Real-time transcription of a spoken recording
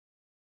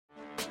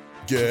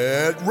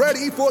Get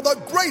ready for the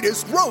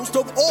greatest roast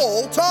of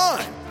all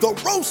time, the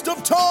Roast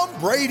of Tom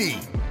Brady,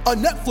 a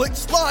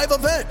Netflix live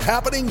event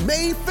happening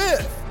May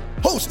 5th.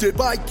 Hosted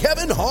by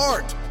Kevin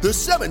Hart, the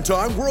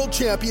 7-time world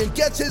champion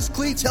gets his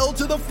cleats held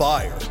to the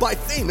fire by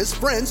famous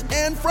friends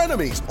and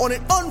frenemies on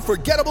an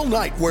unforgettable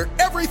night where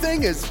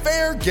everything is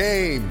fair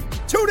game.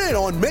 Tune in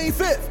on May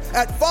 5th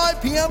at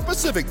 5 p.m.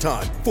 Pacific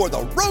time for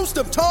the Roast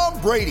of Tom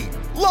Brady,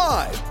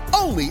 live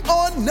only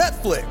on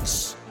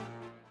Netflix.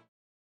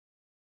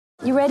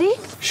 You ready?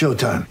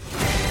 Showtime.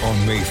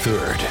 On May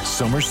 3rd,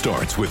 summer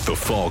starts with The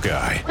Fall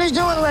Guy. Let's do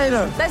it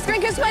later. Let's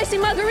drink a spicy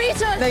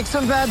margarita. Make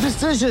some bad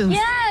decisions.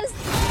 Yes!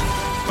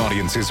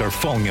 Audiences are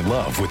falling in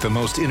love with the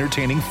most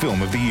entertaining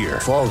film of the year.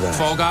 Fall Guy.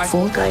 Fall Guy?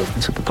 Fall guy.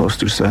 That's what the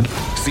poster said.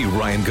 See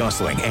Ryan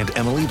Gosling and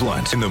Emily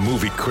Blunt in the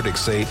movie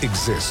critics say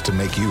exists to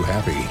make you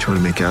happy. Trying to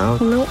make it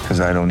out? Nope. Because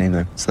I don't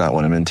either. It's not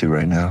what I'm into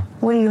right now.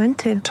 What are you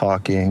into?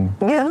 Talking.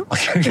 Yeah.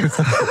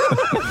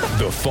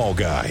 The Fall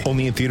Guy.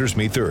 Only in theaters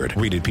May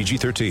 3rd. Rated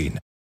PG-13.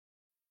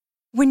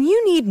 When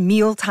you need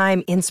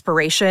mealtime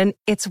inspiration,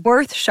 it's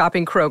worth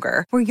shopping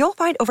Kroger, where you'll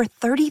find over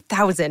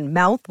 30,000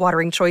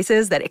 mouth-watering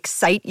choices that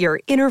excite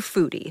your inner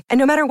foodie. And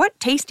no matter what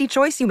tasty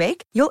choice you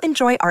make, you'll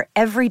enjoy our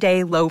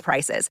everyday low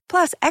prices,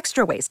 plus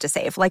extra ways to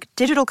save, like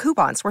digital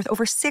coupons worth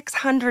over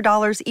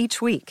 $600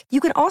 each week. You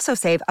can also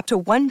save up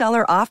to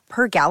 $1 off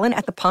per gallon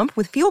at the pump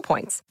with fuel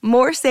points.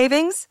 More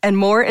savings and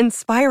more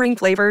inspiring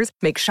flavors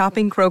make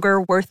shopping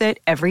Kroger worth it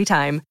every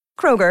time.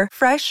 Kroger,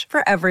 fresh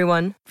for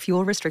everyone.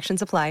 Fuel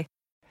restrictions apply.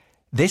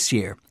 This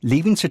year,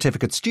 Leaving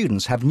Certificate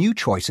students have new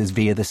choices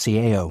via the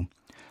CAO.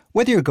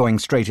 Whether you're going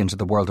straight into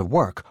the world of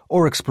work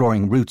or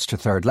exploring routes to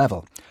third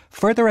level,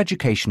 further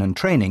education and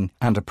training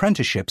and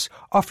apprenticeships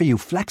offer you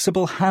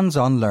flexible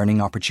hands-on learning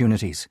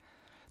opportunities.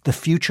 The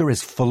future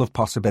is full of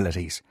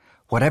possibilities.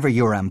 Whatever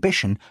your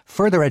ambition,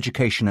 further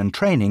education and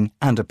training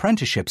and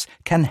apprenticeships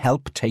can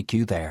help take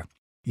you there.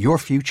 Your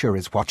future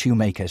is what you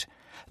make it.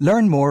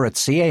 Learn more at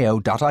cao.ie/options.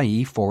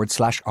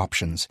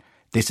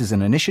 This is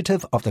an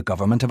initiative of the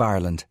Government of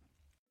Ireland.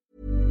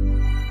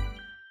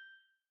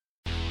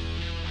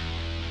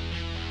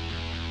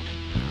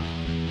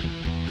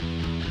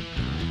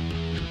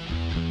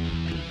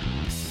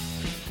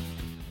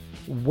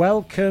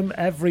 Welcome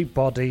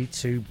everybody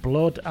to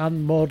Blood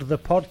and Mud, the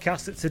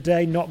podcast that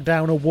today knocked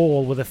down a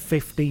wall with a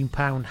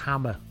 £15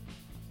 hammer.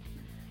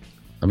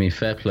 I mean,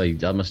 fair play.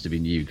 That must have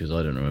been you, because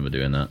I don't remember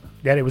doing that.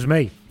 Yeah, it was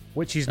me,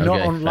 which is not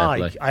Okay,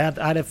 unlike. I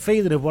had a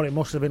feeling of what it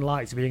must have been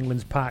like to be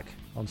England's pack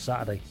on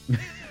Saturday.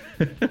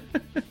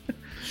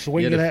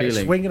 swinging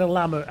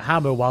a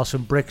hammer while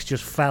some bricks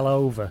just fell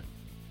over.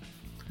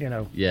 You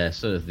know. Yeah,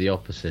 sort of the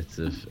opposite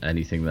of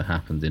anything that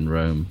happened in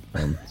Rome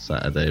on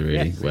Saturday,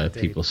 really, Yes, where indeed.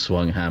 people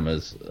swung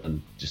hammers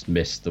and just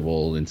missed the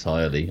wall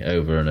entirely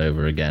over and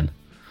over again.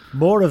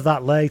 More of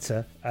that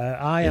later.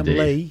 I am Indeed.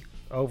 Lee.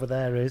 Over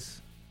there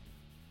is.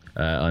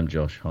 I'm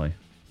Josh. Hi.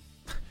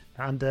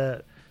 And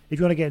if you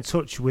want to get in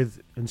touch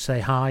with and say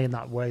hi in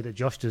that way that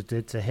Josh just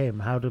did to him,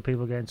 how do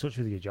people get in touch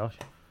with you, Josh?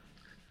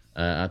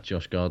 At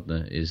Josh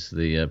Gardner is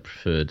the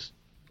preferred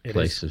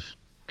place of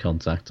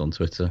contact on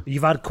Twitter.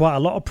 You've had quite a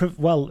lot of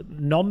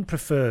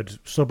non-preferred,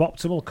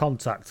 suboptimal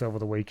contact over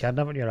the weekend,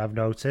 haven't you? I've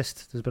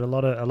noticed there's been a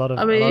lot of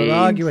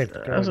arguing.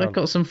 I've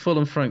got some full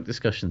and frank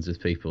discussions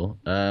with people.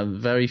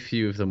 Very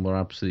few of them were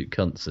absolute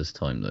cunts this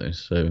time, though.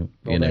 So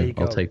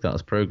I'll take that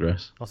as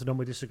progress. Not done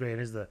with disagreeing,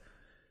 is there?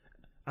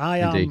 I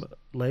Indeed. am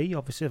Lee.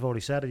 Obviously, I've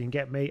already said it. You can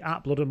get me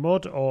at Blood and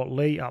Mud or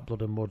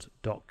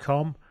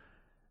lee@bloodandmud.com.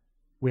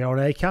 We are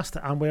on Acast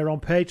and we're on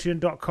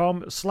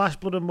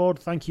patreon.com/Blood and Mud.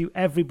 Thank you,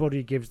 everybody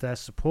who gives their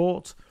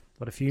support.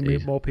 Got a few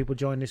more people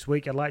join this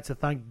week. I'd like to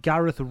thank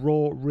Gareth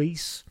Raw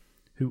Reese,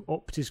 who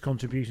upped his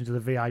contribution to the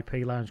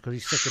VIP lounge because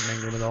he's sick of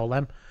mingling with all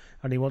them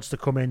and he wants to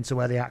come into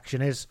where the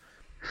action is.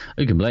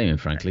 Who can blame him,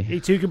 frankly? He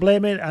too can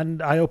blame it,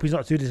 and I hope he's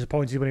not too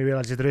disappointed when he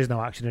realises there is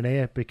no action in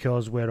here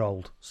because we're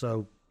old.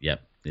 So,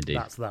 Yep, indeed.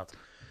 that's that.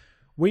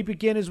 We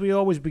begin as we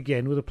always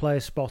begin with a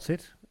player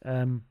spotted.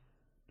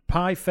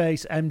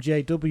 Pieface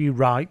MJW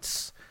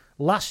writes,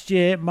 last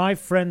year my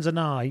friends and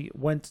I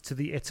went to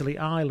the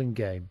Italy-Ireland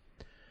game.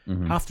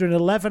 Mm-hmm. After an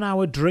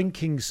 11-hour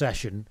drinking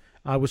session,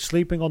 I was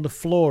sleeping on the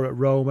floor at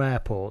Rome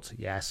Airport.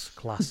 Yes,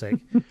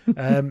 classic.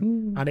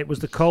 And it was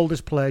the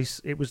coldest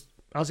place. It was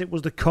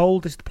the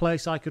coldest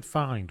place I could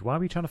find. Why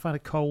were you trying to find a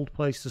cold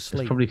place to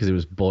sleep? It's probably because it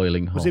was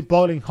boiling hot. Was it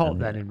boiling hot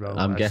then in Rome?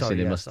 I'm guessing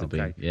it must have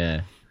been,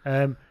 yeah.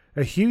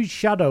 A huge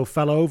shadow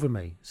fell over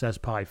me, says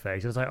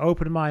Pieface. As I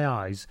opened my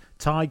eyes,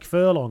 Tyg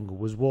Furlong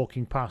was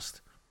walking past,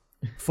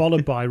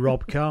 followed by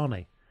Rob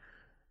Carney.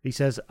 He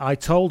says, I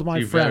told my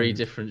friend... Two very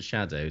different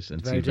shadows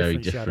and two very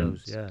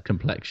different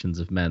complexions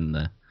of men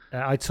there.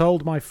 I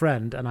told my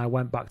friend and I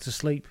went back to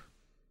sleep.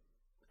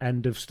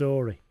 End of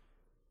story.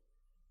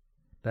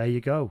 There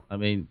you go. I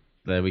mean,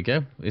 there we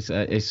go.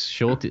 It's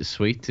short, it's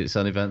sweet, it's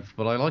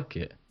uneventful, but I like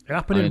it. It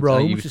happened in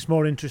Rome, which is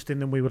more interesting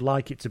than we would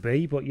like it to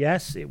be. But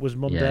yes, it was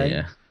mundane.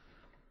 Yeah.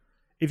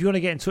 If you want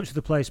to get in touch with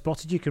the Player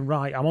Spotted, you can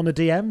write. I'm on the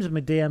DMs, and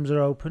my DMs are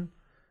open.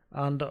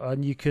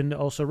 And you can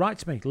also write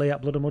to me,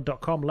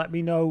 lee@bloodandmud.com. Let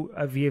me know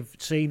if you've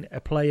seen a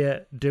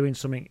player doing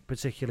something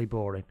particularly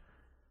boring.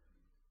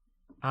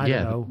 I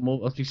don't know.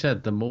 More, as you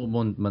said, the more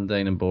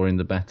mundane and boring,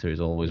 the better is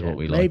always what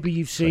we like. Maybe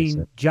you've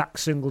seen Jack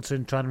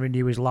Singleton trying to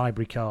renew his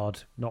library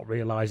card, not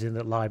realising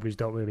that libraries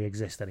don't really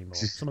exist anymore.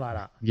 Something like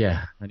that.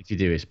 Yeah, and if you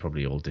do, it's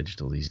probably all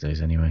digital these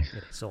days anyway.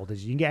 It's all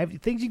digital. You can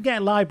get things you can get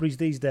in libraries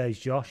these days,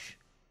 Josh.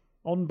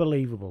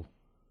 Unbelievable.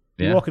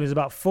 You're walking, there's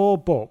about 4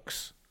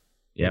 books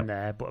in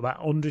there, but about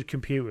 100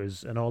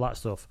 computers and all that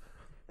stuff.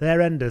 There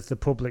endeth the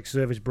public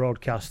service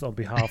broadcast on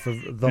behalf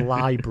of the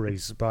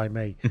libraries by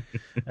me.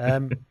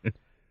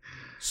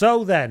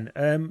 So then,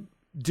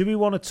 do we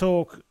want to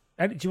talk?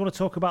 Do you want to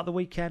talk about the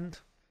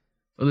weekend?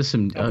 Well, there's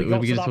some. Have we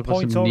got to that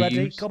point already?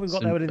 News, God, we've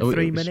got there within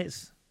 3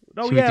 minutes.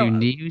 Oh, should we do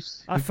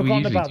news? I've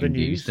forgotten about the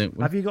news.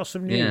 Have you got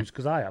some news?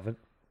 Because I haven't.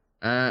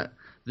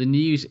 The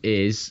news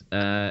is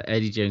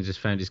Eddie Jones has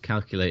found his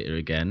calculator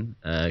again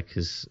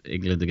because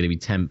England are going to be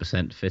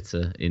 10%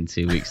 fitter in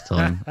 2 weeks'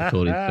 time,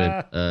 according to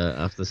him,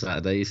 after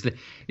Saturday. He's like,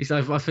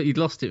 I thought he'd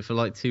lost it for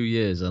like 2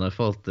 years, and I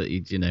felt that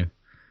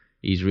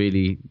he's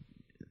really.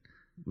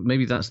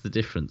 Maybe that's the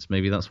difference.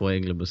 Maybe that's why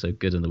England was so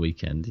good on the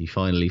weekend. He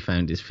finally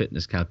found his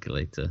fitness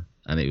calculator,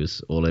 and it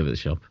was all over the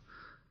shop.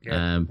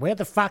 Yeah. Where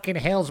the fucking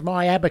hell's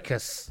my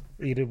abacus?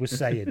 He was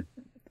saying,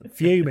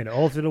 fuming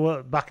all through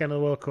the back end of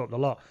the World Cup, a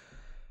lot.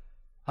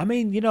 I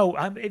mean,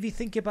 if you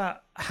think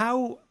about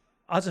how,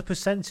 as a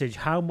percentage,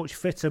 how much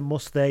fitter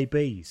must they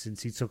be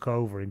since he took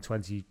over in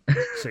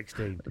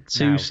 2016?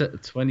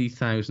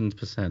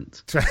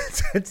 20,000%.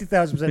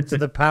 20,000% to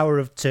the power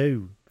of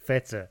 2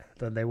 fitter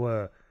than they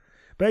were.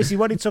 Basically,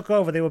 when he took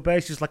over, they were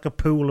basically just like a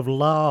pool of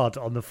lard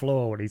on the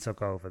floor when he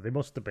took over. They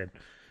must have been,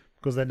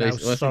 because they're now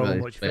so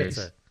much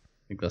fitter.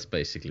 I think that's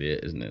basically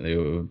it, isn't it? They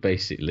were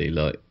basically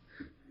like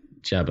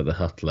Jabba the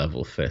Hutt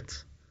level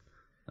fit,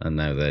 and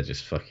now they're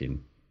just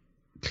fucking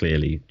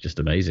clearly just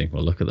amazing.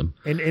 Well, look at them.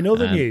 In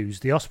other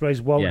news, the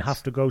Ospreys won't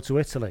have to go to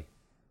Italy.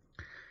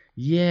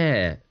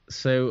 Yeah,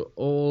 so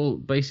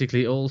all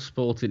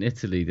sport in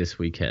Italy this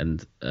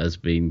weekend has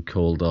been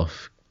called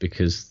off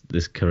because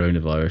this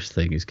coronavirus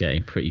thing is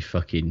getting pretty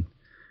fucking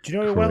Do you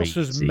know who else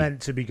was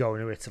meant to be going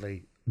to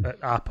Italy at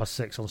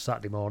 6:30 on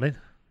Saturday morning?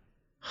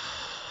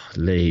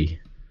 Lee.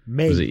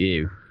 Me. Was it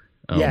you?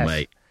 Oh, yes.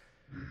 Mate.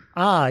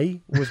 I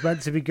was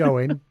meant to be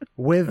going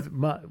with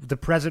the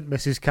present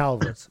Mrs.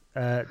 Calvert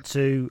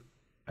to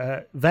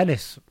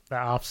Venice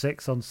at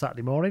 6:30 on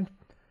Saturday morning.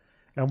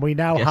 And we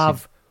now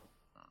have,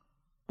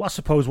 I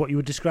suppose, what you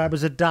would describe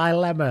as a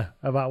dilemma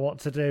about what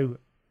to do.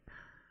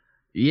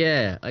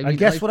 Yeah. And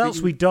guess what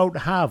else we don't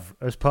have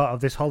as part of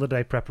this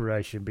holiday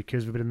preparation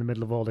because we've been in the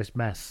middle of all this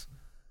mess?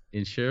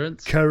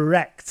 Insurance?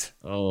 Correct.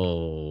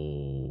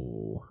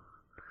 Oh.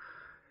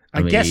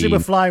 And guess who we're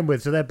flying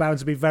with, so they're bound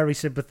to be very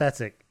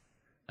sympathetic.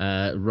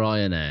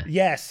 Ryanair.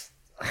 Yes.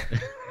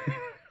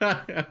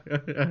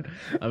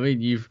 I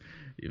mean,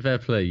 fair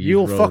play.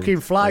 You'll fucking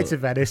fly to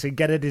Venice and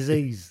get a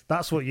disease.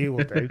 That's what you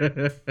will do.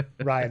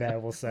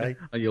 Ryanair will say.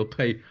 And you'll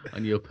pay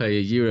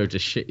 €1 to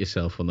shit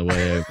yourself on the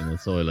way over in the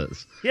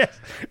toilets. Yes.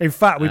 In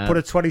fact, we put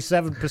a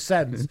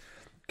 27%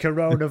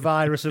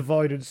 coronavirus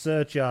avoidance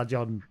surcharge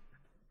on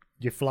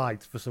your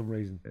flight for some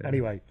reason. Yeah.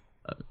 Anyway.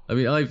 I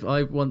mean,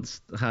 I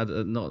once had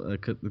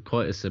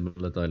quite a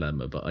similar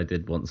dilemma, but I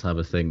did once have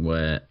a thing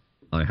where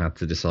I had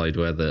to decide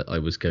whether I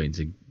was going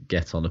to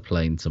get on a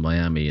plane to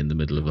Miami in the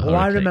middle of a hurricane.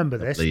 I remember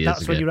this.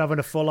 That's when you were having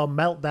a full-on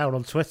meltdown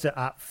on Twitter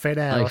at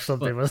Finnair or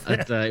something,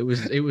 wasn't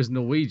it? It was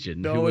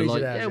Norwegian. Who were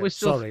like, yeah, we're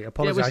still, sorry,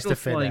 apologise to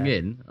Finnair. Flying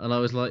in, and I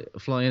was like,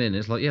 flying in.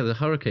 It's like, yeah, the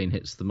hurricane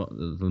hits the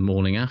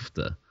morning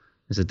after.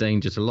 It's a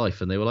danger to life,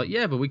 and they were like,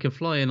 yeah, but we can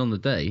fly in on the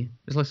day.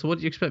 It's like, so what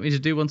do you expect me to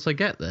do once I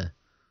get there?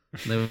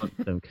 And they were like,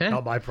 don't care.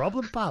 Not my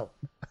problem, pal.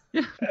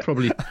 Yeah,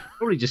 probably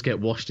just get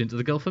washed into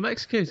the Gulf of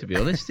Mexico, to be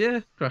honest. Yeah,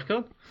 crack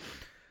on.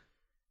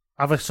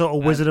 Have a sort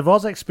of Wizard of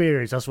Oz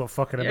experience. That's what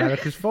fucking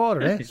America's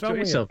for, isn't it? Enjoy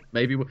yourself.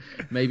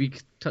 Maybe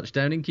touch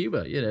down in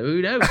Cuba.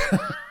 Who knows?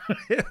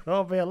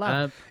 That'll be a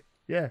laugh.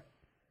 Yeah.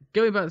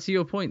 Going back to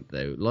your point,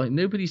 though, like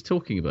nobody's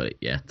talking about it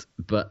yet,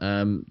 but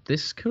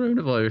this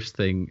coronavirus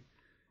thing,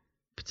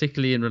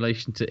 particularly in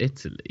relation to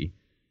Italy,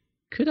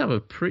 could have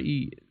a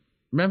pretty.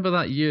 Remember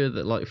that year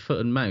that like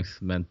foot and mouth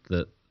meant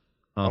that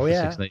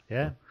after 6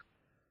 Nations,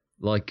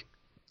 like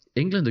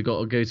England have got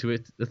to go to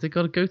it. Have they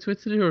got to go to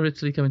Italy, or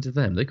Italy coming to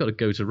them? They've got to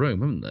go to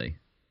Rome, haven't they?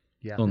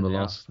 Yeah, on the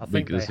last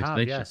week of the 6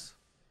 Nations.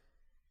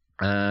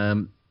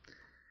 Yes.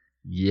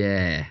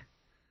 Yeah,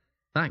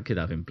 that could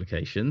have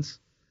implications.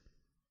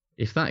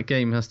 If that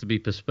game has to be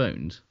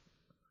postponed,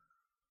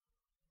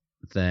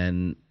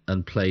 then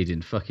and played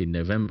in fucking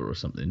November or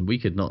something, we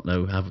could not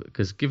know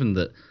because given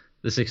that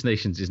the 6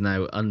 Nations is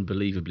now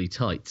unbelievably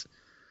tight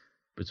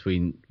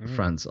between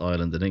France,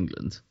 Ireland, and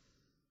England.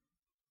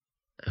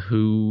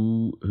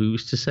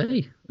 Who's to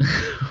say?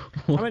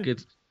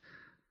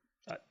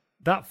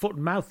 That foot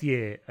and mouth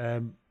year.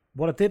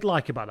 What I did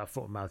like about that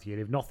foot and mouth year,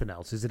 if nothing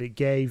else, is that it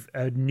gave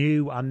a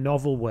new and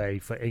novel way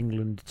for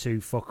England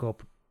to fuck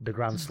up the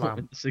Grand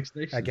Slam 6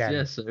 Nations, again.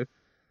 Yeah, so.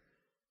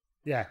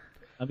 Yeah.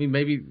 I mean,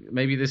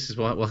 maybe this is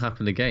what will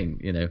happen again.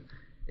 You know,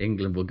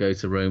 England will go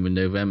to Rome in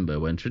November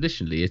when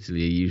traditionally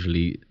Italy are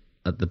usually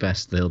at the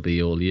best they'll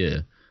be all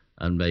year,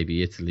 and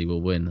maybe Italy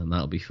will win, and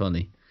that'll be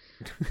funny.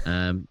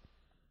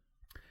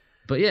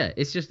 But yeah,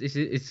 it's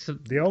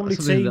the only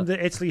team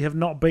that Italy have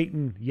not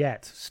beaten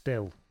yet.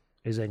 Still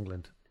is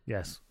England.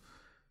 Yes.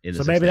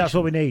 So maybe that's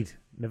what we need.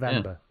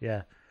 November.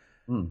 Yeah.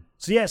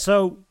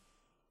 So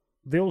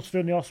the Ulster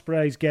and the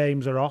Ospreys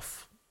games are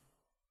off.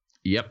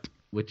 Yep.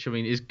 Which, I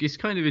mean, is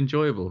kind of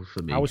enjoyable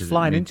for me. I was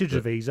flying into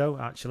Treviso,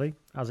 actually,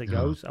 as it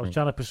goes. I was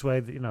trying to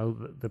persuade,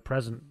 the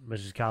present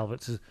Mrs.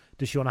 Calvert,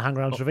 does she want to hang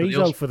around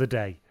Treviso for the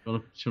day? She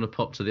want to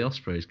pop to the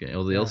Ospreys game,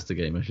 or the Ulster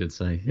game, I should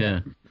say. Yeah.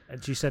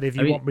 And she said, if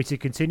you want me to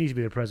continue to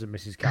be the present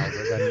Mrs.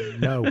 Calvert, then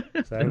no.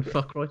 So. Then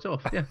fuck right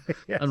off, yeah.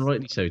 Yes. And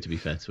rightly so, to be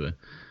fair to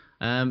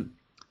her.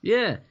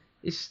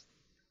 It's...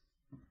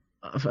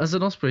 As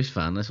an Ospreys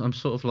fan, I'm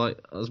sort of like,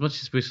 as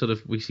much as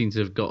we seem to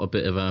have got a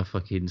bit of our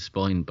fucking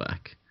spine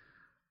back,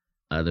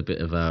 and a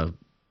bit of our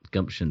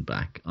gumption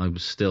back, I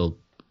was still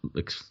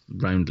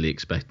roundly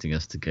expecting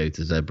us to go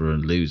to Zebra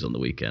and lose on the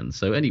weekend.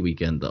 So any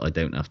weekend that I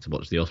don't have to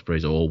watch the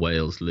Ospreys or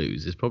Wales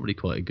lose is probably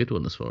quite a good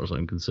one as far as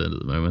I'm concerned at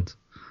the moment.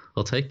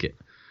 I'll take it.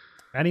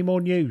 Any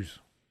more news?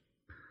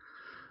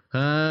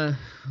 Yeah,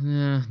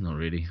 not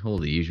really. All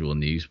the usual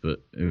news,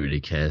 but who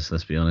really cares,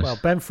 let's be honest. Well,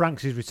 Ben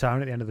Franks is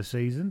retiring at the end of the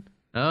season.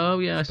 Oh,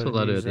 yeah, I saw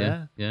that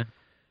earlier. Yeah.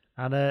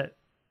 And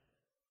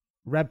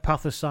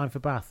Redpath has signed for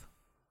Bath.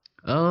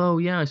 Oh,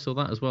 yeah, I saw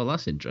that as well.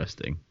 That's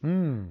interesting.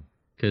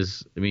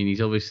 Because, I mean,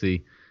 he's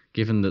obviously,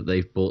 given that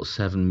they've bought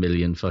 7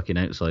 million fucking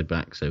outside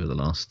backs over the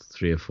last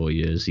 3 or 4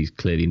 years, he's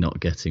clearly not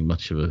getting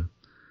much of a...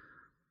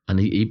 And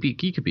he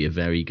could be a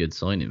very good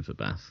signing for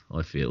Bath,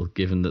 I feel,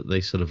 given that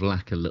they sort of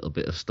lack a little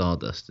bit of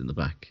stardust in the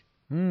back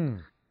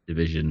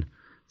division,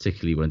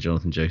 particularly when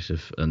Jonathan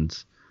Joseph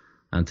and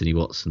Anthony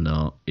Watson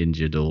are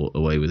injured or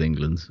away with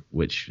England,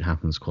 which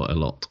happens quite a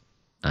lot.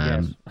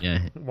 Yes.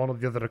 Yeah. One or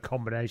the other, a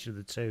combination of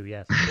the two,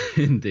 yes.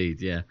 Indeed,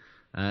 yeah.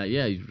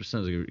 It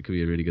sounds like it could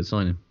be a really good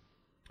signing.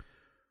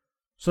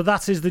 So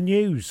that is the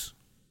news.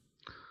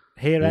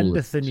 Here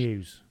endeth the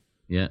news.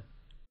 Yeah.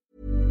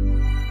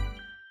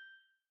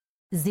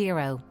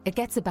 Zero. It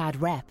gets a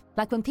bad rep.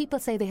 Like when people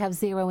say they have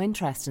zero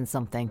interest in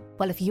something.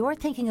 Well, if you're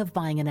thinking of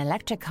buying an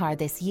electric car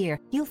this year,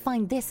 you'll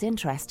find this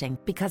interesting,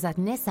 because at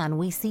Nissan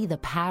we see the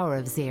power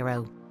of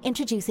zero.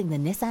 Introducing the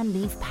Nissan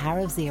Leaf Power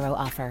of Zero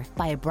offer.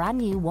 Buy a brand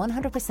new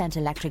 100%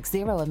 electric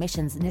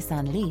zero-emissions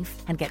Nissan Leaf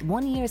and get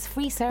 1 year's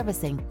free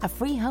servicing, a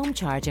free home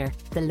charger,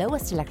 the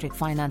lowest electric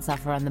finance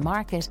offer on the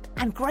market,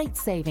 and great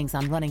savings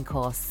on running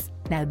costs.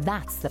 Now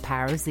that's the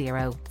power of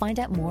zero. Find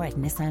out more at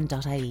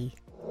nissan.ie.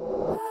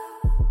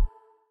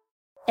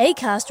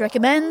 Acast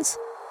recommends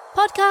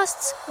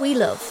podcasts we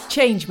love.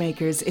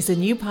 Changemakers is a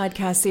new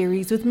podcast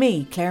series with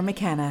me, Claire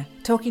McKenna,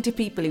 talking to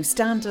people who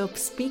stand up,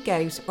 speak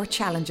out, or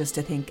challenge us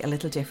to think a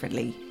little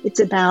differently. It's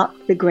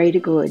about the greater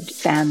good,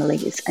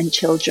 families and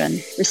children,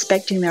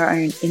 respecting their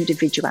own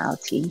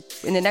individuality.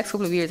 In the next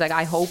couple of years,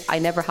 I hope I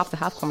never have to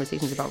have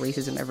conversations about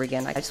racism ever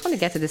again. I just want to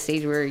get to the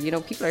stage where,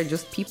 people are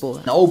just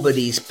people.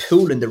 Nobody's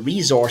pooling the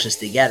resources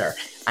together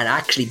and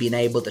actually being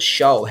able to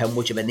show how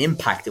much of an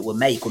impact it will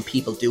make when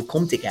people do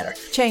come together.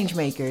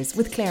 Changemakers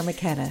with Claire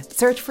McKenna.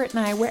 Search for it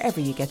now wherever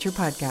you get your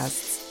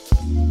podcasts.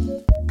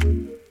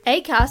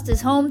 Acast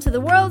is home to the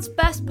world's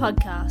best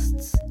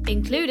podcasts,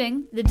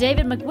 including the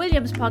David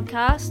McWilliams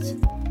podcast,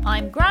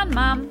 I'm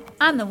Grandmam,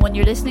 and the one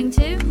you're listening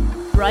to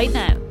right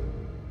now.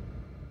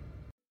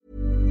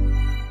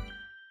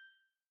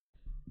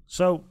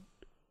 So,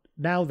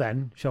 now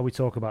then, shall we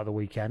talk about the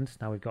weekend?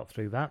 Now we've got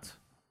through that.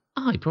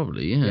 Aye,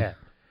 probably, yeah.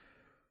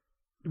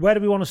 Where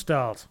do we want to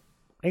start?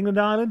 England,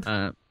 Ireland?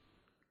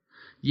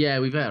 Yeah,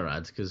 we better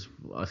add, because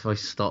if I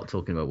start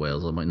talking about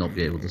Wales, I might not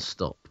be able to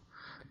stop.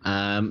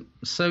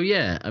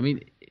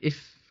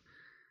 If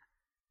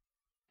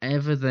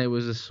ever there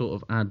was a sort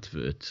of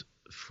advert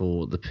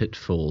for the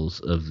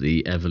pitfalls of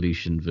the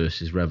evolution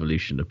versus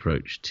revolution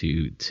approach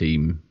to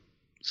team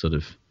sort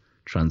of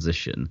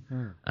transition,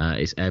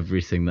 it's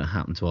everything that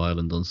happened to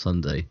Ireland on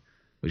Sunday,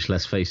 which,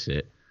 let's face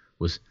it,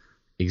 was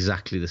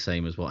exactly the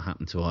same as what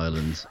happened to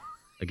Ireland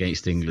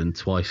against England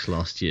twice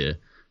last year,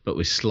 but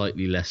with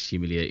slightly less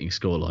humiliating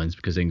scorelines,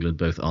 because England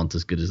both aren't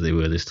as good as they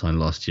were this time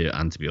last year,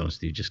 and to be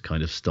honest, you just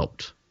kind of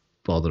stopped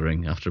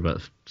bothering after about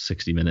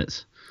 60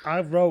 minutes. I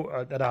wrote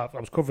I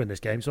was covering this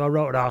game, so I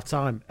wrote at half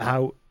time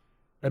how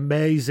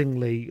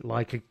amazingly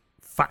like a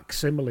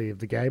facsimile of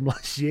the game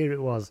last year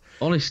it was.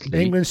 Honestly,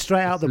 England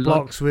straight out the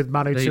blocks with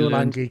Manu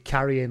Tuolangi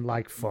carrying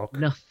like fuck.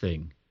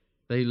 Nothing.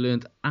 They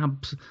learned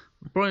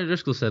Brian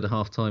Driscoll said at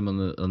half time on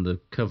the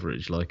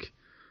coverage, like,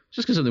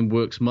 just because something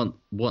works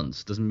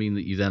once doesn't mean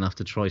that you then have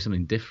to try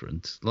something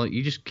different. Like,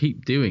 you just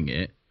keep doing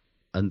it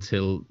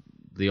until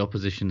the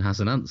opposition has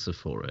an answer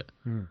for it.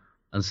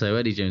 And so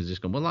Eddie Jones has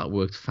just gone, well, that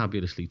worked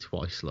fabulously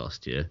twice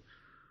last year.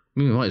 I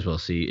mean, we might as well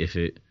see if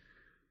it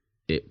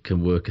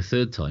can work a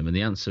third time. And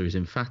the answer is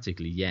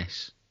emphatically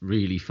yes,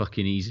 really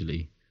fucking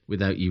easily.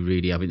 without you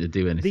really having to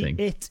do anything.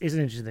 It is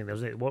an interesting thing, though,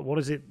 isn't it? What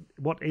is it?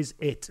 What is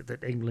it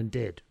that England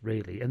did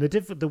really? And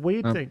the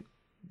weird thing,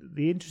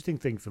 the interesting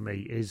thing for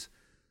me is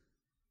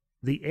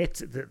the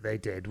that they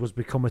did was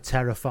become a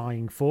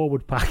terrifying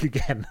forward pack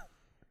again.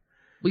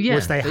 Well, yeah,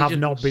 which they have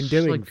not been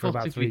doing for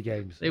about 3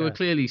 games. They were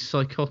clearly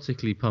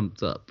psychotically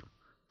pumped up,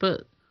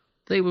 but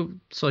they were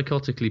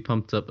psychotically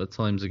pumped up at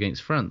times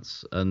against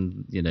France,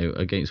 and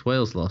against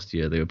Wales last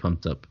year they were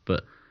pumped up.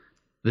 But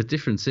the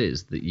difference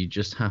is that you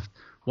just have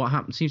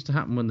seems to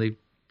happen when they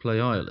play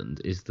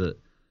Ireland is that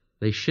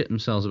they shit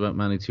themselves about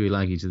Manu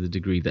Tuilagi to the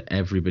degree that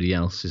everybody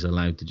else is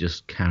allowed to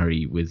just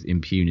carry with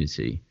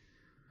impunity.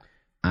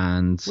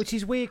 And which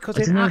is weird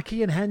because in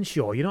Aki and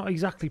Henshaw, you're not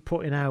exactly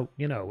putting out,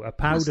 a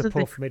powder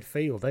puff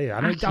midfield, are you?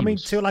 I mean,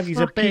 Tuilagi's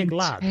a big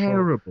lad.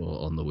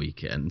 Terrible on the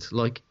weekend.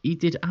 Like, he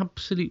did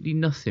absolutely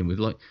nothing with,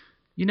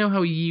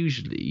 how he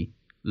usually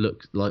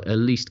looks like, at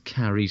least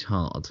carries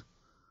hard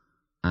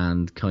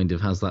and kind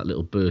of has that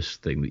little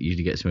burst thing that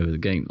usually gets him over the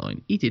game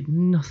line. He did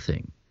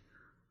nothing,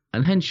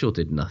 and Henshaw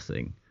did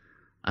nothing,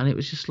 and it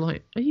was just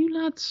like, are you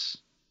lads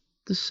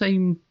the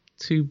same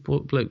two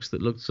blokes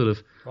that looked sort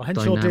of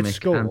dynamic did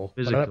score, and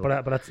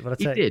physical?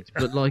 But he did,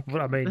 but like,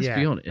 I mean, let's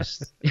be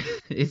honest,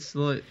 it's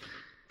like,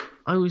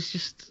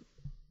 if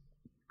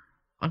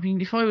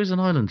I was an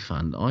Ireland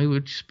fan, I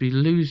would just be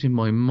losing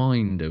my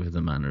mind over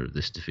the manner of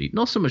this defeat.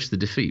 Not so much the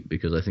defeat,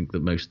 because I think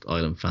that most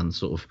Ireland fans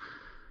sort of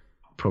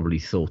probably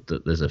thought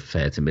that there's a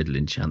fair to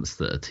middling chance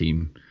that a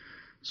team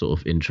sort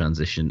of in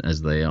transition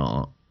as they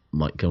are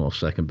might come off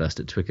second best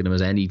at Twickenham,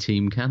 as any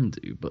team can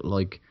do. But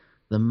like,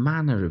 the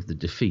manner of the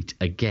defeat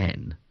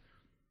again,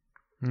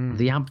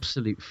 the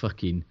absolute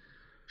fucking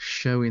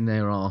showing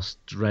their arse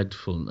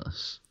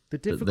dreadfulness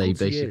that they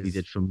basically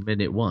did from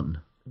minute one.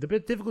 The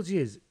bit difficulty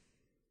is,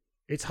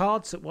 it's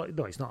hard to... Well,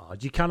 no, it's not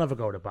hard. You can have a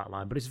go at a back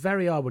line, but it's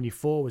very hard when your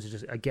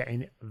forwards are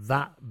getting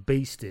that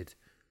beasted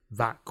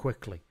that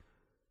quickly.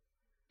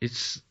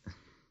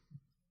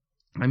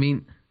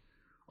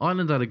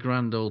 Ireland had a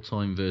grand old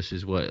time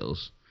versus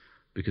Wales,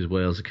 because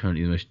Wales are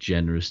currently the most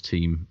generous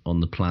team on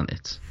the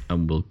planet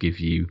and will give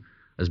you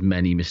as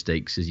many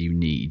mistakes as you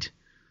need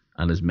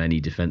and as many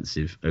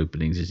defensive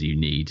openings as you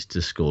need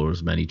to score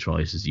as many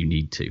tries as you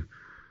need to.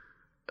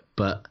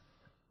 But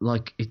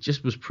it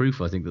just was proof,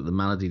 I think, that the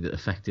malady that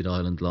affected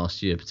Ireland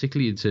last year,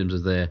 particularly in terms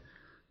of their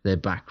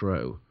back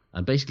row,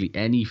 and basically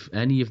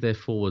any of their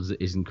forwards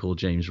that isn't called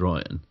James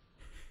Ryan,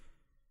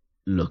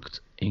 looked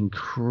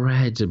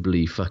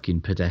incredibly fucking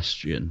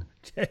pedestrian.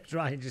 James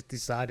Ryan just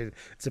decided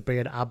to be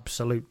an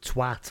absolute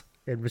twat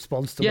in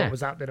response to what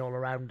was happening all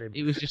around him.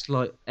 It was just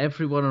like,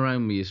 everyone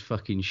around me is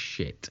fucking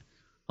shit.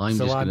 I'm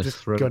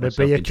just going to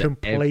be a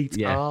complete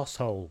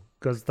arsehole,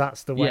 because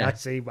that's the way I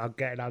see I'm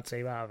getting our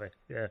team out of it.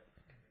 Yeah.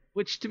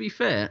 Which, to be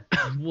fair,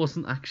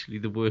 wasn't actually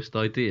the worst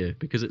idea,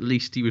 because at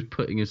least he was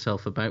putting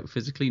himself about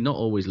physically, not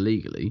always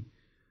legally,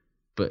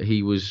 but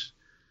he was...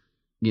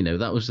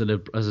 that was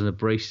as an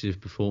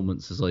abrasive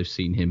performance as I've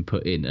seen him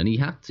put in. And he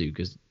had to,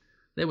 because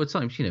there were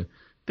times,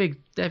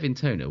 big Devin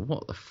Toner,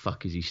 what the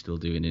fuck is he still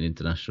doing in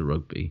international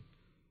rugby?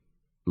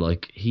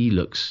 Like, he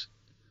looks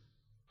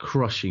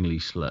crushingly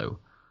slow.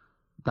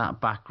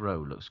 That back row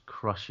looks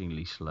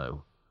crushingly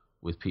slow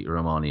with Peter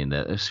Romani in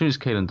there. As soon as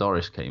Caelan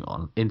Doris came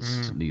on,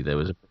 instantly there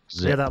was a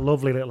zip. Yeah, that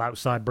lovely little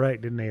outside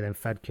break, didn't he? Then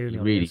fed Cooney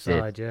on the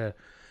inside, did.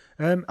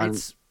 Yeah.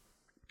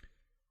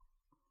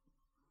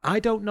 I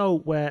don't know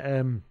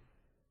where...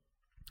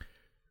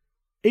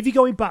 if you're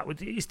going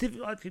backwards, it's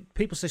difficult.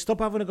 People say stop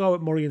having a go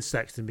at Murray and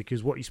Sexton,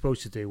 because what you're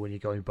supposed to do when you're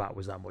going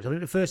backwards that much. I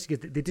think the first thing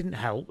is they didn't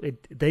help.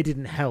 They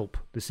didn't help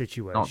the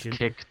situation. Not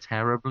kick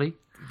terribly.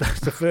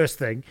 That's the first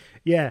thing.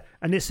 Yeah,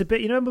 and it's a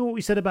bit. You remember what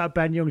we said about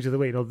Ben Youngs the other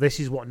week?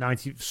 This is what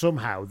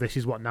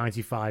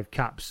 95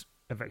 caps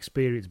of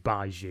experience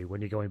buys you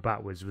when you're going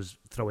backwards, was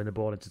throwing the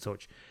ball into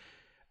touch.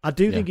 I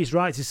do think it's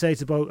right to say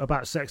it's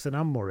about Sexton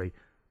and Murray.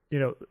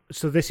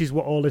 So this is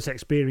what all this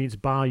experience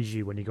buys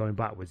you when you're going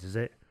backwards, is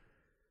it?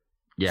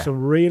 Yeah.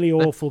 Some really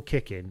awful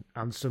kicking,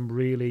 and some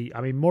really...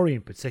 Murray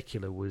in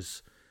particular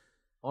was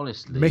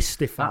honestly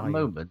mystifying.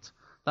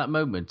 That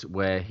moment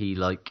where he,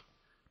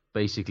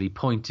 basically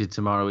pointed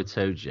to Maro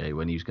Itoje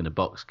when he was going to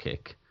box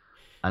kick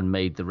and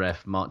made the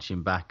ref march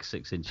him back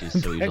 6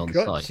 inches so he was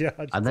on side,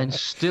 and then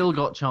still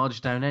got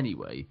charged down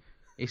anyway.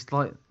 It's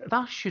like,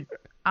 that should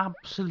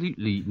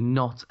absolutely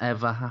not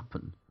ever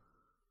happen.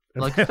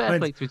 Fair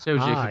play to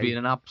Itoje for being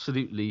an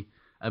absolutely...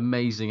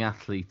 amazing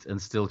athlete and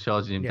still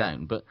charging him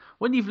down. But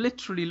when you've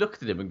literally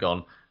looked at him and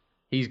gone,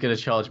 he's going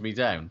to charge me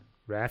down,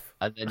 ref,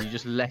 and then you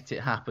just let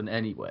it happen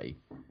anyway,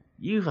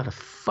 you've had a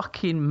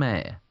fucking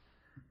mare.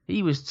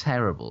 He was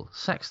terrible.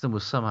 Sexton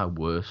was somehow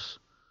worse.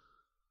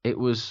 It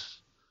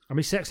was...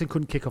 Sexton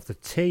couldn't kick off the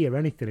tee or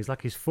anything. It's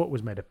like his foot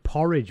was made of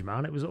porridge,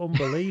 man. It was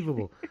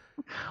unbelievable.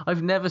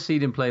 I've never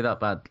seen him play that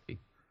badly.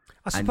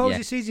 I suppose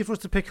it's easy for us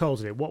to pick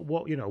holes in it.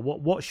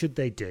 What should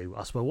they do?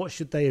 I suppose, what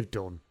should they have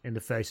done in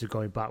the face of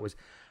going backwards?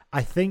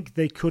 I think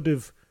they could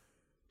have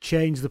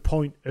changed the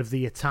point of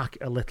the attack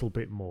a little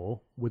bit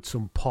more with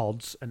some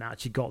pods and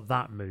actually got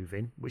that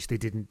moving, which they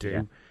didn't do.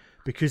 Yeah.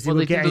 because they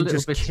were getting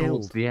just bit killed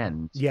towards the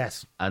end.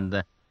 Yes,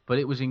 but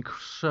it was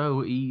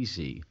so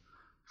easy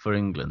for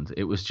England.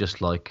 It was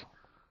just like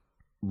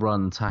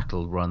run,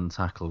 tackle, run,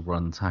 tackle,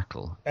 run,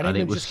 tackle, and it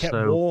England was just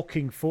kept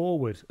walking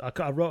forward.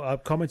 I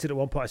commented at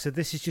one point. I said,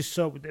 "This is just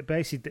so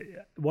basically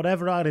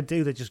whatever Ireland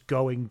do, they're just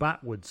going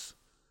backwards."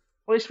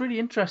 Well, it's really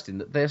interesting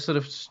that their sort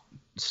of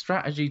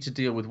strategy to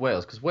deal with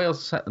Wales, because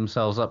Wales set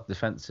themselves up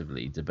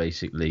defensively to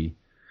basically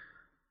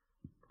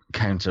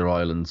counter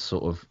Ireland's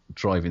sort of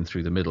driving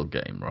through the middle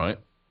game, right?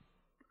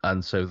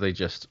 And so they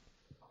just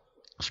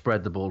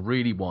spread the ball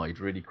really wide,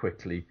 really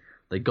quickly.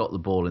 They got the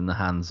ball in the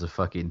hands of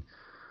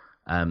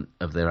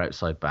of their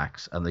outside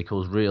backs, and they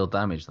caused real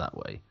damage that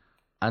way.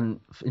 And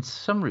for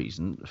some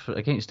reason,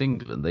 against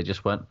England, they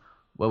just went,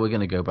 well, we're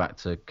going to go back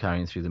to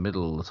carrying through the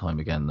middle all the time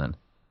again then.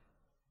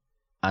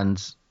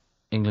 And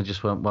England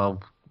just went,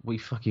 well, we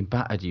fucking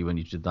battered you when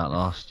you did that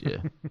last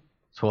year.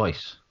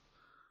 Twice.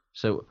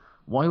 So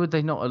why would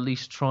they not at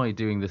least try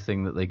doing the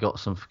thing that they got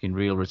some fucking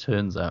real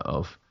returns out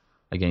of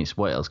against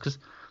Wales? Because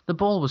the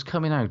ball was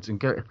coming out and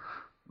go,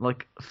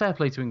 like, fair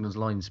play to England's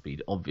line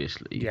speed,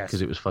 obviously,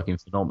 because it was fucking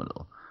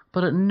phenomenal.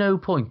 But at no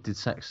point did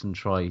Sexton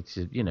try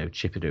to,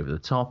 chip it over the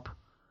top.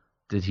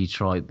 Did he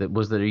try that?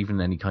 Was there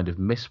even any kind of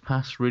miss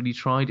pass really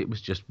tried? It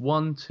was just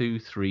 1, 2,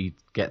 3,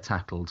 get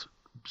tackled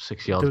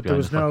 6 yards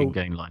behind the fucking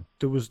gain line.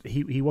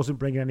 He wasn't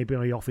bringing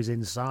anybody off his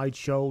inside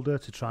shoulder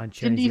to try and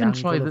change the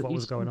angle of what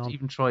was going on. Didn't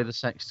even try the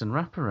Sexton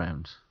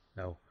wraparound.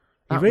 No.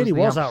 He really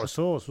was out of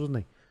sorts, wasn't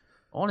he?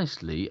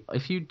 Honestly,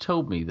 if you'd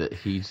told me that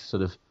he'd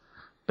sort of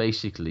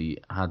basically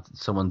had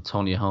someone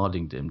Tonya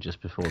Hardinged him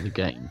just before the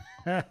game,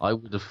 I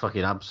would have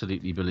fucking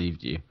absolutely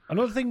believed you.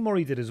 Another thing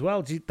Murray did as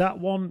well, that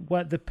one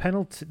where the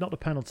penalty, not the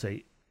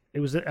penalty, it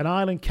was an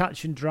Ireland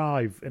catch and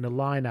drive in a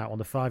line out on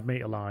the 5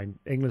 metre line,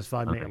 England's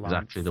 5 metre line.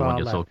 Exactly the one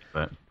you're talking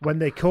about. When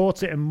they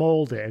caught it and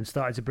mauled it and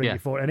started to bring it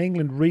forward, and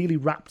England really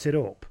wrapped it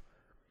up.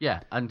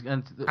 Yeah, and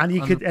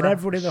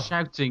everyone in the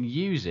shouting,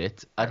 use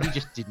it, and he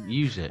just didn't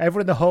use it.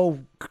 Everyone in the whole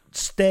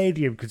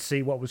stadium could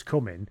see what was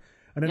coming,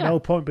 and at no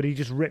point, but he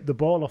just ripped the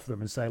ball off them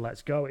and say,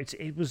 "Let's go."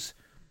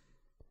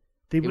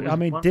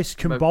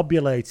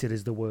 Discombobulated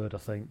is the word. I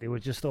think they were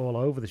just all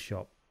over the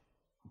shop.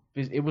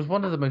 It was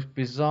one of the most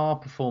bizarre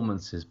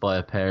performances by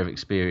a pair of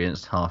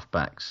experienced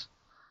halfbacks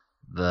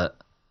that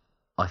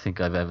I think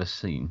I've ever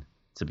seen,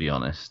 to be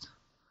honest.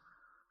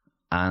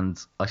 And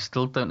I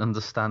still don't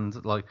understand,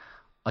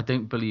 I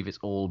don't believe it's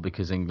all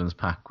because England's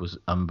pack was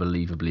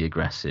unbelievably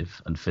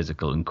aggressive and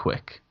physical and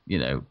quick,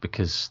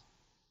 because,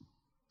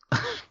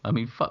 I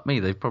mean, fuck me,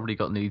 they've probably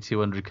got nearly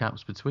 200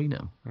 caps between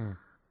them.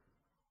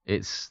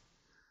 It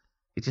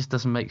just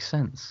doesn't make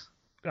sense.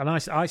 And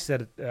I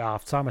said at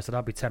half time,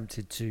 I'd be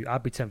tempted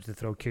to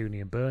throw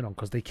Cooney and Byrne on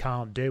because they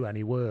can't do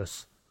any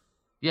worse.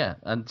 Yeah,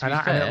 and fair,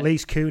 at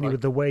least Cooney,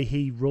 with the way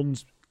he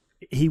runs,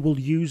 he will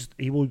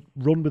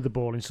run with the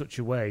ball in such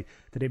a way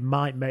that it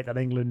might make that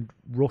England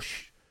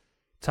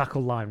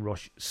tackle line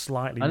rush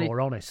slightly more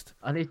honest.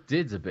 And it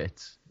did a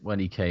bit when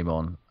he came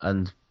on,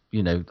 and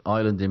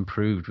Ireland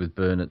improved with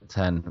Byrne at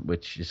 10,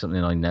 which is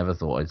something I never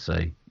thought I'd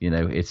say.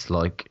 It's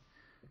like.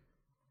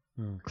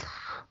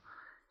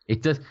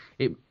 It does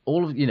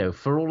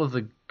for all of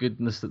the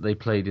goodness that they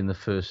played in the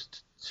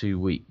first 2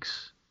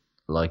 weeks,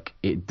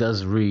 it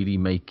does really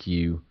make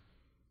you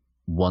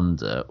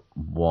wonder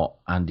what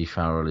Andy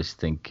Farrell is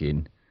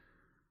thinking,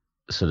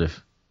 sort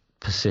of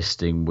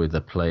persisting with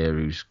a player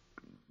who's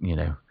going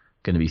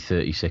to be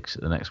 36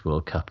 at the next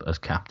World Cup as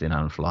captain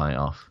and fly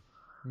off,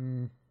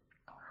 and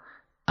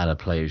a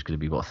player who's going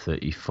to be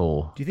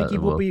 34. Do you think he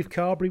would be if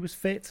Carberry was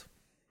fit?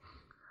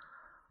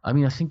 I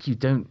mean, I think you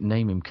don't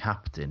name him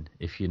captain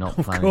if you're not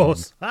planning. Of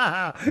course.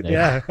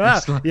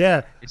 Nice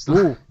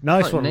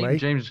one, Lee.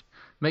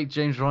 Make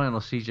James Ryan or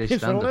CJ Stander.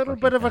 It's a little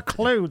bit of a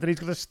clue that he's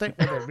going to stick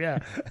with him, yeah.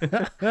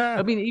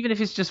 I mean, even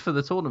if it's just for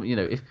the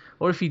tournament,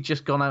 if he'd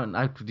just gone out and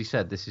outwardly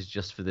said this is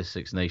just for this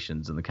Six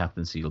Nations and the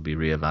captaincy will be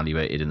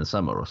reevaluated in the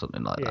summer or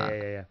something like that.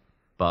 Yeah.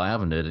 But I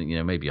haven't heard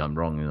it. Maybe I'm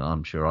wrong, and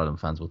I'm sure Ireland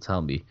fans will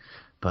tell me.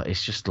 But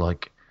it's just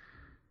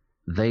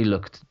they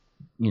looked,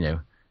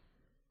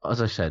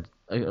 as I said,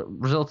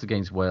 results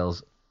against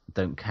Wales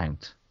don't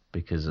count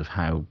because of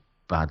how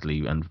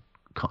badly and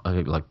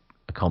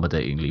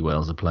accommodatingly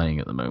Wales are playing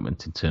at the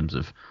moment in terms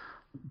of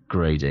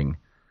grading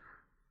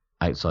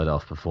outside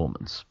half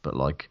performance. But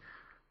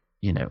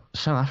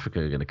South Africa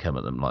are going to come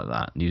at them like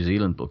that. New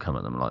Zealand will come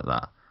at them like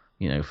that.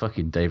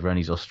 Fucking Dave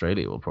Rennie's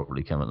Australia will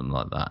probably come at them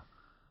like that.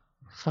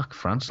 Fuck,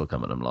 France will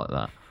come at them like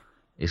that.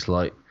 It's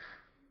like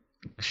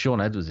Sean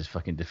Edwards'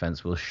 fucking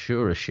defence will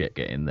sure as shit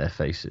get in their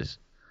faces.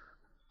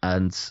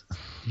 And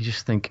you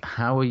just think,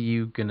 how are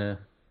you going to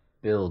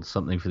build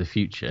something for the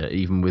future,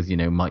 even with,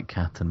 Mike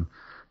Catton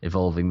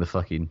evolving the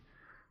fucking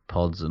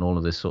pods and all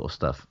of this sort of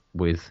stuff,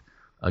 with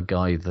a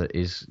guy that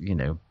is,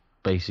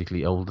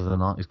 basically older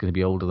than is going to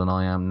be older than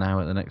I am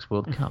now at the next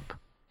World Cup?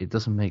 It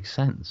doesn't make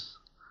sense.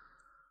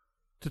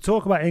 To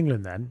talk about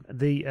England then,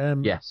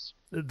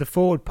 the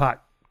forward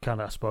pack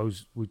I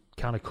suppose we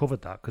kind of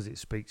covered that because it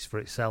speaks for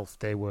itself.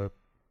 They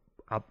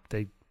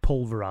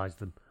pulverised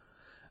them.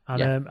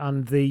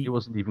 And it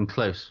wasn't even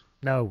close.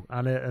 No,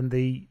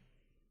 and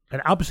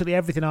absolutely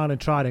everything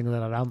Ireland tried,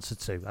 England had answered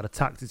to, had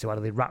attacked it to.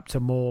 Either they wrapped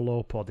them all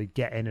up, or they'd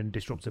get in and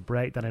disrupt a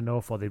breakdown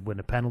enough, or they'd win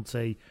a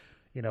penalty,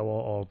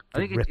 or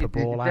they'd rip a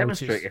ball out.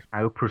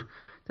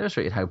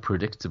 Demonstrated how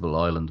predictable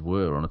Ireland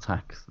were on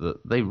attack. That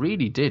they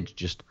really did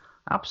just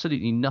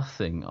absolutely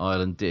nothing.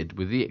 Ireland did,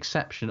 with the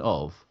exception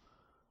of,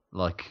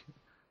 like,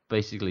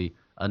 basically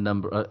an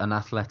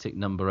athletic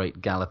number 8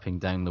 galloping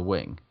down the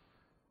wing.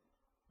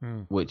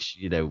 Which,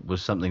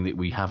 was something that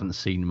we haven't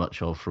seen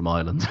much of from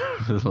Ireland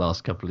for the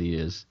last couple of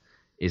years,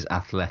 is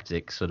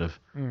athletic, sort of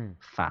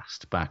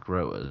fast back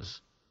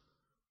rowers.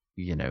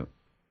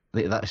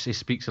 That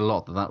speaks a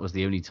lot that was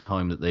the only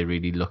time that they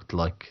really looked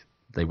like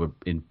they were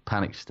in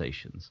panic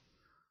stations.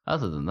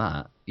 Other than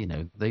that,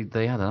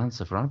 they had an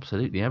answer for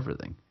absolutely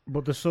everything.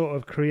 But the sort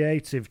of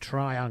creative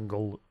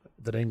triangle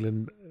that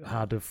England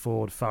had of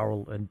Ford,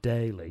 Farrell and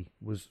Daly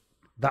was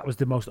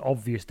the most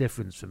obvious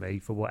difference for me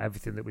for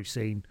everything that we've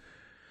seen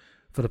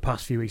for the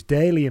past few weeks.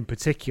 Daly in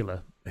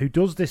particular, who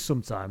does this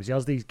sometimes. He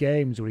has these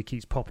games where he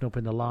keeps popping up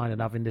in the line and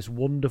having this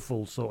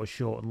wonderful sort of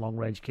short and long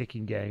range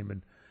kicking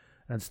game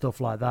and stuff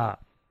like that.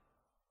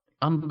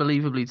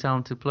 Unbelievably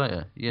talented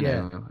player,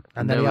 know.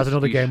 And then he has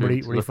another game where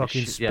he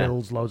fucking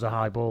spills loads of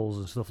high balls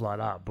and stuff like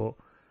that. But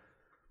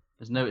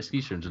there's no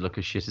excuse for him to look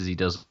as shit as he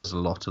does a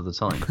lot of the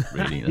time,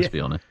 really, let's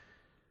be honest.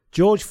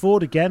 George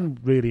Ford, again,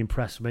 really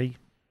impressed me.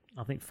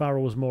 I think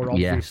Farrell was more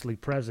obviously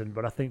present,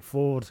 but I think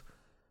Ford,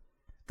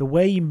 the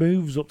way he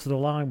moves up to the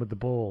line with the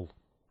ball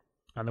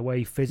and the way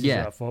he fizzes it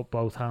up for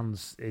both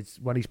hands,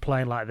 when he's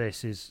playing like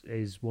this,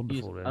 is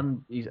wonderful.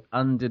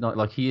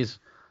 He is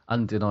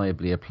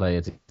undeniably a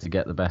player. To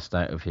get the best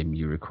out of him,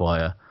 you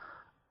require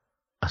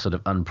a sort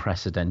of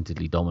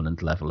unprecedentedly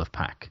dominant level of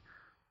pack,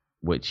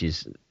 which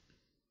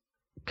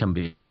can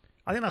be.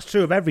 I think that's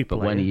true of every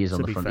player. But when he is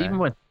on the front, fair. even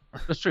when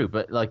that's true,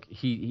 but like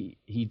he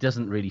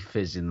doesn't really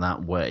fizz in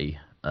that way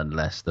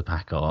unless the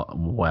pack are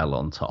well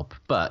on top.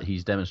 But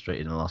he's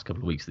demonstrated in the last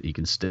couple of weeks that he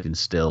can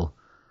still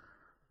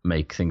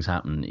make things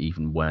happen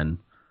even when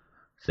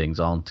things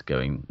aren't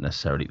going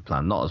necessarily to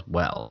plan. Not as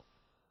well,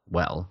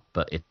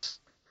 but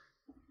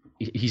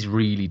he's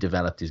really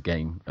developed his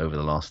game over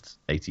the last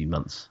 18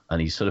 months,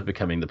 and he's sort of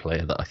becoming the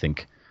player that I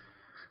think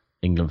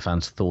England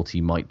fans thought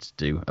he might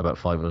do about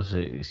 5 or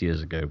 6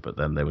 years ago, but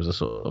then there was a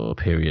sort of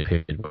period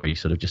where he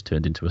sort of just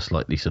turned into a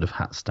slightly sort of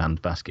hat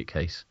stand basket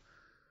case.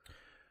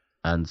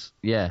 And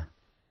I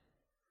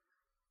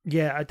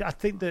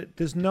think that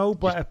there's no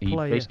better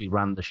player. He basically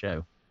ran the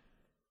show.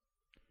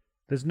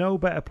 There's no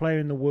better player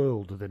in the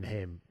world than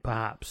him,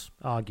 perhaps,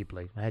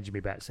 arguably, I'm hedging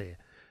my bets here,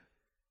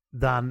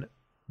 no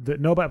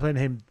better player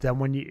than him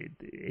than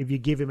if you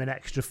give him an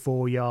extra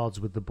 4 yards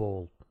with the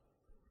ball.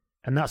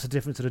 And that's the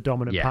difference that a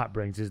dominant pack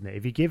brings, isn't it?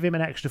 If you give him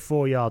an extra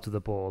 4 yards with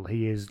the ball,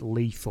 he is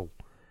lethal.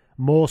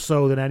 More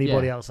so than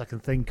anybody else I can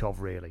think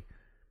of, really.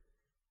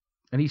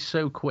 And he's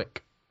so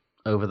quick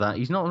over that.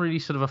 He's not really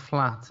sort of a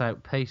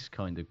flat-out pace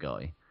kind of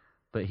guy,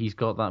 but he's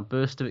got that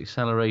burst of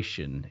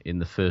acceleration in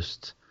the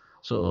first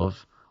sort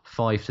of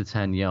 5 to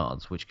 10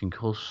 yards, which can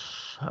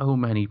cause so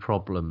many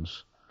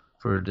problems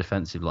for a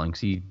defensive line.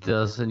 Because he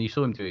does, and you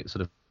saw him do it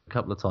sort of a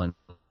couple of times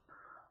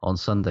on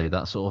Sunday,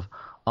 that sort of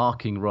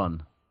arcing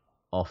run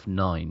off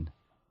 9,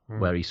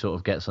 where he sort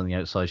of gets on the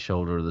outside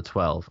shoulder of the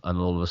 12, and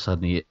all of a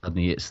sudden he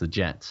hits the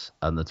Jets,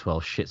 and the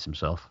 12 shits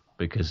himself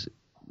because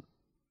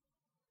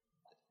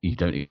he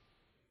doesn't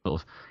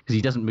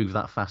move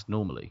that fast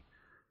normally,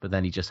 but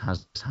then he just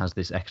has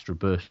this extra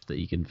burst that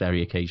he can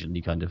very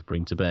occasionally kind of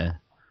bring to bear.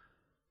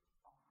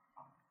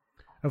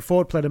 And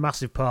Ford played a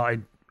massive part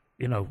in,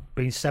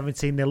 being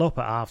 17-0 up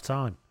at half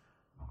time.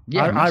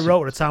 Yeah, I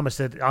wrote at the time, I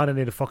said, I don't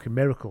need a fucking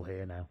miracle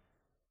here now.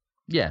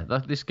 Yeah,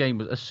 this game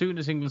was, as soon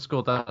as England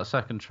scored that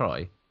second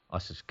try, I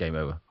said, game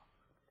over.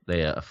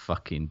 They are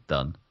fucking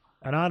done.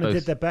 And Ireland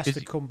did their best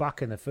to come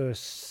back in the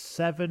first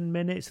 7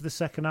 minutes of the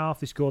second half.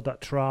 They scored that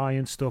try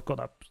and stuff, got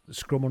that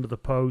scrum under the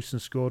post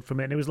and scored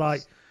from it. And it was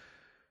like,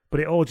 but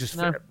it all just,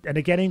 and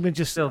again, England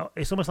just,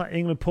 it's almost like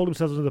England pulled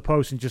themselves under the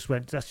post and just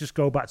went, let's just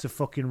go back to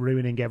fucking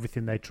ruining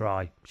everything they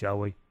try, shall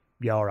we?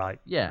 Yeah, all right.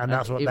 Yeah. And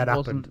that's what then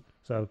happened.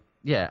 So.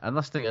 Yeah, and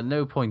that's the thing, at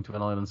no point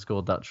when Ireland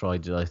scored that try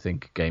did I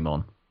think game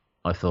on.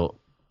 I thought,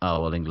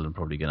 oh, well, England are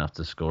probably going to have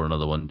to score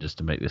another one just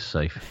to make this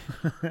safe.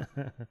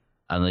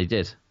 And they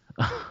did.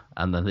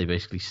 And then they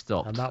basically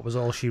stopped. And that was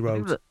all she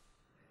wrote.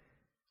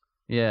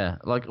 Yeah,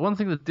 like one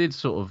thing that did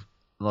sort of,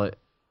 like,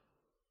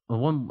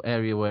 one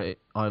area where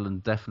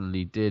Ireland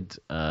definitely did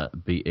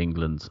beat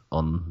England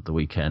on the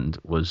weekend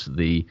was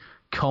the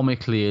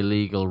comically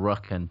illegal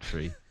ruck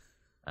entry.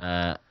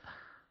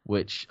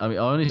 Which, I mean,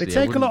 honestly, they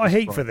take a lot of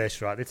heat for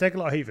this, right? They take a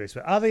lot of heat for this.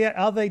 But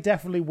are they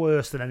definitely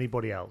worse than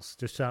anybody else?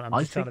 I'm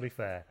just trying to be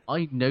fair.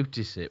 I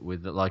notice it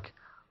with like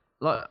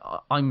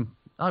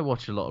I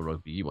watch a lot of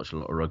rugby. You watch a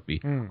lot of rugby.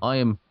 I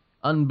am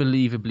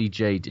unbelievably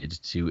jaded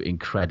to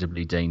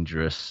incredibly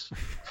dangerous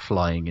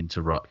flying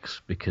into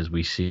rucks because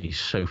we see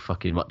so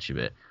fucking much of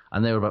it.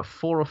 And there were about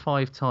 4 or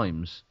 5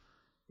 times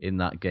in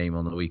that game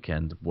on the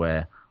weekend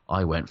where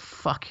I went,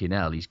 fucking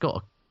hell, he's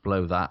got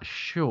blow that,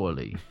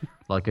 surely.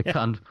 Like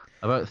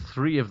about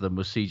 3 of them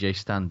was CJ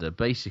Stander,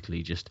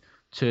 basically just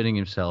turning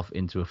himself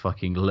into a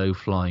fucking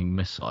low-flying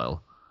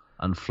missile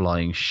and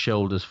flying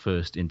shoulders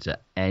first into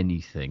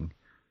anything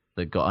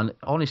that got. And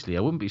honestly,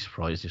 I wouldn't be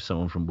surprised if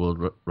someone from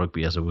World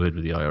Rugby has a word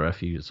with the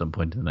IRFU at some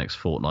point in the next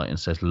fortnight and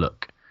says,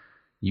 "Look,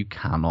 you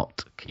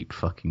cannot keep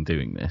fucking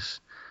doing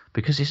this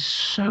because it's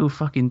so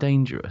fucking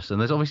dangerous."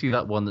 And there's obviously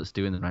that one that's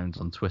doing the rounds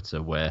on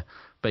Twitter where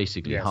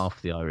basically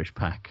half the Irish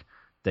pack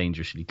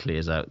dangerously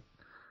clears out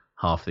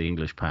half the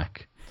English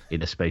pack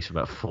in a space of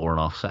about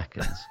 4.5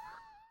 seconds.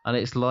 And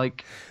it's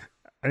like...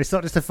 And it's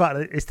not just the fact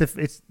that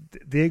it's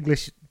the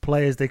English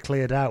players they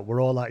cleared out were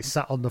all like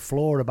sat on the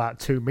floor about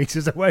 2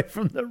 meters away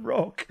from the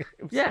ruck.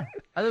 Yeah,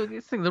 I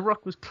think the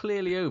ruck was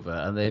clearly over,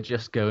 and they're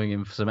just going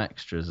in for some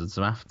extras and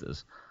some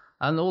afters,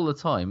 and all the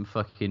time,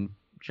 fucking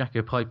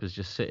Jacko Piper's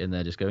just sitting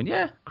there, just going,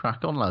 "Yeah,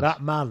 crack on, lads."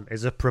 That man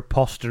is a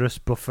preposterous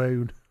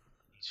buffoon.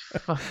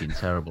 He's fucking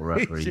terrible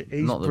referee.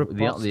 he's not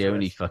the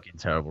only fucking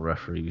terrible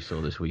referee we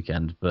saw this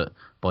weekend, but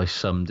by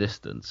some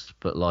distance.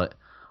 But like,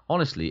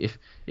 honestly,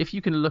 if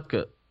you can look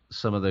at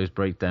some of those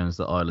breakdowns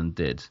that Ireland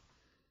did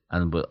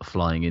and were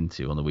flying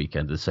into on the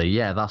weekend and say,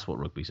 yeah, that's what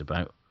rugby's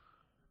about,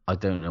 I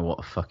don't know what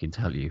to fucking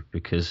tell you,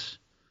 because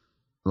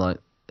like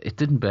it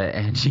didn't bear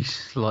any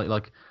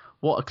like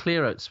what a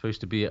clear out's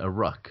supposed to be at a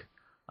ruck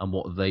and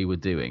what they were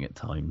doing at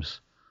times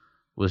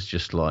was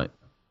just like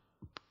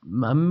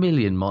a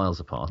million miles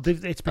apart.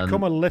 It's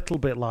become a little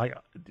bit like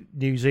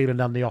New Zealand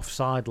and the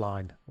offside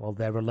line, well,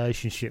 their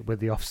relationship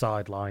with the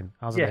offside line,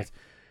 hasn't it?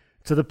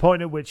 To the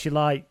point at which you're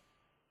like,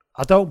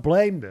 I don't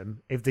blame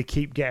them if they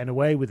keep getting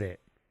away with it.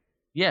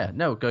 Yeah,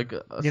 no, go.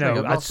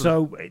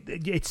 So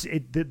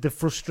the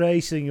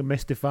frustrating and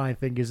mystifying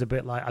thing is a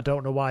bit like, I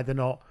don't know why they're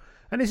not,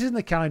 and this isn't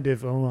the kind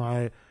of,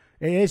 it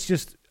is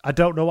just, I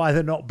don't know why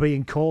they're not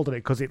being called on it,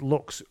 because it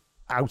looks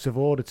out of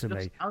order to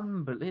me.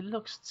 It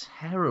looks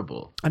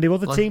terrible. And if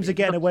other teams are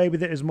getting away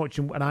with it as much,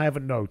 and I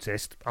haven't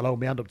noticed, I'll hold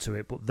my hand up to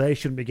it, but they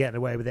shouldn't be getting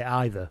away with it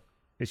either.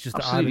 It's just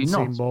that Ireland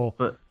seem more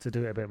to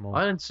do it a bit more.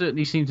 Ireland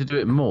certainly seem to do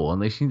it more, and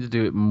they seem to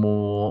do it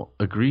more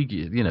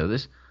egregious. You know,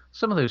 there's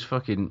some of those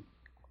fucking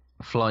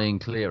flying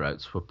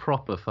clear-outs were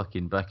proper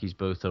fucking Becky's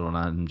Botha on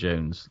Adam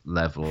Jones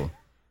level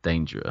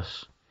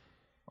dangerous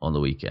on the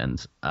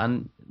weekend,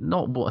 and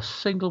not what a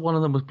single one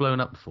of them was blown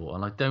up for,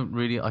 and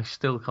I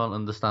still can't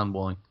understand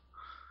why.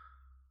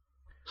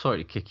 Sorry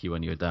to kick you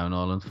when you're down,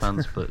 Ireland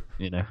fans, but,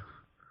 you know.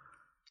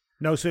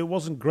 No, so it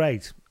wasn't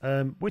great,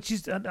 which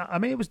is, I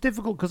mean, it was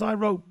difficult because I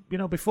wrote,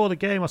 before the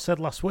game, I said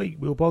last week,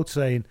 we were both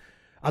saying,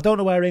 I don't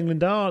know where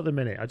England are at the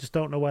minute. I just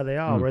don't know where they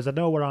are. Whereas I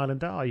know where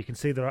Ireland are. You can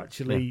see they're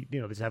actually,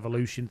 this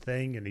evolution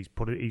thing, and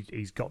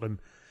he's got them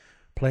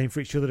playing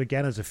for each other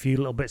again. There's a few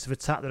little bits of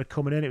attack that are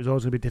coming in. It was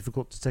always going to be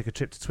difficult to take a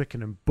trip to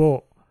Twickenham,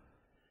 but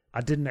I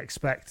didn't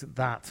expect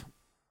that.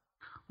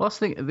 Well, I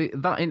think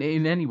that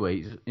in many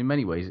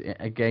ways, it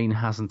again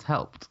hasn't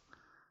helped.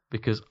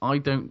 Because I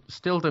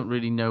still don't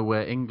really know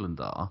where England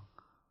are,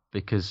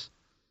 because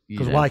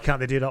why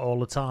can't they do that all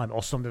the time,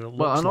 or something that looks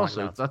like that? Well, and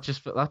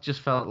also that just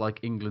felt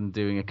like England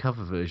doing a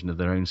cover version of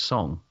their own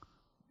song.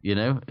 You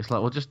know, it's like,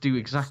 well, just do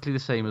exactly the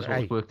same as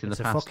what's worked in the past.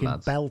 It's a fucking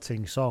lads.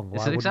 Belting song.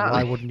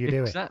 Why wouldn't you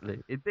do it?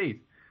 Exactly, indeed.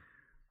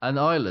 And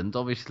Ireland,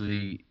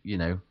 obviously,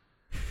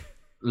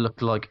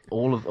 looked like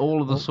all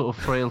of the sort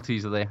of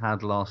frailties that they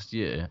had last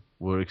year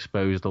were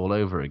exposed all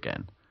over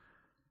again.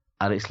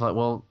 And it's like,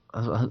 well,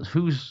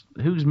 who's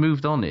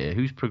moved on here?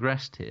 Who's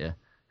progressed here?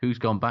 Who's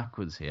gone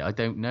backwards here? I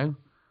don't know.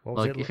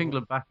 Like, if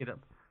England back it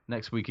up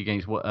next week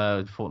against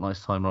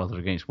fortnight's time rather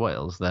against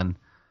Wales, then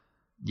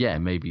yeah,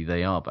 maybe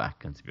they are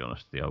back. And to be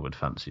honest with you, I would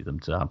fancy them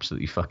to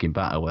absolutely fucking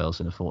batter Wales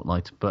in a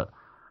fortnight.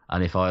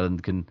 And if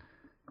Ireland can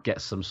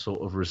get some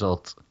sort of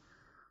result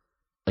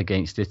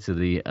against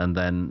Italy and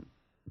then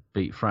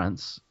beat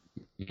France,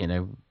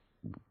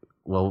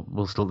 well,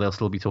 they'll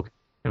still be talking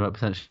about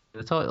potentially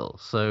the title.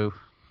 So.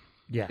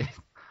 Yeah.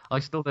 I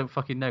still don't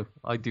fucking know.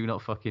 I do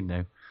not fucking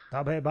know.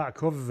 That bit about a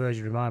cover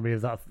version reminded me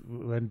of that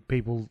when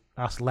people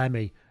asked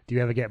Lemmy, do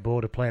you ever get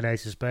bored of playing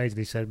Ace of Spades? And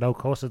he said, no, of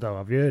course I don't.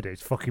 I've heard it.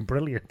 It's fucking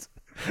brilliant.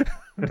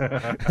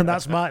 And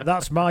that's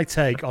my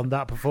take on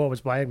that performance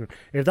by England.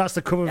 If that's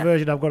the cover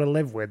version I've got to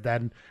live with,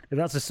 then if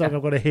that's a song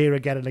I've got to hear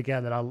again and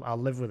again, then I'll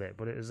live with it.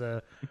 But it is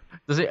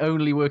Does it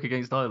only work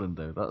against Ireland,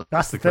 though?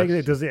 That's the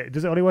thing. Does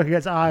it only work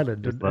against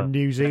Ireland and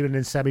New Zealand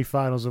in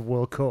semi-finals of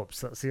World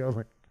Cups? That's the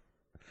only...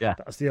 Yeah,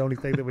 that's the only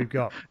thing that we've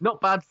got. Not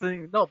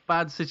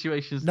bad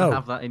situations to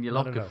have that in your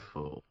locker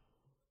for.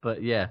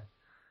 But yeah.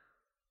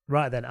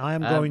 Right then, I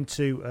am going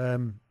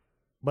to.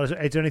 But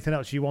is there anything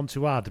else you want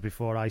to add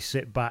before I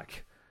sit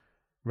back,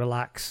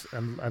 relax,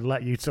 and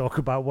let you talk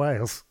about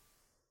Wales?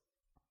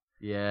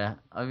 Yeah,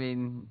 I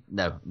mean,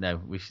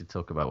 no, we should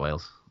talk about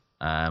Wales.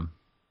 And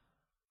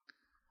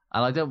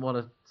I don't want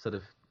to sort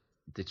of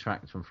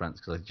detract from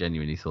France, because I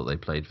genuinely thought they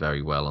played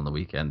very well on the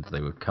weekend.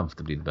 They were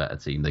comfortably the better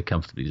team. They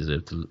comfortably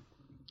deserved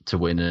to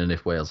win, and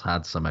if Wales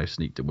had somehow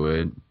sneaked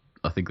away,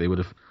 I think they would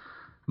have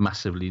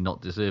massively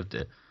not deserved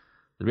it.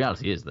 The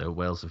reality is, though,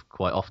 Wales have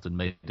quite often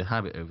made a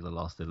habit over the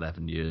last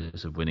 11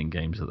 years of winning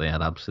games that they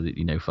had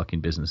absolutely no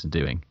fucking business in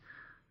doing.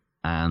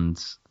 And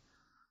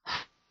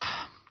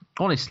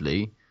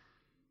honestly,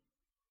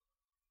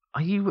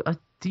 do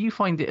you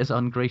find it as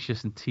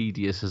ungracious and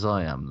tedious as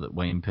I am that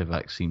Wayne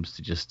Pivac seems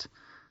to just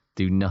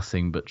do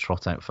nothing but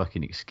trot out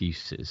fucking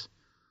excuses?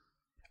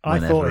 I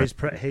thought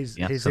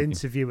his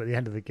interview at the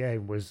end of the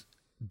game was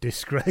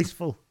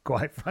disgraceful,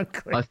 quite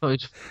frankly. I thought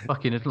it was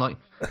fucking like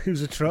it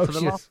was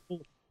atrocious.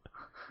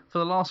 For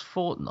the last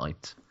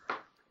fortnight,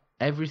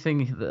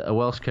 everything that a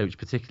Welsh coach,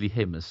 particularly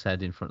him, has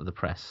said in front of the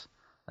press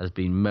has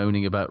been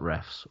moaning about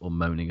refs or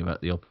moaning about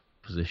the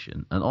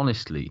opposition. And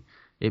honestly,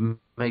 it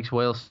makes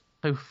Wales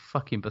so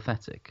fucking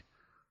pathetic,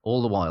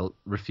 all the while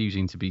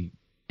refusing to be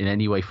in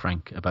any way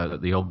frank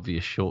about the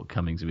obvious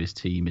shortcomings of his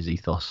team, his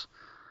ethos.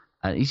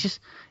 And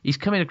he's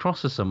coming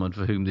across as someone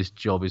for whom this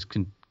job is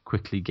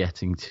quickly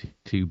getting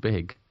too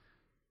big.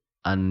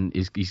 And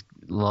he's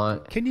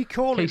like... Can you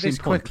call it this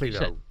quickly,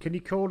 though? Can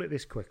you call it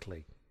this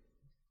quickly?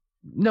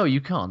 No,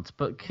 you can't.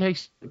 But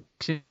case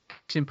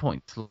in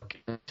point,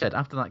 like I said,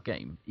 after that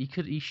game,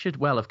 he should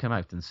well have come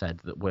out and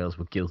said that Wales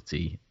were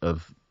guilty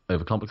of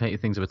overcomplicating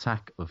things of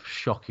attack, of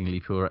shockingly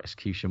poor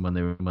execution when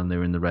they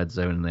were in the red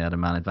zone and they had a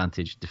man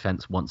advantage.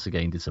 Defence once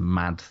again did some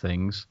mad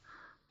things.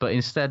 But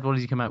instead, what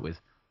did he come out with?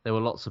 There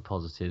were lots of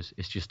positives.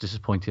 It's just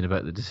disappointing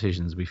about the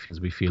decisions we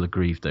feel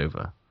aggrieved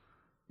over.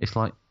 It's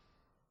like...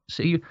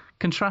 So you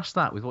contrast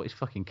that with what his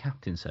fucking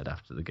captain said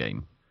after the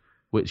game,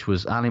 which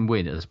was Alan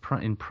Wynne is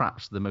in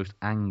perhaps the most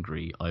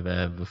angry I've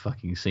ever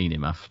fucking seen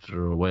him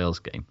after a Wales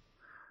game,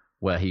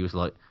 where he was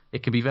like,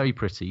 it can be very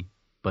pretty,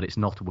 but it's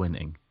not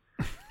winning,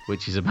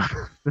 which is about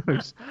the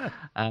most...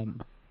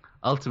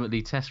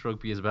 ultimately, Test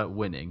rugby is about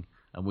winning,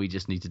 and we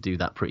just need to do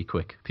that pretty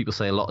quick. People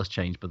say a lot has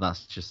changed, but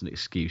that's just an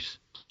excuse.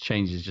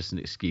 Change is just an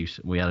excuse.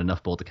 We had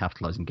enough ball to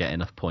capitalise and get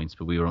enough points,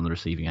 but we were on the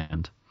receiving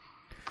end.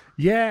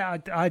 Yeah,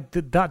 that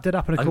did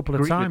happen a couple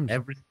of times.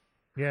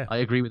 Yeah, I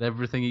agree with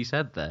everything he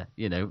said there.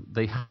 You know,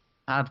 they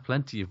had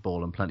plenty of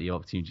ball and plenty of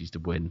opportunities to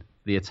win.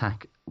 The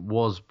attack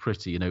was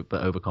pretty,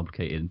 but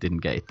overcomplicated and didn't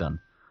get it done.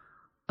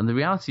 And the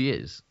reality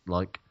is,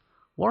 like,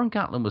 Warren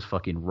Gatland was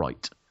fucking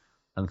right,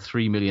 and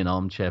 3 million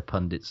armchair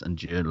pundits and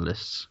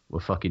journalists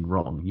were fucking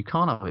wrong. You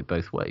can't have it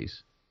both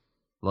ways.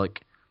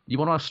 Like, you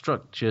want to have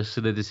structure,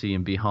 solidity,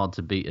 and be hard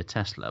to beat at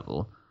Test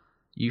level,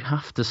 you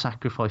have to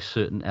sacrifice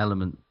certain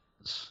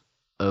elements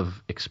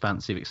of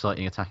expansive,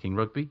 exciting, attacking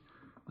rugby.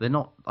 They're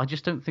not. I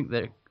just don't think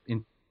they're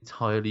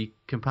entirely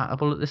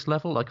compatible at this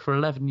level. Like, for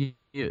 11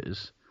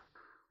 years,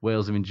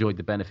 Wales have enjoyed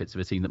the benefits of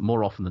a team that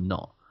more often than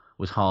not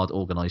was hard,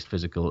 organised,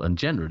 physical, and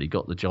generally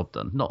got the job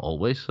done. Not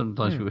always.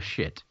 Sometimes we were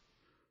shit.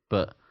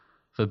 But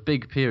for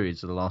big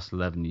periods of the last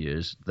 11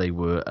 years, they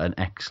were an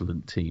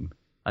excellent team.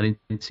 And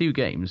in 2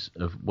 games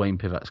of Wayne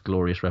Pivac's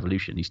glorious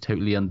revolution, he's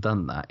totally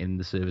undone that in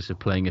the service of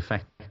playing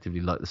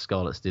effectively like the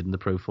Scarlets did in the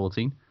Pro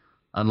 14.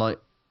 And, like,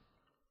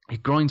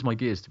 it grinds my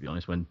gears, to be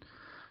honest, when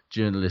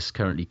journalists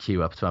currently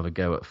queue up to have a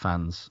go at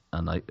fans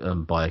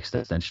and by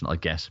extension, I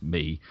guess,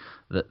 me,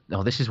 that,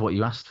 this is what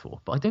you asked for.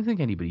 But I don't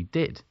think anybody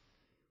did.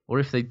 Or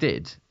if they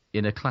did,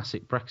 in a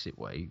classic Brexit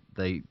way,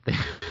 they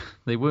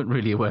weren't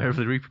really aware of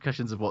the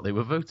repercussions of what they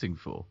were voting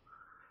for.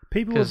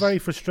 People were very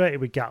frustrated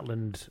with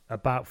Gatland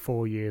about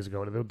 4 years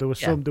ago. There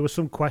were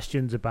some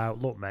questions about,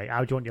 look, mate,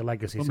 how do you want your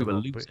legacy to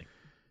look?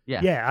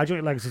 Yeah, how do you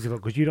want your legacy to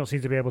look? Because you don't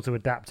seem to be able to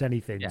adapt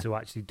anything to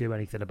actually do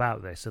anything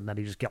about this. And then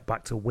he just got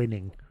back to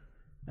winning,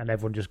 and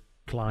everyone just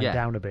climbed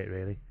down a bit,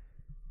 really.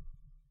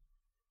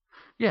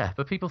 Yeah,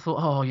 but people thought,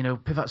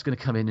 Pivac's going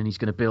to come in and he's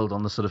going to build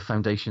on the sort of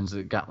foundations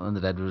that Gatland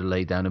and Edward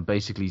laid down and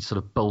basically sort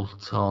of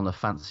bolt on a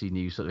fancy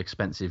new sort of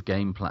expansive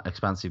game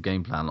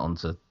plan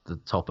onto the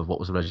top of what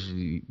was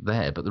already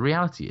there. But the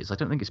reality is, I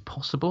don't think it's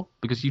possible,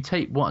 because you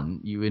take one,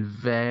 you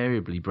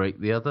invariably break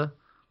the other.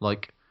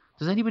 Like,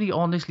 does anybody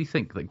honestly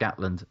think that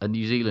Gatland, a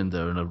New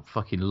Zealander and a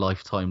fucking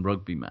lifetime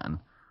rugby man,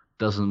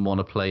 doesn't want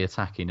to play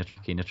attacking,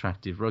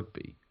 attractive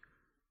rugby?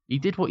 He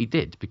did what he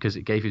did because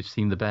it gave his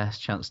team the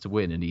best chance to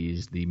win, and he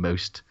is the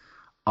most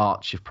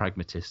arch of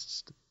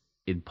pragmatists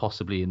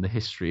possibly in the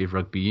history of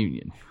rugby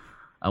union.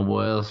 And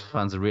Wales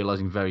fans are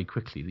realising very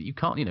quickly that you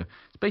can't, it's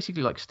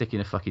basically like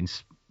sticking a fucking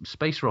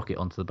space rocket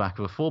onto the back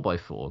of a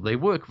 4x4. They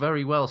work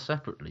very well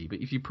separately,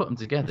 but if you put them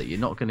together, you're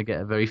not going to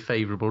get a very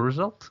favourable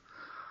result.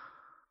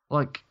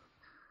 Like,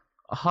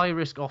 a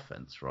high-risk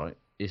offence, right,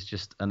 is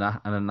just an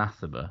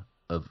anathema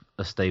of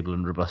a stable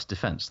and robust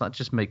defence. That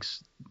just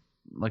makes,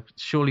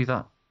 surely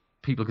that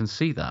people can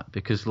see that,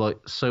 because,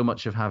 so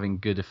much of having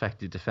good,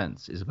 effective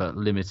defence is about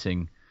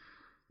limiting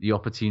the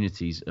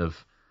opportunities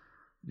of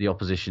the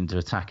opposition to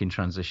attack in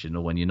transition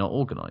or when you're not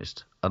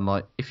organised.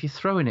 And, if you're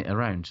throwing it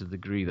around to the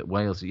degree that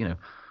Wales,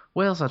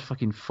 Wales had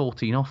fucking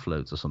 14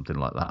 offloads or something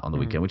like that on the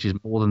weekend, which is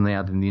more than they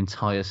had in the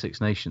entire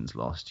Six Nations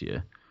last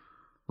year.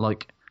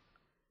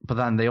 But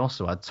then they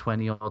also had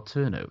 20-odd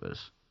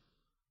turnovers.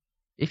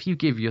 If you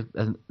give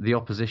the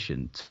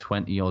opposition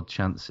 20-odd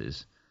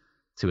chances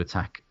to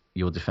attack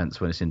your defence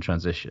when it's in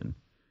transition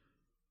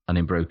and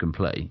in broken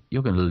play,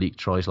 you're going to leak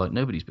tries like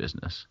nobody's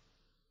business.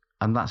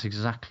 And that's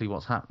exactly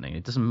what's happening.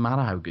 It doesn't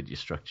matter how good your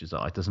structures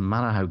are. It doesn't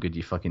matter how good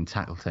your fucking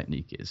tackle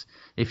technique is.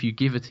 If you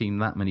give a team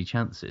that many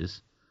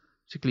chances,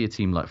 particularly a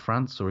team like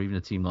France or even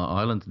a team like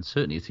Ireland, and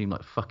certainly a team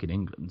like fucking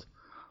England,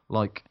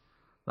 like,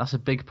 that's a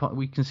big part.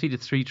 We conceded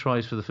 3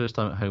 tries for the first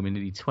time at home in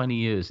nearly 20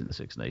 years in the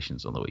Six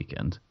Nations on the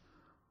weekend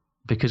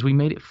because we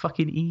made it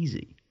fucking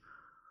easy.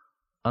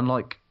 And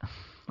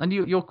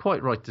you're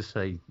quite right to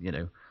say,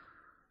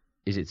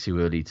 is it too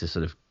early to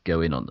sort of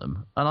go in on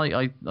them? And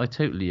I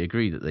totally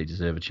agree that they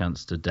deserve a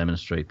chance to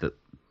demonstrate that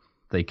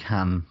they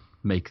can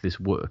make this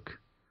work,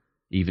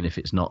 even if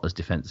it's not as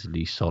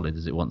defensively solid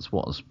as it once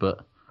was.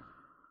 But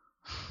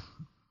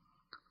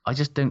I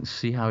just don't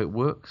see how it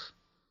works.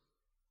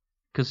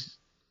 Because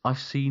I've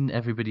seen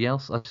everybody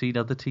else. I've seen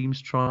other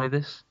teams try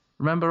this.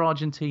 Remember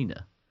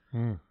Argentina?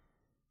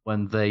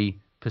 When they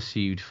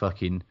pursued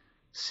fucking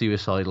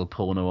suicidal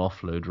porno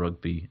offload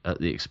rugby at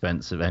the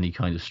expense of any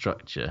kind of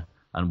structure,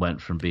 and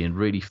went from being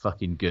really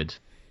fucking good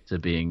to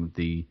being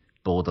the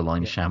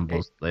borderline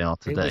shambles they are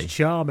today. It was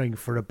charming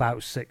for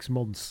about 6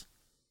 months.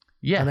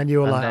 Yeah. And then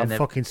you were like, I'm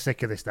fucking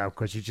sick of this now,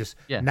 because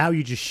now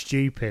you're just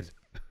stupid.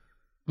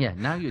 Yeah,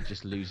 now you're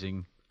just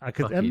losing.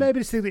 And maybe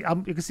you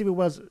can see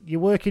you're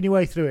working your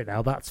way through it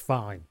now, that's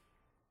fine.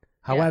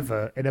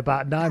 However, in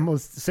about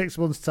 6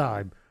 months'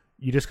 time,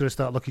 you're just going to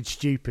start looking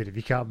stupid if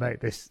you can't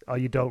make this, or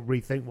you don't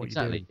rethink what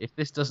you're doing. If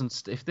this doesn't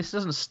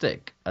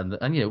stick, and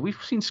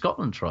we've seen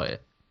Scotland try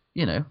it,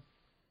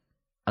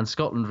 and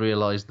Scotland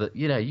realised that,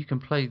 you can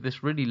play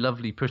this really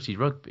lovely, pretty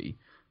rugby,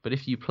 but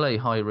if you play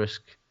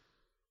high-risk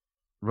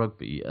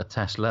rugby at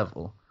test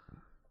level,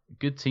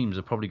 good teams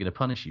are probably going to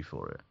punish you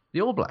for it. The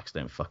All Blacks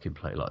don't fucking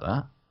play like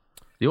that.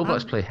 The All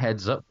Blacks play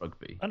heads-up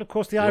rugby. And of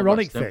course, the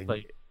ironic thing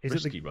is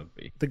that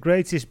rugby. the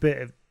greatest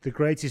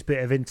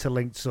bit of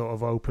interlinked sort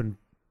of open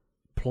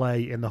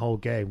play in the whole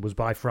game was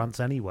by France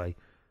anyway.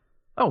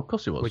 Oh, of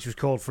course it was. Which was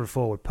called for a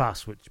forward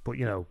pass, but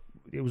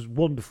it was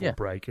wonderful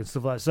break and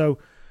stuff like that. So,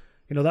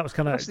 that was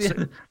kind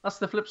of... That's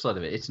the flip side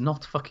of it. It's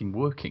not fucking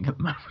working at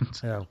the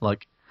moment. Yeah.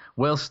 Like,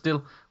 Wales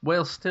still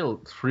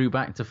threw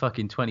back to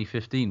fucking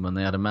 2015 when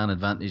they had a man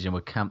advantage and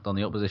were camped on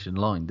the opposition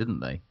line, didn't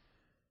they?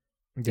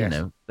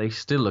 Yes. They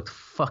still looked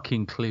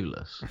fucking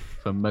clueless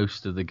for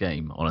most of the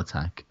game on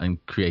attack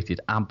and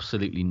created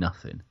absolutely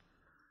nothing.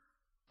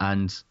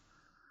 And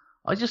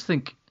I just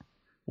think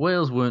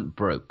Wales weren't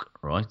broke,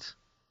 right?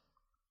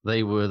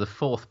 They were the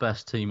 4th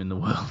best team in the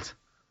world.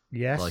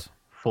 Yes.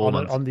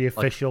 On the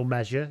official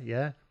measure,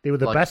 yeah. They were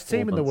the best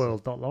team in the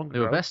world not long ago. They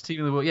were the best team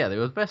in the world. Yeah, they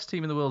were the best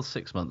team in the world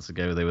 6 months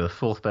ago. They were the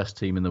 4th best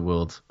team in the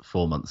world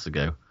 4 months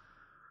ago.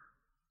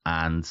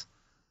 And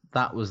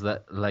that was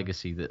that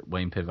legacy that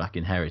Wayne Pivac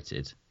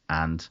inherited.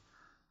 And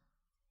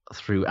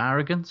through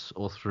arrogance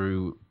or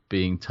through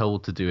being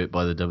told to do it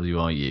by the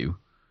WRU,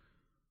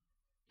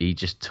 he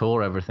just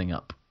tore everything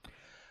up.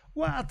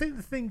 Well, I think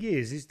the thing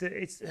is that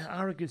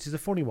arrogance is a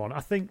funny one.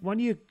 I think when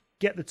you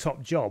get the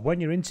top job,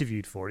 when you're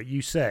interviewed for it,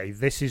 you say,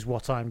 this is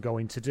what I'm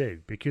going to do.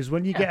 Because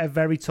when you get a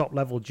very top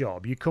level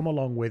job, you come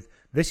along with,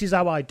 this is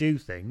how I do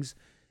things.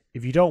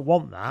 If you don't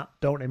want that,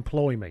 don't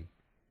employ me.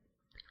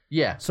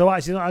 Yeah. So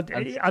actually, I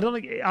don't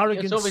think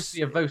arrogance... It's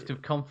obviously a vote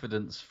of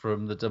confidence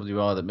from the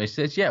WR that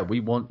says, we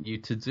want you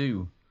to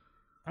do.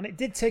 And it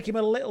did take him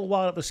a little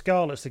while at the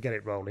Scarlets to get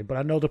it rolling, but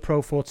I know the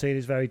Pro 14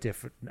 is very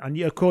different.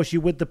 And of course,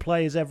 you're with the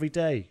players every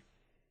day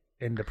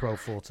in the Pro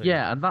 14.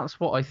 Yeah, and that's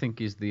what I think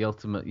is the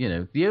ultimate,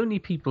 the only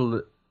people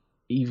that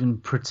even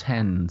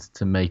pretend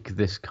to make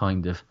this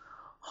kind of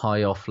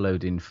high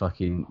offloading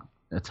fucking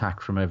attack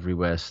from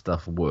everywhere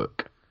stuff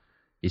work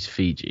is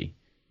Fiji.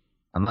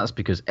 And that's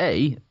because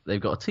A,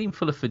 they've got a team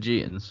full of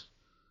Fijians,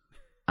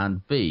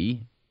 and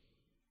B,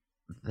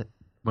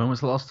 when was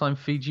the last time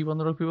Fiji won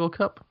the Rugby World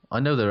Cup? I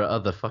know there are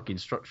other fucking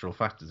structural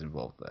factors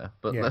involved there,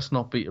 but let's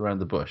not beat around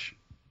the bush.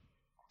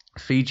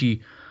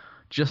 Fiji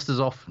just as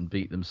often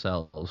beat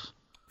themselves.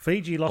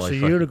 Fiji lost to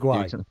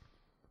Uruguay.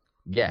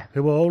 Yeah.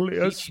 Who were only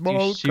a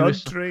small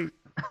country.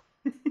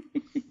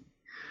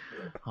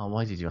 Oh,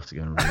 why did you have to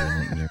go and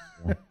ruin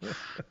it?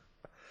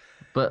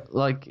 But,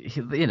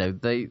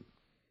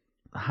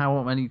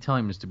 how many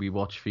times do we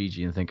watch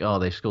Fiji and think,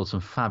 they've scored some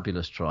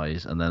fabulous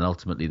tries, and then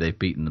ultimately they've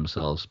beaten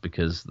themselves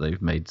because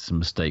they've made some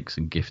mistakes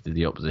and gifted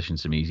the opposition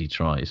some easy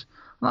tries.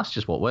 And that's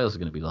just what Wales are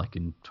going to be like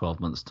in 12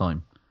 months'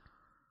 time.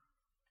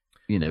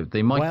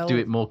 They might do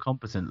it more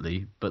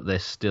competently, but they're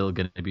still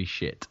going to be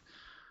shit.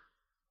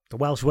 The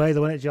Welsh way,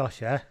 though, isn't it,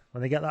 Josh? Yeah,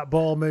 when they get that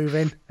ball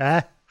moving,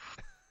 eh?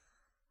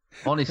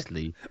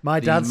 Honestly,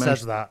 my dad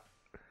says that.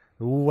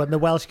 Ooh, when the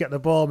Welsh get the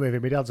ball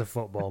moving, my dad's a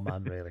football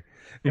man, really.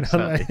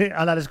 Exactly.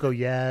 And I just go,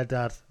 yeah,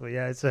 Dad. But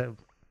yeah, it's a...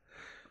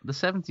 The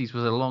 70s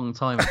was a long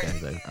time ago,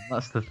 though. And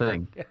that's the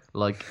thing.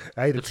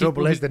 Hey, the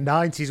trouble is, the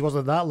 90s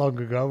wasn't that long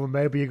ago, and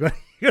maybe you're going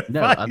to...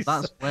 No, and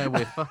that's where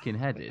we're fucking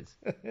headed.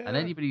 And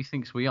anybody who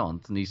thinks we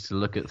aren't needs to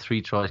look at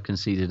 3 tries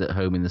conceded at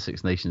home in the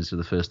Six Nations for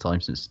the first time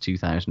since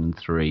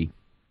 2003.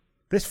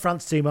 This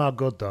France team are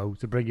good, though,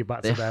 to bring you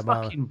back to them. They're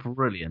fucking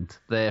brilliant.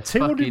 They're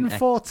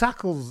 204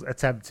 tackles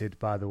attempted,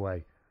 by the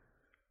way.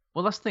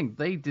 Well, that's the thing.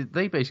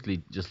 They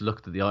basically just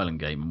looked at the Ireland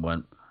game and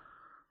went,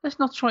 let's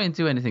not try and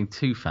do anything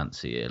too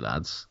fancy here,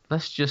 lads.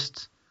 Let's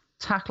just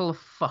tackle the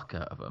fuck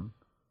out of them,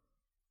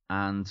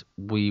 and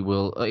we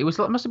will. It must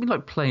have been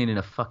like playing in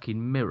a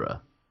fucking mirror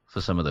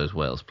for some of those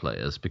Wales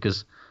players,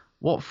 because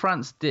what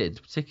France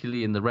did,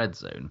 particularly in the red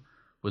zone,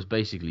 was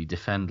basically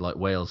defend like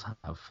Wales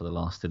have for the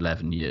last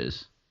 11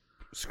 years.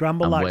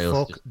 Scramble And like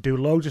Wales fuck, do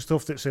loads of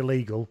stuff that's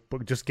illegal,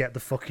 but just get the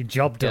fucking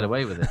job done. Get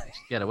away with it.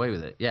 Get away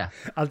with it. Yeah.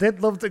 I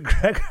did love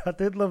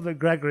that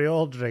Gregory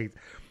Aldridge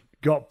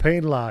got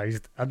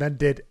penalised and then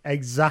did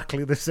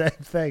exactly the same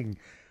thing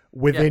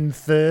within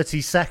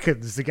 30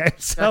 seconds to get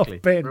himself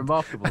pinned.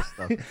 Remarkable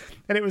stuff.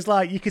 And it was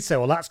like, you could say,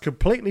 well, that's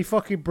completely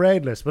fucking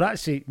brainless, but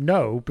actually,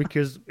 no,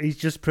 because he's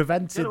just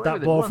prevented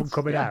that ball from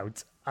coming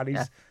out. And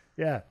he's,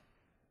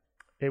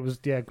 it was,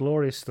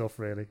 glorious stuff,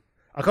 really.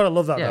 I kind of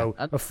love that, though.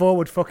 A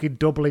forward fucking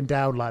doubling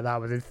down like that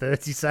within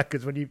 30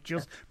 seconds when you've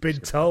just been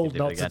told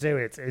not to do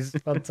it is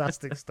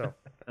fantastic stuff.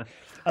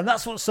 And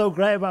that's what's so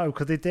great about it,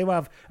 because they do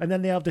have, and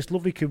then they have this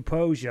lovely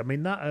composure. I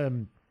mean, that,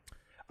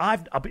 I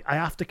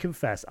have to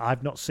confess,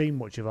 I've not seen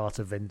much of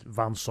Arthur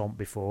Van Sant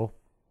before,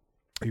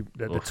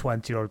 the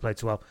 20-year-old played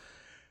 12.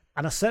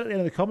 And I said at the end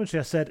of the commentary,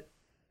 I said,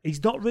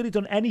 he's not really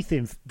done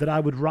anything that I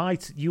would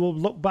write. You will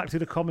look back to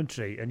the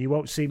commentary and you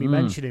won't see me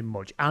mention him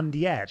much. And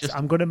yet,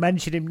 I'm going to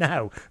mention him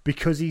now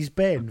because he's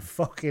been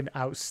fucking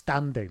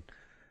outstanding.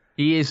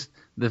 He is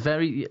the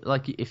very,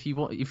 like, if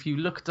you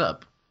looked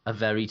up a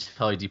very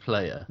tidy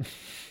player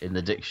in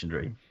the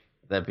dictionary,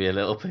 there'd be a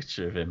little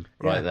picture of him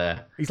right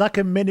there. He's like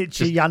a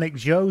miniature Yannick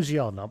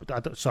Josian.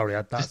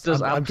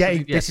 I'm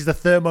getting this is the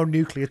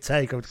thermonuclear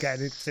take. I'm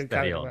getting it too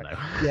carried away.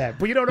 Yeah,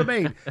 but you know what I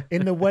mean.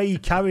 In the way he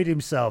carried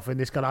himself in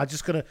this kind of, I'm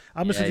just gonna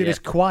do this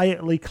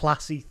quietly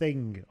classy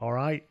thing. All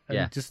right. And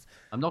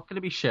I'm not going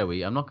to be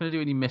showy. I'm not going to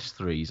do any missed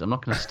threes. I'm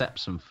not going to step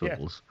some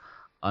fools.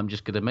 I'm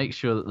just going to make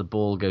sure that the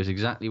ball goes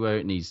exactly where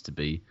it needs to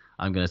be.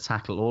 I'm going to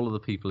tackle all of the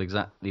people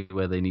exactly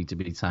where they need to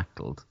be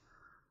tackled.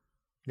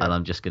 Yeah. And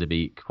I'm just going to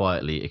be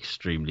quietly,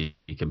 extremely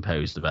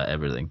composed about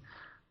everything,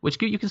 which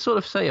you can sort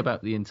of say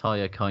about the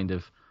entire kind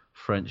of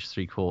French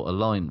three-quarter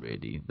line,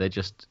 really. They're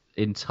just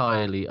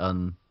entirely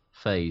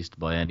unfazed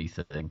by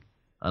anything.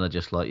 And are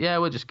just like,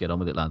 we'll just get on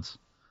with it, lads.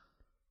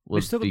 We'll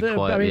be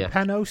quiet.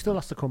 Penaud still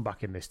has to come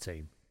back in this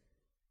team.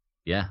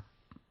 Yeah.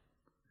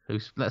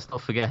 Let's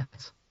not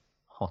forget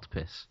Hot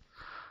Piss.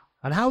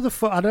 And how the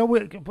fuck? I know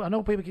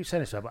people keep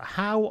saying this, but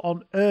how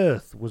on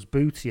earth was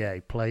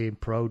Boutier playing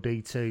Pro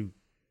D2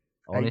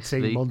 honestly,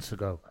 18 months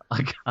ago?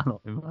 I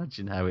cannot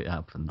imagine how it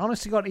happened.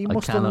 Honestly, God, he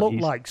must have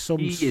looked like some.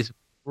 He is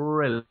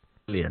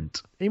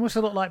brilliant. He must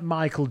have looked like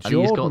Michael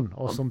Jordan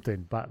or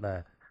something back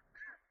there.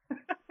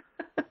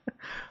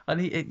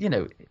 And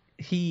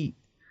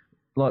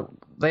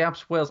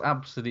Wales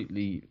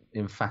absolutely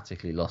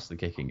emphatically lost the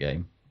kicking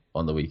game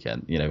on the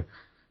weekend.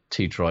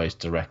 2 tries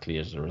directly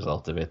as a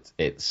result of it.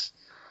 It's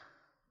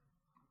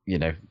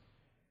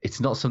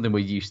not something we're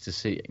used to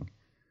seeing,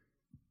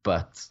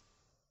 but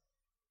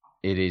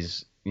it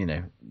is,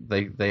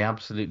 they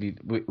absolutely,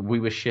 we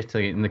were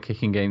shitting in the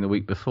kicking game the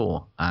week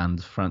before,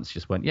 and France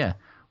just went,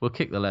 we'll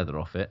kick the leather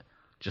off it,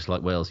 just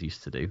like Wales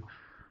used to do,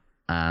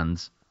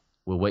 and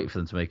we'll wait for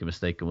them to make a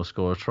mistake and we'll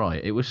score a try.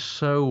 It was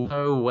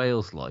so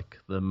Wales-like,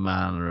 the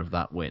manner of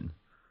that win.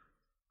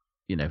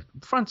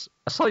 France,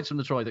 aside from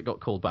the try that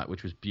got called back,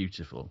 which was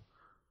beautiful,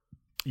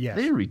 they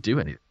didn't really do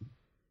anything.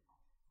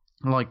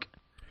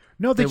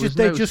 No, they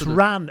just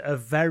ran a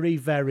very,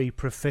 very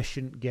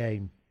proficient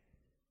game.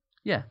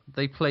 Yeah,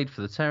 they played for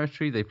the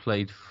territory. They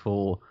played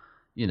for,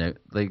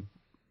 they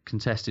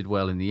contested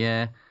well in the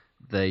air.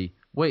 They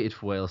waited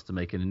for Wales to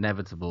make an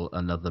inevitable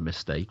another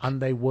mistake. And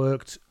they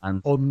worked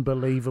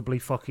unbelievably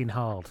fucking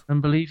hard.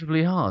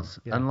 Unbelievably hard.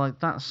 Yeah. And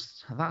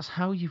that's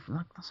how you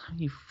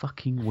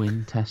fucking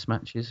win test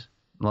matches.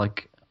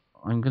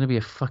 I'm going to be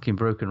a fucking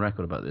broken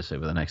record about this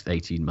over the next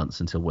 18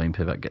 months until Wayne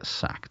Pivac gets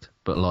sacked.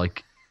 But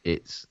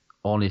it's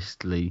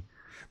honestly,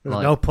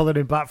 there's no pulling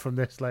him back from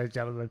this, ladies and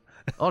gentlemen.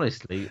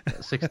 Honestly,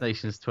 Six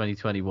Nations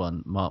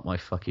 2021, mark my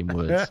fucking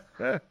words.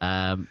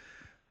 I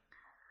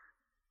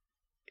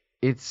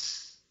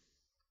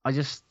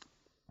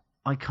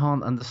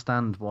can't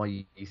understand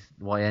why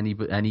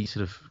any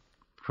sort of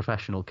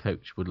professional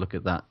coach would look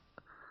at that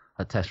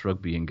at Test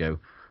rugby and go,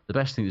 the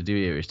best thing to do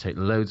here is take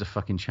loads of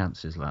fucking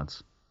chances,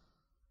 lads,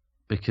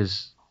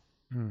 because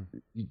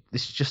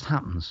this just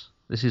happens.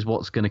 This is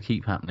what's going to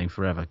keep happening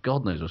forever.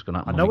 God knows what's going to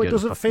happen. I know it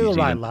doesn't feel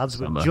right, lads,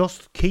 but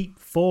just keep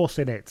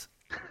forcing it.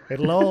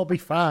 It'll all be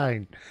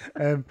fine.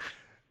 Can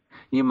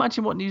you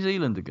imagine what New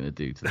Zealand are going to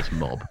do to this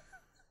mob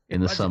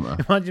in the summer?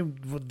 Imagine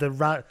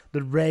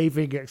the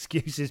raving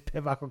excuses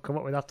Pivac will come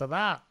up with after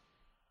that.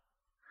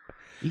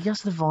 He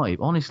has the vibe.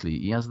 Honestly,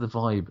 he has the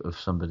vibe of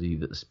somebody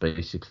that's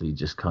basically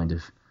just kind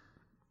of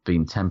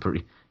been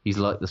temporary. He's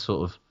like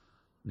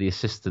the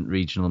assistant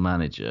regional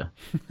manager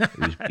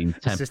who's been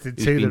assistant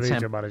to the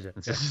regional manager,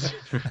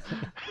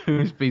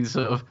 who's been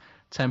sort of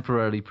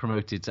temporarily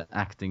promoted to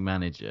acting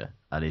manager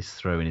and is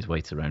throwing his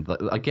weight around. Like,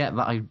 I get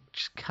that. I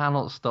just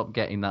cannot stop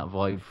getting that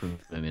vibe from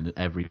him in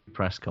every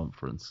press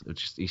conference.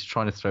 He's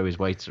trying to throw his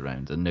weight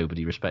around and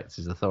nobody respects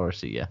his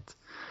authority yet.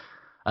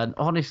 And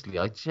honestly,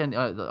 I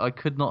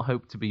could not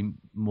hope to be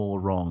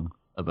more wrong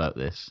about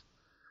this.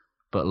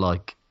 But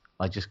like,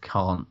 I just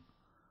can't.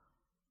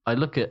 I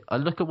look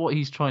at what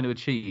he's trying to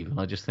achieve, and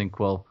I just think,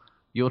 well,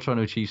 you're trying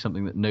to achieve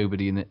something that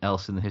nobody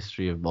else in the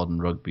history of modern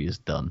rugby has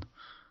done.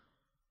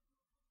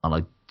 And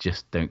I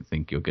just don't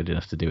think you're good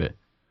enough to do it.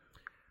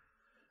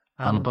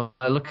 But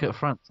I look at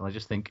France and I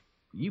just think,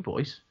 you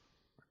boys,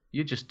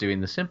 you're just doing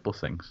the simple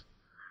things.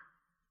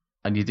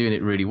 And you're doing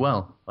it really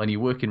well. And you're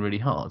working really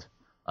hard.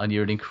 And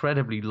you're an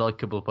incredibly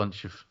likeable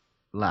bunch of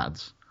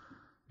lads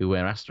who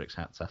wear asterisk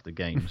hats after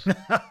games.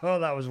 Oh,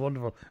 that was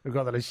wonderful. We've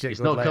got that as shit. It's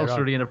not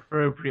culturally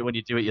inappropriate when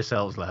you do it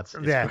yourselves, lads.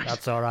 Yeah,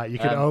 that's all right. You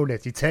can own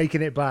it. You're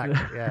taking it back.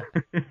 Yeah.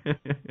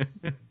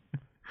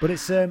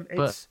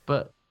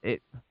 But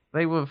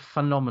they were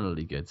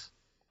phenomenally good,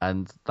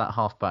 and that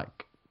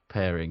halfback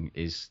pairing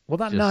is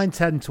that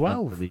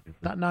 9-10-12.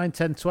 That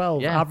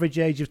 9-10-12, average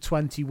age of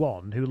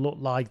 21, who look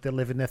like they're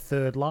living their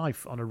third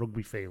life on a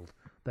rugby field.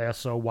 They are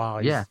so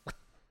wise. Yeah.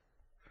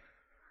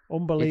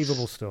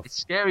 Unbelievable stuff.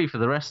 It's scary for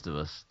the rest of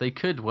us. They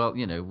could, well,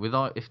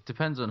 it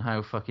depends on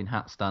how fucking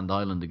Hatstand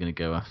Island are going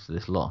to go after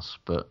this loss,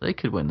 but they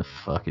could win the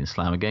fucking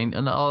slam again.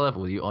 And at our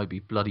level, I'd be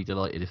bloody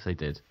delighted if they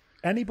did.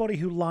 Anybody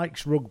who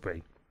likes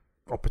rugby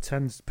or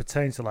pertains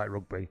to like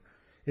rugby,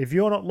 if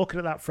you're not looking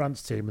at that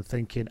France team and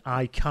thinking,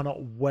 I cannot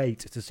wait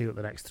to see what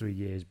the next 3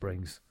 years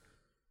brings,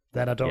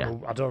 then I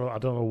don't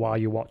know why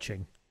you're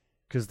watching,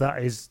 because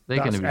they're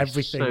going to be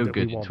everything so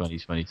good in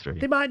 2023.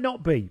 They might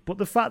not be, but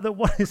the fact that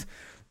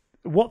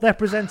what they're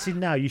presenting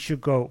now, you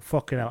should go,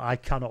 fucking hell, I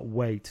cannot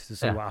wait to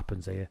see what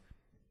happens here.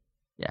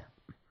 Yeah,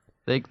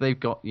 they've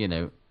got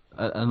one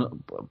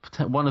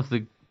of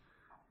the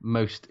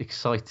most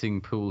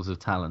exciting pools of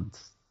talent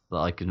that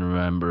I can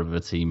remember of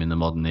a team in the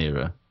modern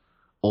era,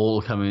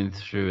 all coming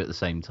through at the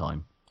same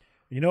time.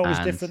 You know what was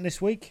different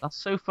this week? That's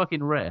so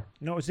fucking rare.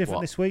 You know what was different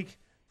this week?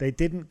 They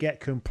didn't get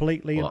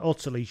completely and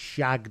utterly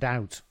shagged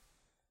out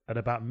at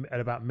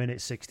about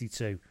minute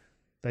 62.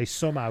 They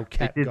somehow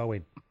kept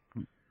going.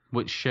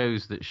 Which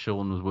shows that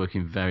Sean was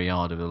working very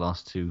hard over the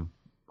last two.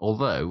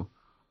 Although,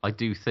 I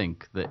do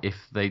think that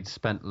if they'd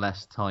spent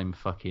less time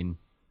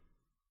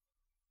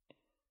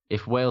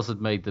if Wales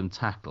had made them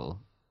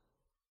tackle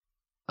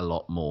a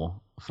lot more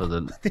for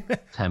the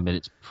 10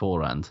 minutes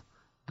beforehand,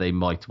 they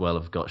might well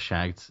have got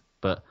shagged.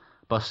 But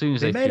as soon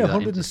as they made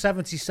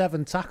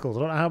 177 tackles,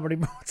 I don't know how many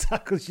more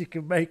tackles you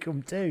can make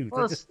them do.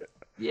 Well,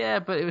 yeah,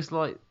 but it was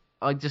like,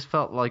 I just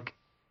felt like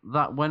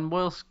that when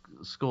Wales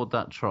scored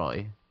that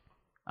try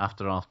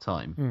after half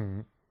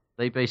time,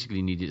 they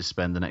basically needed to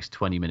spend the next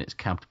 20 minutes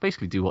camped,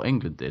 basically do what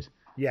England did.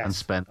 Yes, and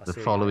spent the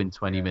following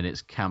 20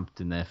 minutes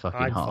camped in their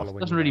fucking half. It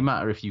doesn't really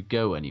matter if you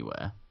go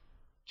anywhere.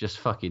 Just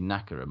fucking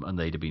knacker them, and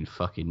they'd have been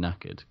fucking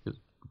knackered.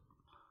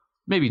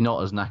 Maybe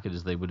not as knackered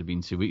as they would have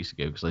been 2 weeks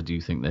ago, because I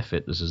do think their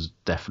fitness has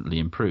definitely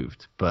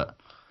improved. But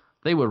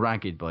they were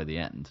ragged by the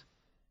end.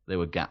 There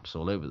were gaps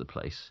all over the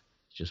place.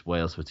 It's just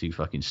Wales were too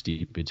fucking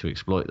stupid to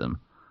exploit them.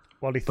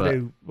 Well,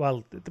 the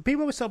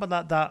people always talk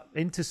about that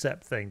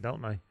intercept thing,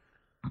 don't they?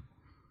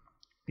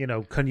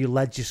 Can you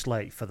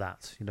legislate for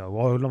that?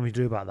 What do we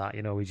do about that?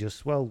 We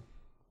just, I don't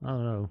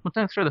know. Well,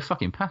 don't throw the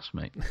fucking pass,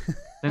 mate.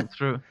 Don't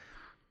throw.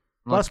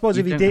 Well, I suppose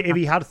if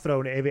he had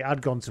thrown it, if it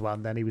had gone to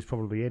hand, then he was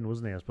probably in,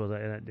 wasn't he? I suppose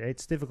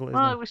it's difficult.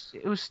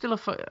 It was still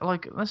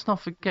let's not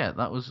forget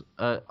that was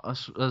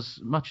as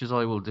much as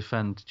I will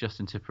defend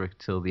Justin Tipuric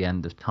till the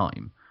end of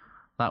time.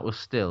 That was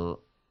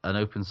still an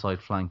open side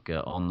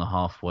flanker on the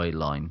halfway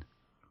line.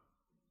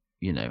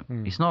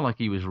 It's not like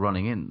he was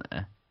running in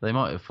there. They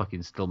might have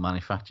fucking still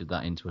manufactured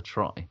that into a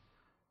try,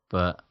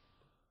 but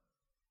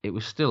it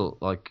was still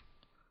like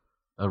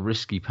a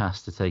risky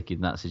pass to take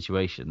in that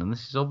situation. And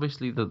this is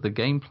obviously the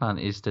game plan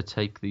is to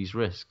take these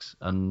risks,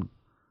 and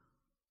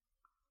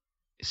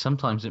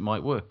sometimes it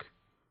might work.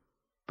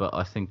 But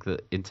I think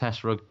that in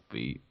Test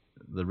rugby,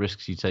 the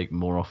risks you take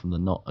more often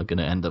than not are going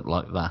to end up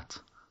like that,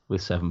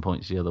 with 7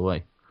 points the other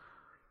way.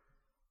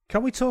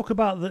 Can we talk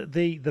about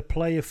the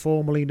player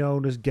formerly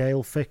known as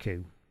Gail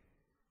Fickou?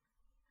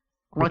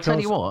 Well, I tell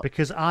you what,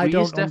 because I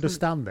don't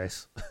understand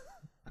this.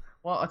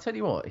 Well, I tell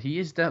you what, he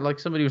is like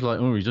somebody was like,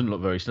 oh, he doesn't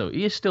look very slow.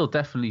 He is still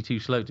definitely too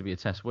slow to be a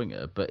Test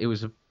winger, but it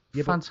was a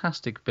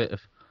fantastic bit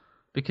of,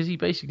 because he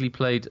basically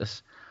played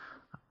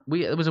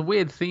there was a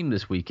weird theme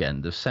this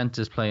weekend of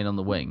centres playing on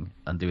the wing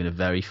and doing a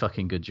very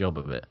fucking good job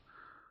of it,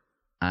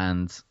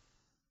 and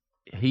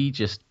he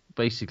just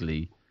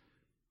basically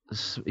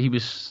he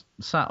was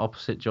sat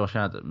opposite Josh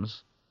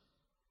Adams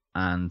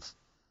and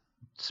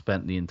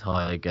spent the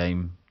entire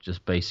game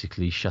just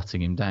basically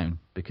shutting him down,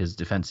 because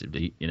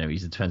defensively,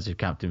 he's the defensive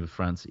captain for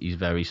France. He's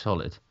very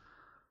solid.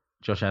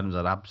 Josh Adams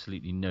had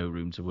absolutely no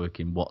room to work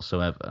in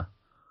whatsoever.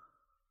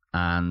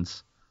 And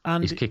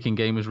his kicking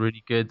game was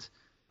really good.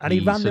 And he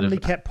randomly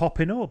kept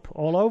popping up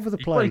all over the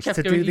place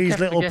to do these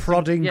little forgetting,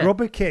 prodding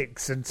rubber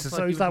kicks, and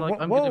so he's like,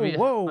 I'm "Whoa,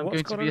 going what's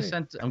to going be a on?"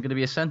 centre. I'm going to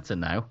be a centre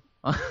now.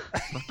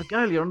 But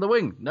girl, you're on the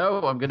wing. No,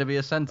 I'm going to be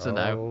a centre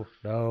now.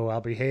 No,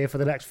 I'll be here for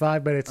the next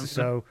 5 minutes or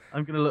so.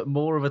 I'm going to look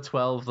more of a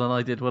 12 than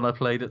I did when I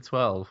played at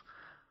 12.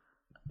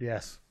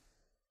 Yes,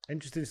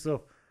 interesting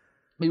stuff.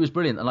 It was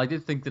brilliant, and I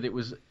did think that it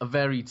was a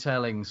very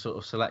telling sort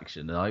of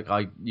selection.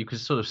 And you could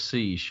sort of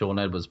see Sean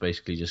Edwards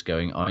basically just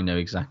going, "I know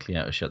exactly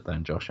how to shut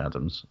down Josh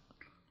Adams,"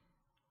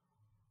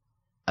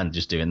 and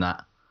just doing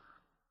that,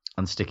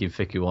 and sticking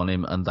Fickou on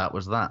him, and that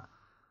was that.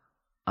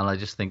 And I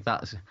just think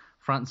that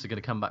France are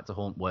going to come back to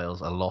haunt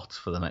Wales a lot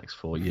for the next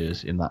 4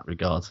 years in that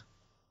regard.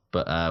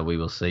 But we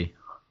will see.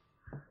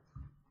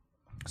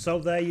 So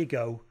there you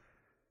go.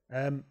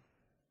 Italy...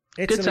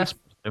 Good test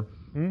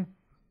match.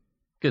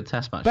 Good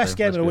test match. Best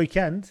game of the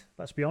weekend,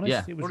 let's be honest.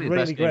 Yeah, it was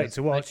really great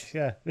to watch.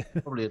 Yeah,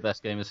 probably the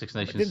best game of Six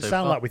Nations. It didn't so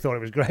sound far. like we thought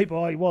it was great,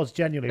 but it was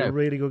genuinely a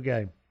really good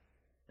game.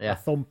 Yeah. A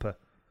thumper.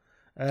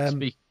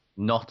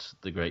 Not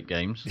the great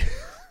games.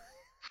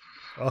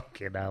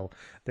 Fucking hell.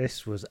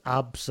 This was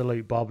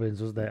absolute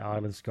bobbins, wasn't it?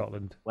 Ireland,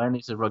 Scotland. When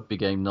is a rugby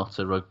game not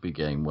a rugby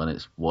game? When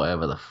it's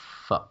whatever the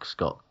fuck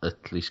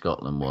Italy,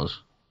 Scotland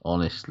was.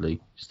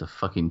 Honestly, just a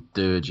fucking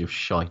dirge of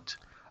shite.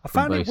 I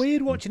found it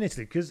weird watching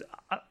Italy because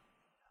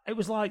it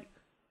was like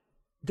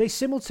they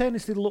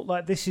simultaneously look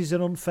like this is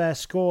an unfair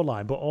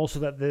scoreline, but also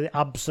that they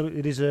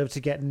absolutely deserve to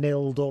get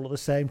nilled all at the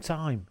same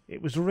time.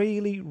 It was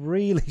really,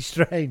 really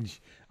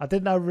strange. I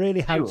didn't know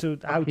really how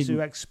to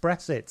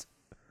express it.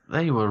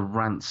 They were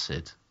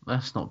rancid.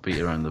 Let's not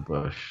beat around the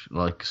bush.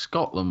 Like,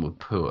 Scotland were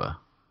poor.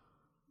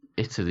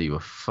 Italy were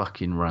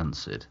fucking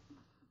rancid.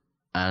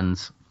 And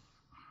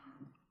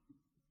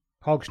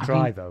Hogs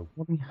try, though.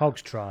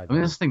 Hogs try. I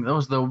mean, this thing, that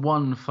was the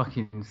one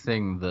fucking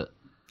thing that...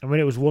 I mean,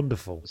 it was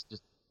wonderful.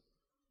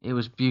 It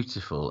was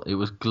beautiful. It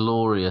was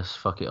glorious,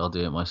 fuck it, I'll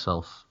do it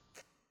myself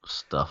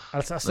stuff.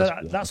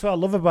 That's what I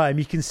love about him.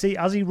 You can see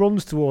as he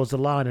runs towards the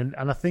line, and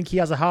I think he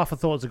has a half a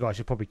thought to go, I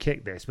should probably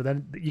kick this, but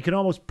then you can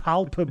almost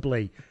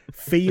palpably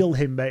feel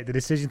him make the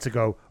decision to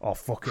go, oh,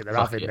 fuck it, they're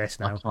having this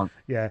now.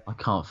 I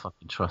can't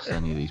fucking trust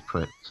any of these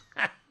pricks.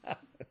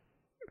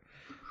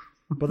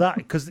 But that,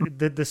 because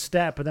the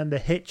step and then the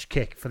hitch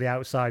kick for the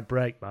outside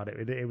break, man,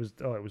 it was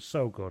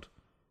so good.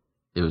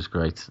 It was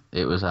great.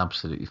 It was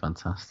absolutely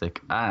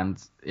fantastic.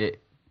 And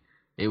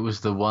it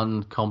was the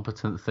one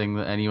competent thing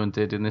that anyone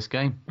did in this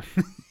game.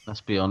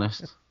 Let's be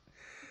honest.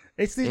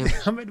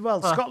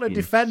 Scotland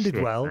defended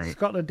well. Mate.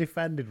 Scotland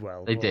defended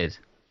well. They did.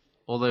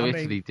 Although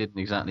Italy didn't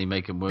exactly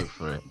make them work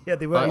for it. Yeah,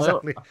 they weren't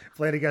exactly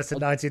playing against the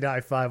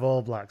 1995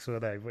 All Blacks, were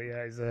they? But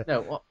yeah, it's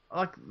no.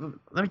 Let me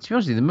be honest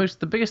with you,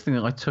 the biggest thing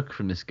that I took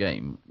from this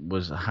game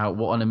was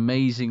what an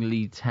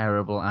amazingly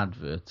terrible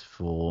advert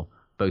for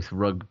both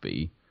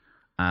rugby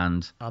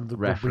and the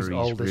referees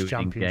oldest ruining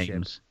championship.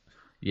 games.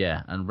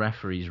 Yeah, and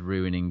referees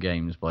ruining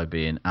games by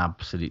being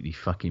absolutely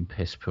fucking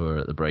piss poor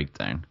at the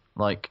breakdown.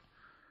 Like,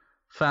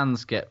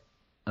 fans get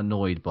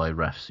annoyed by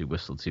refs who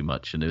whistle too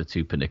much and are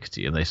too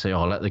pernickety, and they say,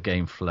 "Oh, let the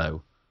game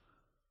flow."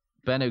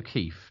 Ben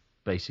O'Keefe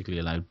basically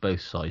allowed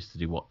both sides to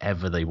do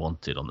whatever they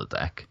wanted on the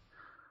deck.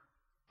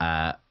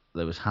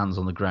 There was hands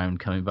on the ground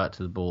coming back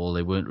to the ball.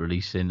 They weren't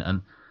releasing,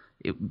 and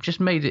it just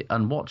made it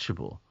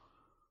unwatchable.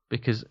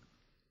 Because,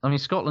 I mean,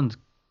 Scotland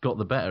got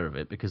the better of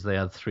it because they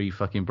had 3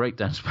 fucking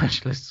breakdown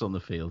specialists on the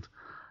field,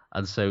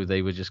 and so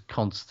they were just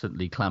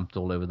constantly clamped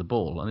all over the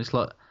ball. And it's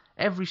like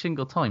every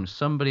single time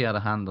somebody had a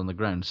hand on the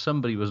ground,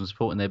 somebody wasn't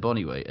supporting their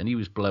body weight, and he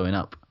was blowing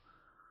up.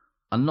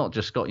 And not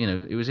just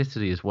it was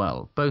Italy as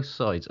well, both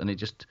sides, and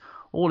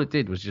all it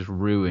did was just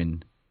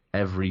ruin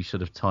every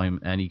sort of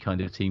time any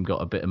kind of team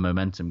got a bit of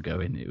momentum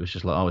going. It was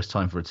just like, oh, it's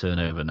time for a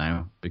turnover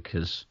now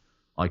because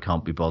I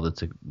can't be bothered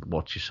to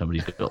watch if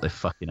somebody's got their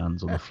fucking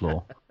hands on the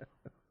floor.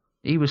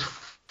 He was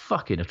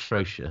fucking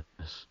atrocious.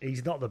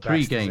 He's not the best.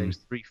 3 games,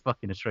 3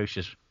 fucking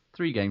atrocious.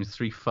 3 games,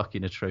 3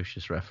 fucking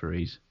atrocious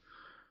referees.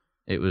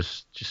 It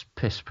was just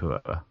piss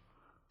poor.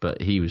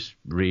 But he was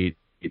really,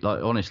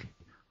 like, honestly,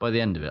 by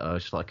the end of it, I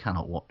was just like, I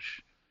cannot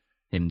watch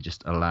him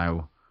just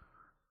allow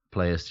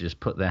players to just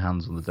put their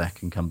hands on the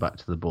deck and come back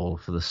to the ball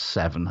for the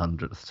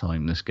 700th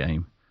time this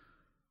game.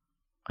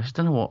 I just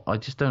don't know I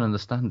just don't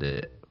understand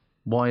it.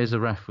 Why, as a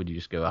ref, would you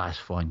just go, it's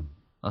fine,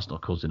 that's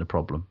not causing a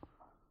problem?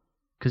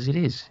 Because it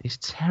is. It's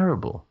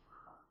terrible.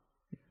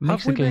 It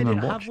makes the game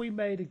unwatchable. Have we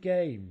made a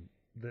game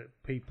that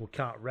people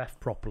can't ref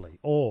properly?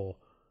 Or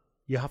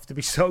you have to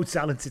be so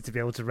talented to be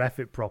able to ref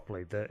it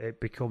properly that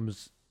it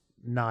becomes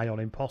nigh on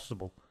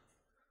impossible?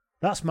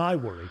 That's my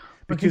worry.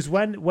 Because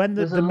when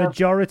the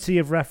majority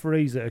of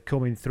referees that are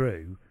coming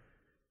through,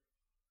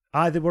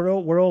 either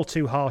we're all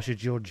too harsh a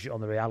judge on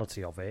the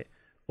reality of it,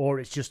 or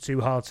it's just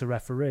too hard to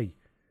referee.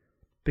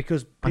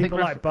 Because people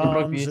like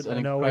Barnes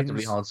and Owens...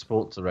 incredibly hard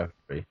sport to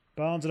referee.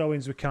 Barnes and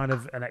Owens were kind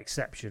of an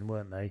exception,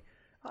 weren't they?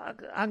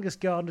 Angus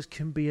Gardner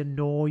can be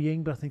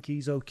annoying, but I think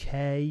he's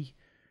okay.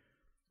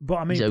 But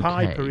I mean,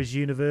 Piper is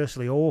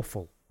universally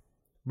awful.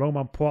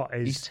 Romain Poit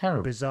is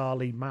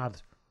bizarrely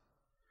mad.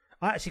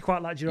 I actually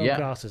quite like Jerome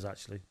Garces,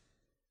 actually.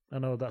 I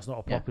know that's not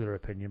a popular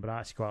opinion, but I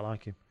actually quite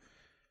like him.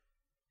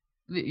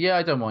 Yeah,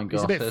 I don't mind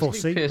Garces. He's a bit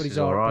fussy, but he's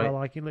all right. I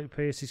like him. Luke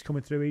Pearce is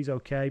coming through. He's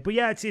okay. But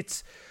yeah,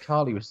 it's...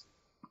 Carly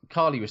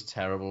was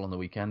terrible on the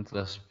weekend,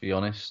 let's be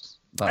honest.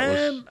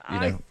 That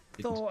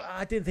was,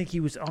 I didn't think he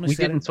was, honestly...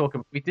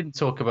 We didn't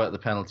talk about the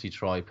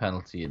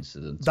penalty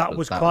incident. That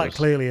was quite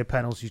clearly a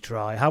penalty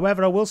try.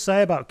 However, I will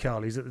say about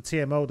Carly is that the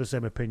TMO the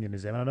same opinion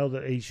as him. I know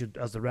that he should,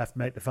 as the ref,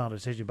 make the final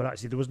decision, but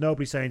actually there was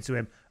nobody saying to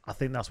him, I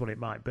think that's what it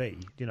might be.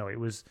 It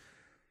was...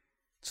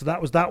 So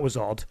that was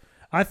odd.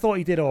 I thought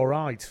he did all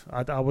right.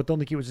 I don't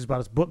think he was as bad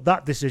as... But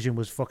that decision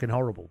was fucking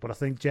horrible. But I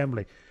think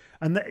generally...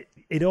 And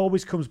it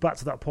always comes back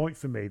to that point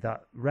for me,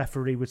 that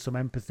referee with some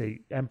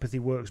empathy. Empathy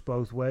works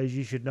both ways.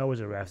 You should know as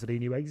a ref that he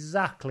knew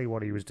exactly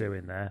what he was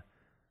doing there.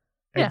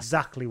 Yeah.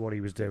 Exactly what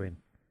he was doing.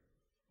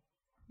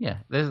 Yeah,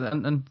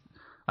 and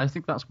I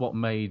think that's what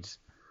made,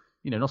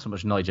 not so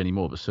much Nige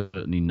anymore, but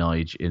certainly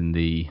Nige in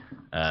the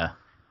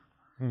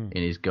in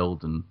his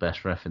golden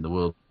best ref in the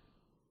world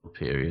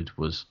period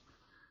was,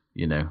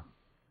 we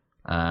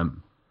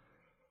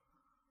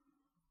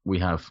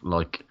have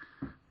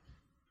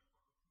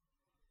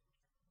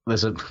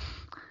there's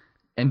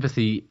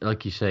empathy,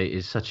 like you say,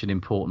 is such an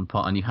important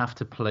part, and you have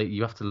to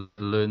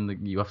learn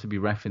you have to be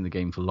reffing the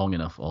game for long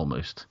enough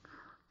almost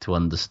to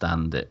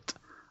understand it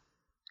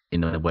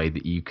in a way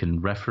that you can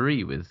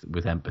referee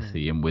with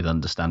empathy and with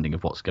understanding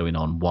of what's going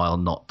on, while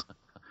not,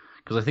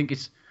 because I think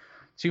it's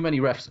too many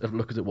refs have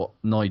looked at what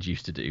Nige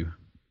used to do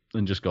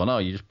and just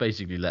gone, you just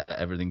basically let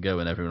everything go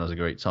and everyone has a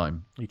great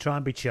time. You try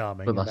and be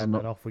charming, but then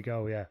off we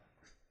go. Yeah,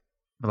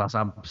 but that's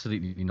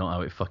absolutely not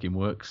how it fucking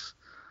works.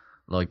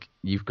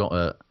 You've got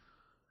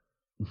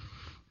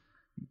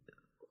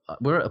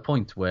we're at a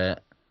point where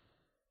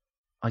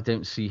I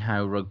don't see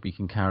how rugby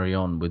can carry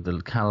on with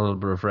the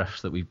caliber of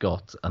refs that we've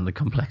got and the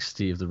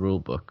complexity of the rule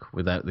book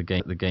without the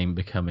game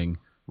becoming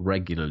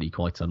regularly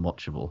quite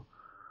unwatchable.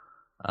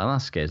 And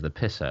that scares the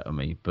piss out of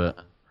me.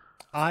 But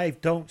I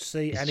don't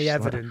see any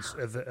evidence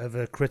of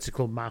a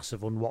critical mass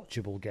of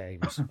unwatchable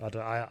games. I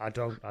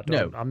don't.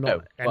 I'm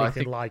not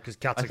anything like as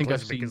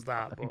cataclysmic as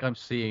that. I think I'm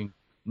seeing.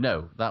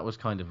 No, that was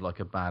kind of like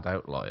a bad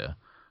outlier,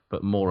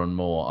 but more and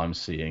more I'm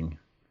seeing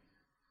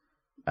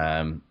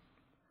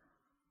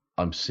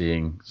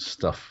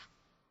stuff,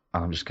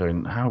 and I'm just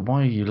going,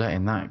 why are you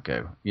letting that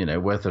go?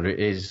 Whether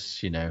it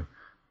is,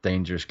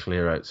 dangerous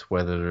clear-outs,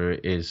 whether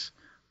it is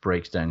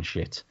breaks down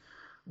shit,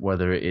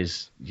 whether it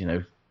is,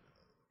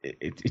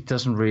 it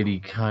doesn't really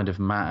kind of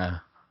matter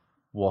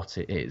what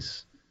it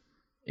is.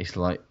 It's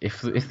like,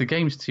 if the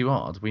game's too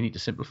hard, we need to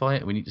simplify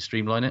it, we need to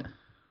streamline it.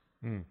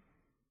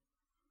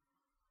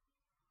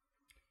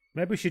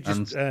 Maybe we should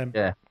just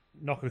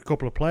knock a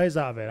couple of players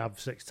out of it, have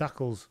 6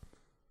 tackles.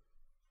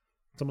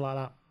 Something like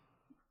that.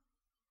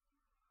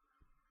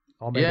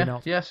 Or maybe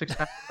not. Yeah, 6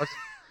 tackles.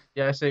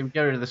 Yeah, so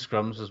get rid of the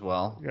scrums as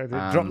well. Yeah,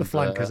 drop the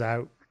flankers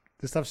out.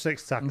 Just have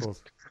 6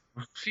 tackles.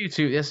 There's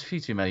a few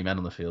too many men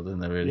on the field,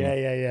 isn't there, really?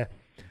 Yeah.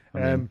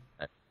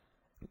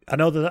 I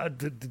know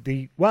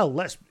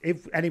that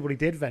if anybody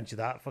did venture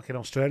that, fucking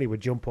Australia would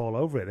jump all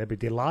over it. They'd be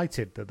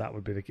delighted that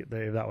would be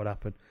if that would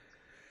happen.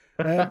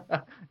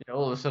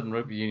 All of a sudden,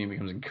 rugby union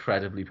becomes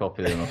incredibly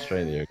popular in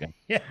Australia again.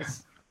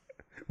 Yes,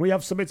 we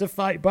have something to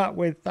fight back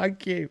with.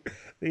 Thank you.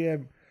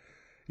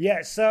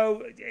 Yes.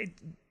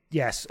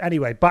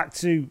 Anyway, back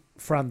to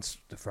France.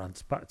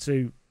 Back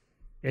to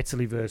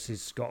Italy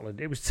versus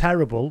Scotland. It was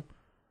terrible.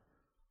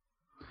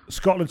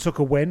 Scotland took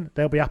a win.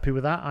 They'll be happy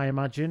with that, I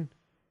imagine.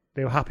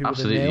 They were happy with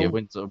the nil.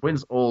 Absolutely,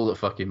 wins all that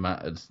fucking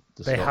mattered.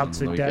 They had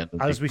to,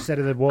 as we said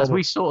in the war. As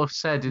we sort of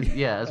said,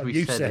 in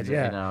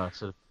our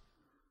sort of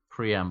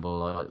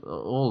preamble,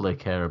 all they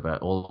cared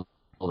about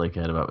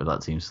with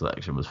that team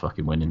selection was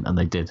fucking winning, and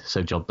they did.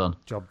 So job done.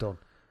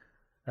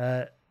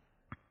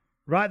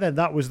 Right then,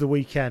 that was the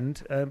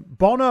weekend.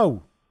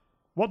 Bono,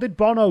 what did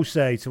Bono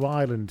say to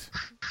Ireland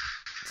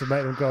to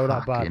make them go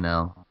that bad?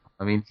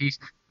 I mean,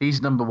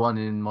 he's number one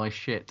in my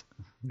shit.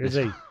 Is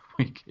he?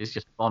 It's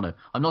just Bono.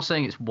 I'm not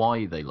saying it's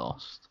why they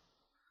lost,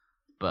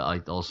 but I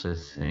also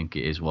think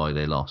it is why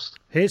they lost.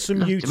 Here's some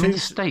U2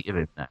 state of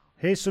it now.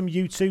 Here's some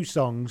U2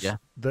 songs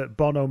that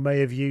Bono may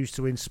have used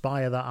to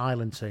inspire that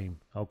Ireland team.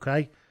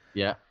 Okay.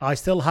 Yeah. I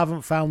still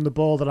haven't found the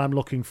ball that I'm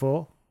looking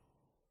for.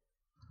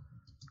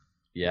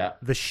 Yeah.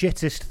 The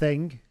shittest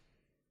thing.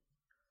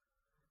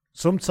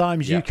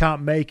 Sometimes you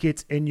can't make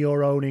it in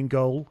your own in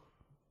goal.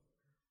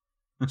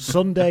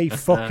 Sunday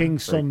fucking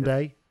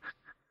Sunday.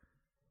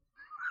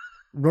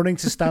 Running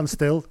to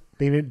standstill.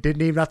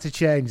 Didn't even have to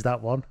change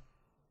that one.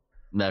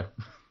 No.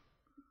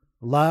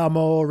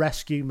 Larmour,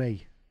 rescue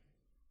me.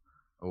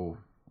 Oh,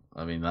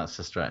 I mean, that's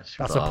a stretch.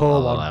 That's a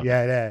poor one.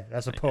 Yeah,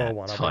 that's a poor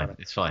one.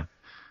 It's fine.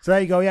 So there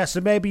you go. Yeah, so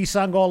maybe you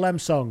sang all them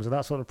songs, and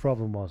that's what the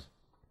problem was.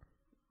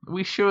 Are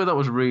we sure that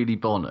was really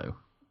Bono?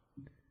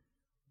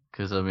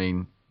 Because, I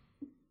mean...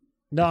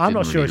 No, I'm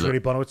not sure it's really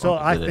Bono at all.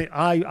 I think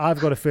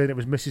I've got a feeling it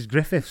was Mrs.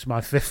 Griffiths,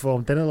 my 5th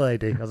form dinner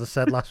lady, as I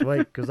said last week,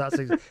 because that's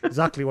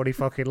exactly what he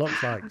fucking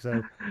looks like.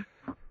 So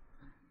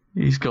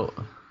he's got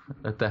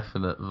a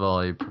definite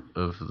vibe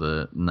of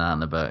the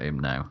nan about him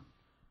now.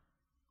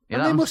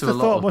 And they must have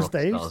thought, must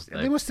they?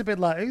 They must have been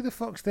like, who the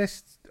fuck's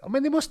this? I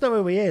mean, they must know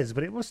who he is,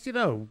 but it must, I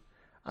don't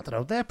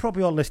know. They're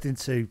probably all listening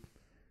to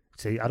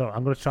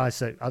I'm going to try to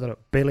say, I don't know,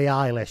 Billie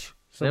Eilish.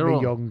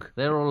 Somebody young.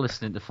 They're all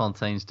listening to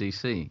Fontaine's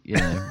DC.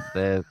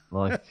 They're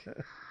like,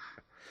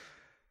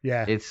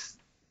 yeah. It's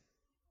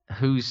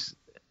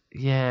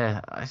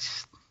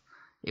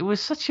it was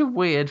such a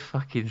weird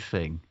fucking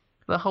thing.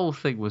 The whole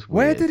thing was weird.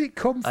 Where did it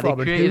come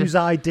from and whose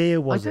idea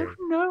was it? I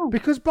don't know.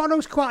 Because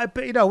Bono's quite a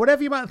bit,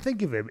 whatever you might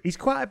think of him, he's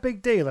quite a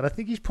big deal, and I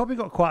think he's probably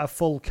got quite a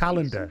full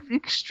calendar. He's an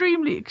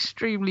extremely,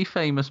 extremely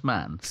famous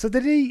man. So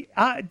did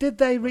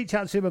they reach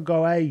out to him and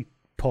go, hey,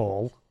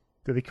 Paul?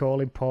 Do they call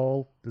him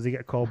Paul? Does he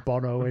get called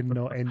Bono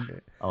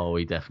in? Oh,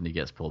 he definitely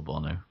gets called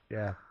Bono.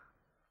 Yeah.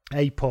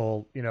 Hey,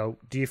 Paul,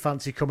 do you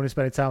fancy coming and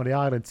spending time with the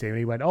Ireland team? And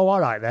he went, oh, all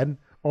right then.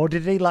 Or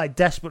did he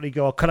desperately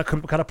go, can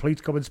I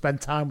please come and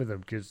spend time with them?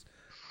 Because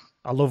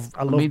I love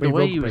the way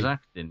rugby. He was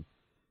acting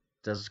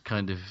does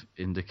kind of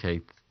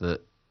indicate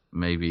that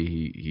maybe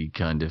he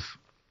kind of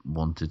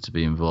wanted to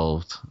be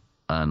involved,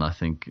 and I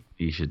think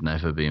he should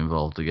never be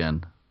involved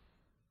again.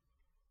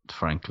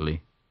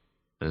 Frankly,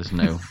 there's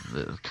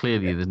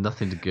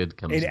nothing good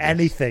comes in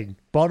anything.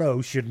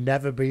 Bono should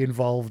never be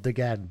involved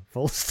again.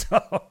 Full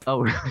stop.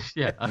 Oh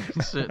yeah, I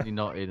mean, certainly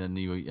not in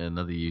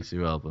another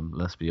U2 album.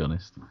 Let's be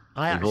honest.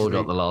 We've all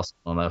got the last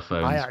one on our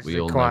phones. I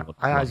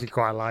actually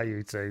quite like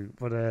U2,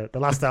 but the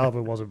last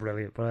album wasn't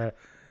brilliant. But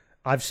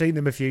I've seen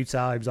them a few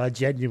times. I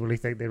genuinely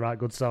think they write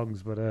good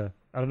songs, but I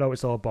don't know,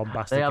 it's all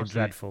bombastic and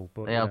dreadful.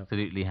 But they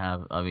absolutely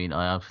have. I mean,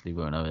 I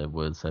absolutely won't have a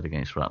word said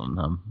against Rattle &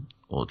 Hum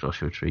or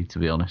Joshua Tree, to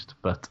be honest.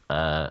 But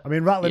I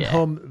mean, Rattle &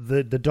 Hum,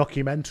 the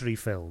documentary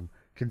film,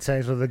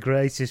 contains one of the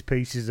greatest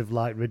pieces of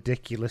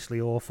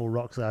ridiculously awful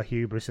rockstar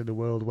hubris in the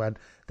world when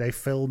they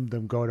filmed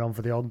them going on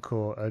for the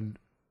encore,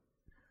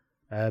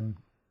 and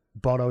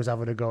Bono's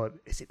having a go at,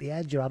 is it the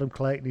Edge or Adam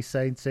Clayton? He's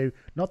saying to,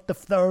 not the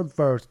third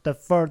verse,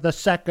 the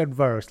second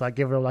verse,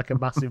 giving him a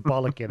massive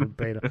bollocking and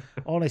being.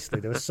 Honestly,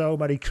 there were so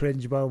many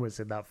cringe moments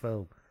in that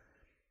film.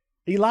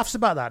 He laughs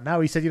about that now.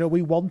 He said,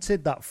 we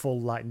wanted that full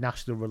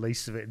national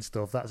release of it and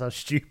stuff. That's how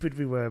stupid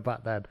we were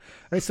back then.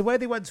 And it's the way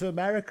they went to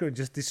America and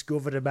just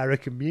discovered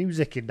American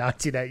music in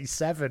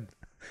 1987.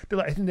 They're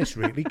like, isn't this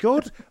really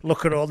good?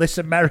 Look at all this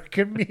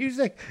American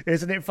music.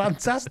 Isn't it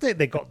fantastic?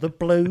 They got the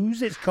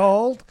blues, it's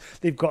called.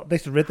 They've got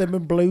this rhythm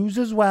and blues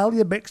as well.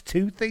 You mix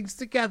two things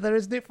together.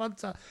 Isn't it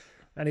fantastic?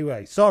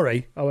 Anyway,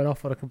 sorry. I went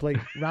off on a complete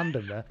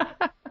random there.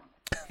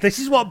 This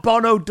is what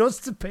Bono does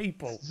to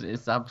people.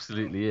 It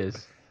absolutely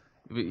is.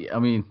 I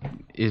mean,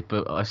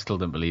 but I still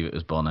don't believe it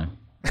was Bono.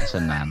 It's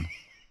a nan.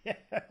 Yeah.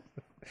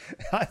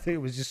 I think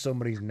it was just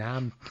somebody's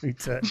nan who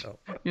turned up.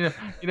 You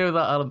know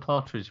that Alan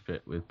Partridge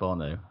bit with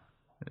Bono?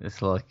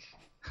 It's like,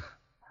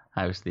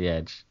 how's the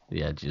Edge?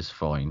 The Edge is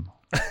fine.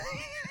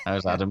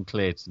 How's Adam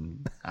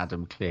Clayton?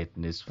 Adam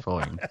Clayton is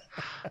fine.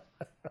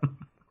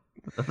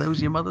 Are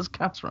those your mother's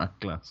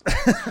cataract glass?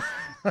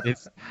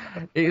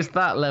 It's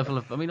that level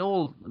of. I mean,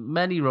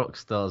 many rock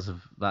stars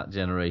of that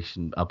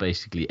generation are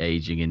basically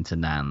aging into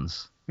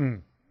nans.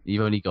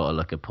 You've only got to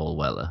look at Paul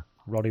Weller,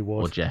 Ronnie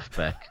Wood, or Jeff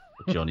Beck,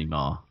 or Johnny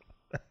Marr.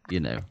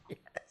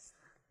 Yes.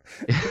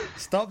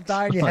 Stop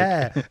dyeing your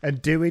hair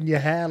and doing your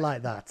hair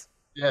like that.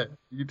 Yeah,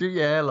 you do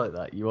your hair like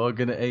that, you are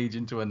going to age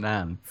into a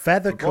nan.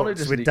 Feather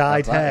cuts with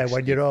dyed hair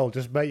when you're old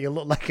just make you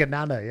look like a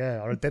nana,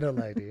 or a dinner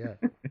lady,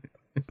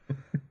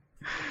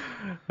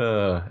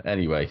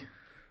 Anyway.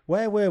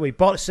 Where were we?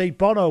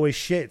 Bono is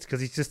shit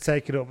because he's just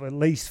taken up at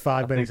least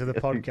 5 minutes of the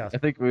podcast. I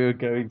think we were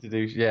going to do...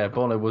 Yeah,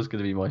 Bono was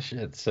going to be my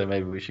shit, so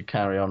maybe we should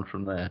carry on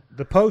from there.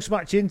 The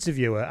post-match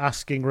interviewer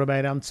asking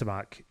Romain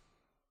Ntamack,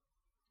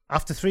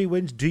 after 3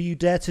 wins, do you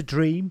dare to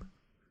dream?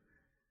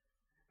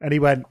 And he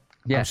went,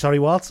 I'm sorry,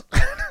 what?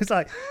 It's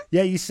like,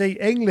 yeah, you see,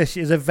 English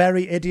is a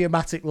very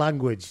idiomatic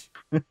language.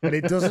 And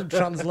it doesn't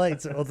translate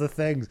to other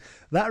things.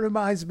 That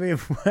reminds me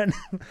of when...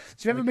 Do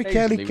you remember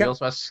Michele... We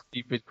also ask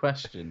stupid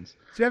questions.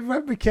 Do you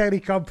remember Michele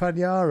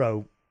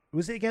Compagnaro?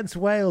 Was it against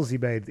Wales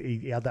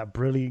he had that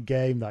brilliant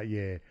game that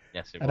year?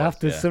 Yes, it was. And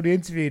after somebody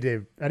interviewed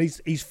him, and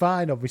he's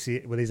fine,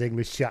 obviously, with his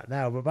English chat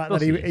now, but back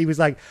then he was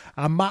like,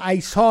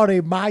 sorry,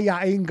 my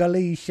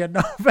English,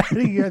 not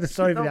very good.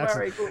 Sorry for the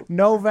accent.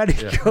 No, very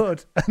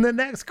good. And the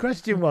next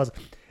question was,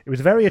 it was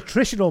a very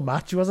attritional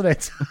match, wasn't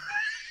it?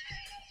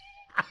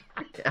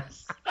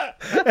 Yes.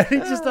 And he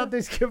just had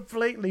this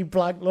completely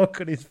blank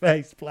look on his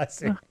face,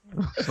 bless him.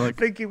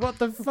 Thinking, what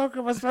the fuck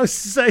am I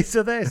supposed to say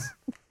to this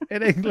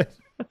in English?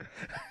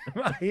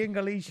 My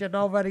English are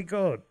not very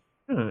good.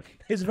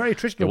 It's a very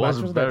attritional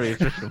match, wasn't it? It was a very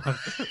attritional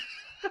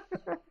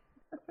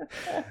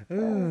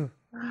match.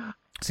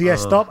 So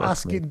stop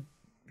asking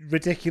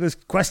ridiculous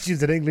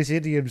questions and English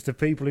idioms to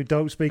people who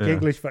don't speak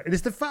English. And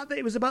it's the fact that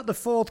it was about the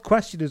 4th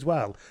question as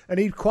well, and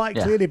he'd quite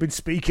clearly been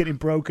speaking in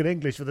broken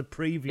English for the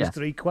previous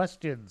 3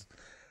 questions.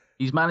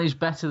 He's managed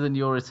better than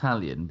your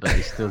Italian, but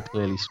he's still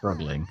clearly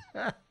struggling.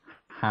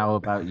 How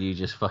about you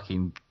just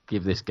fucking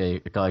give this guy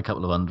a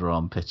couple of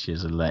underarm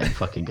pitches and let him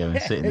fucking go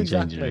and sit in the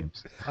changing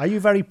rooms? Are you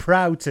very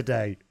proud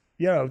today?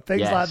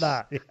 things Yes. like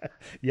that.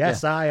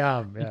 Yes, I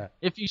am. Yeah.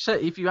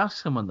 If you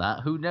ask someone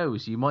that, who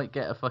knows? You might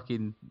get a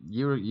fucking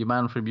your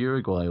man from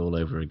Uruguay all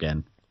over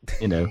again.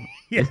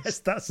 Yes,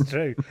 that's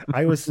true.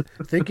 I was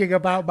thinking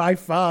about my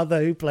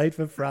father who played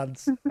for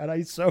France, and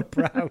I'm so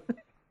proud.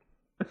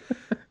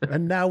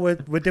 And now we're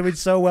doing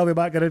so well. We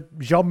might get a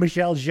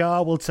Jean-Michel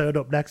Jarre will turn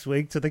up next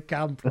week to the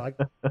camp. Like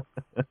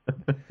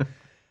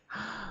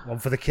one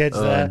for the kids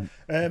there.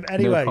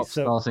 Anyway, no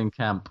so stars in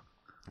camp.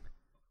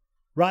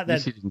 Right then,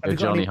 You didn't go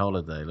Johnny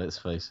Holiday. Let's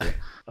face it.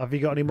 Have you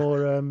got any more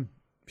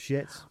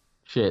shits?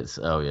 Shits.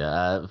 Oh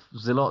yeah,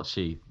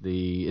 Zilocci,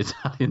 the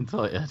Italian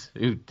tight end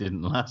who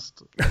didn't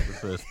last the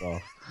first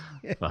half.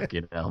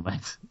 Fucking hell,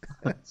 mate.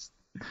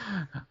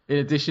 In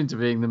addition to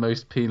being the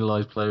most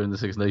penalised player in the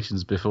Six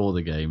Nations before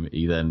the game,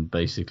 he then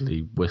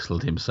basically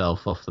whistled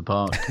himself off the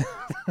park,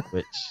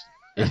 which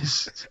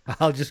is...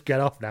 I'll just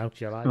get off now,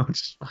 shall I? I'll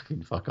just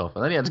fucking fuck off.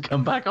 And then he had to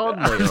come back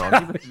on later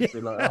on. He would just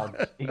be like,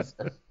 oh, Jesus.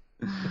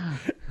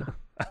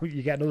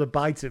 You get another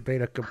bite at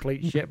being a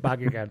complete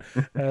shitbag again.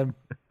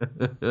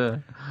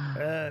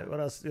 What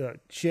else?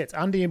 Shit.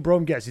 Andy in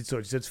Brum gets in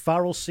touch. He says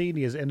Farrell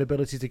Senior's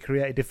inability to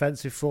create a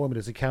defensive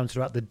formula to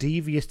counteract the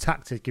devious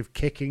tactic of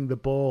kicking the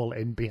ball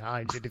in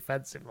behind your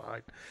defensive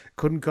line.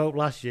 Couldn't cope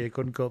last year,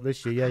 couldn't cope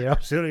this year. Yeah, you're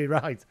absolutely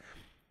right.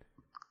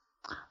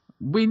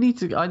 We need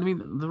to... I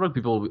mean, the rugby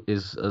ball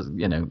is,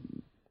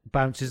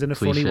 bounces in a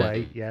cliche. funny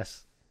way,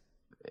 yes.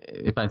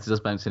 It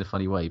does bounce in a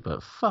funny way,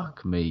 but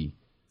fuck me.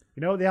 You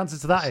know what the answer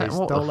to that is?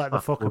 What Don't the let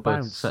the fuck fucker were both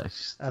bounce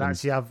sexed and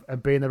actually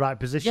be in the right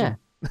position.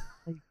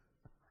 Yeah.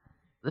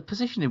 The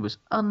positioning was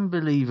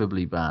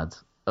unbelievably bad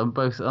on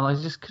both, and I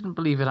just couldn't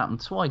believe it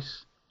happened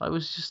twice. I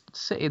was just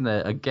sitting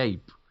there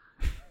agape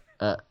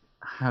at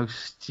how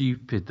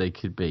stupid they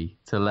could be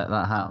to let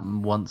that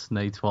happen once,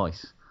 nay,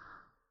 twice.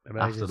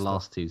 Amazing after the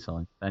last two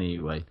times.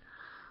 Anyway.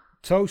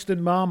 Toast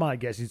and Marmite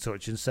gets in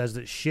touch and says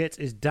that shit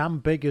is damn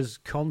big as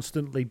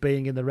constantly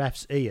being in the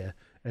ref's ear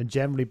and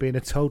generally being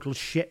a total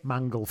shit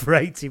mangle for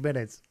 80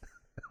 minutes.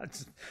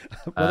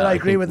 Whether I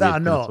agree with that or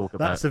not,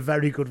 that's a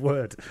very good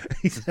word.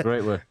 It's a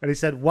great word. And he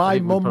said, why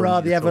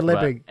Mumra the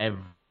ever-living?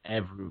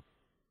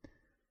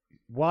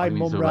 Why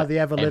Mumra the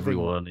ever-living?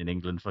 Everyone in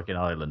England, fucking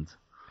Ireland.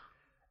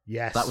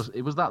 Yes.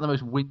 Was that the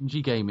most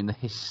whingy game in the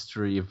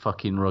history of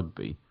fucking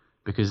rugby?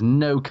 Because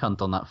no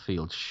cunt on that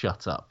field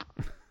shut up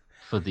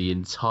for the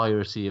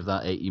entirety of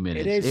that 80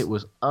 minutes. It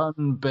was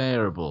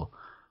unbearable.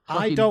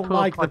 I don't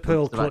like the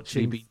pearl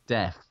clutching. Be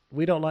deaf.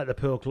 We don't like the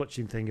pearl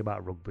clutching thing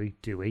about rugby,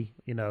 do we?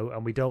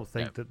 And we don't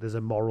think that there's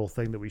a moral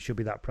thing that we should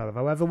be that proud of.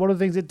 However, one of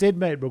the things that did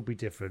make rugby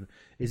different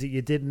is that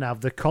you didn't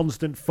have the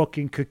constant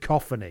fucking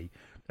cacophony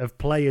of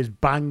players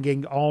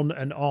banging on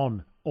and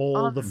on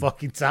all the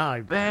fucking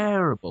time.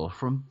 Unbearable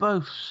from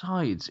both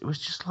sides. It was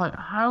just like,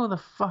 how the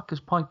fuck has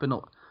Piper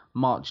not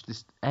marched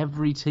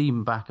every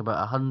team back about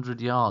 100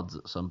 yards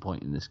at some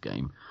point in this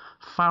game?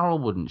 Farrell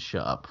wouldn't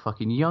shut up.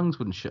 Fucking Youngs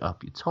wouldn't shut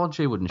up.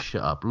 Todje wouldn't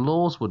shut up.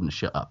 Laws wouldn't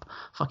shut up.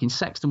 Fucking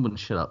Sexton wouldn't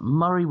shut up.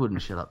 Murray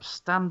wouldn't shut up.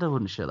 Stander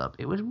wouldn't shut up.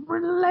 It was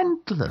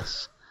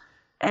relentless.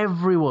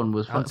 Everyone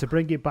was... And to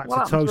bring it back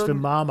to Toast and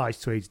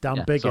Marmite's tweets,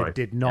 Dan Biggett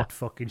did not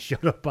fucking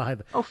shut up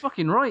either. Oh,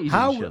 fucking right, he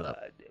didn't shut up.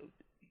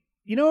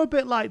 A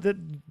bit like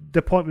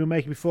the point we were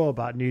making before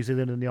about New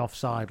Zealand and the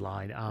offside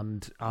line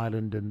and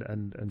Ireland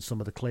and some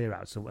of the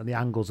clear-outs and the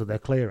angles of their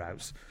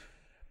clear-outs.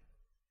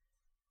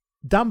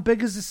 Dan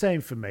Bigger's the same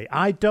for me.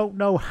 I don't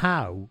know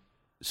how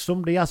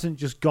somebody hasn't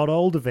just got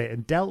hold of it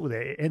and dealt with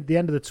it. At the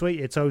end of the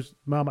tweet,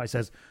 Marmite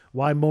says,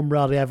 why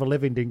Mumra the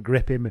ever-living didn't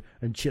grip him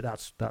and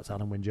that's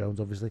Alan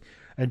Wynne-Jones, obviously,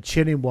 and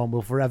chinning one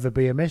will forever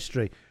be a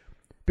mystery.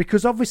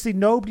 Because obviously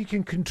nobody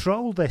can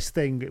control this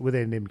thing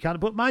within him.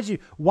 But mind you,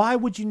 why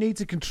would you need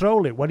to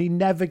control it when he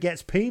never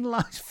gets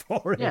penalised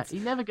for it? Yeah, he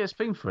never gets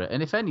pinged for it.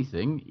 And if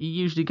anything, he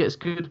usually gets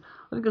good.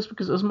 I think that's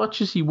because as much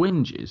as he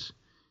whinges,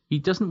 he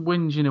doesn't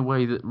whinge in a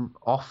way that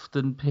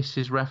often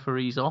pisses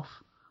referees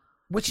off.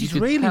 Which is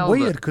really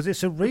weird because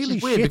it's a really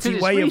shitty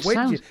way of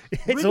whinging.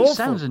 It's really awful.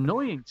 Sounds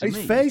annoying to me.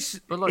 His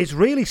face is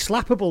really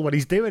slappable when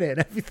he's doing it and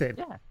everything.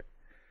 Yeah.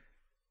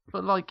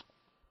 But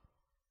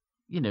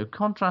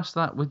contrast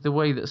that with the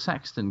way that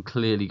Sexton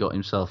clearly got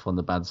himself on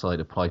the bad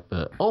side of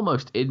Piper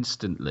almost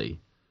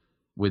instantly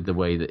with the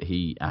way that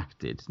he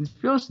acted. And to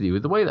be honest with you,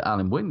 with the way that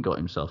Alan Wynne got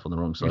himself on the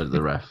wrong side of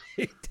the ref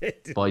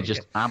by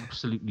just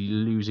absolutely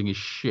losing his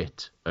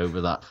shit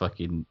over that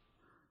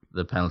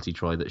the penalty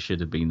try that should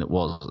have been that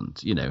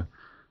wasn't,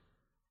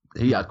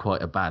 he had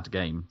quite a bad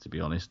game, to be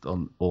honest,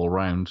 on all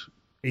round.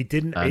 He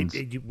didn't.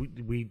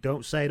 We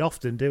don't say it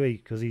often, do we?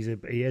 Because he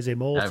is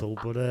immortal,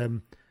 but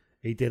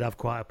he did have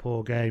quite a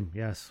poor game.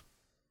 Yes.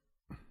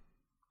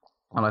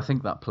 And I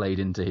think that played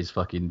into his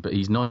but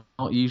he's not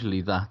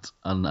usually that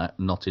and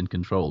not in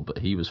control, but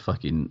he was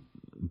fucking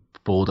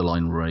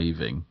borderline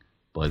raving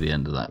by the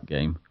end of that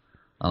game.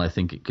 And I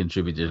think it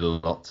contributed a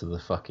lot to the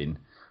fucking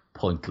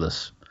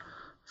pointless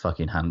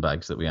fucking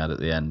handbags that we had at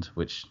the end,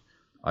 which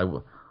I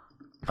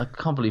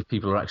can't believe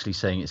people are actually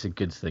saying it's a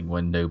good thing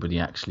when nobody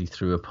actually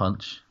threw a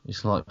punch.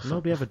 It's like...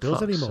 Nobody ever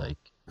does anymore.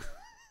 Sake.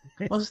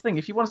 What's the thing?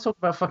 If you want to talk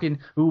about fucking,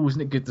 ooh,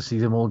 isn't it good to see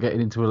them all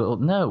getting into a little...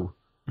 No.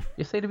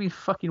 If they'd have been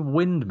fucking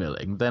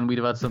windmilling, then we'd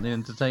have had something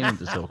entertaining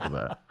to talk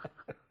about.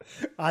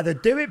 Either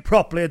do it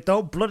properly or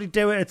don't bloody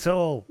do it at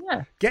all.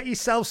 Yeah. Get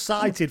yourself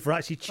cited for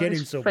actually chinning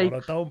someone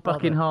or don't bother.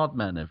 Fucking hard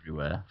men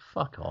everywhere.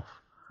 Fuck off.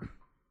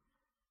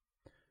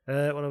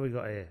 What have we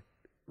got here?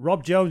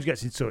 Rob Jones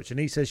gets in touch and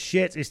he says,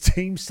 shit, his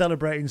team's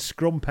celebrating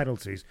scrum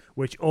penalties,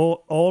 which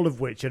all of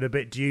which are a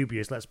bit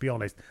dubious, let's be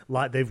honest,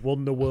 like they've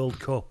won the World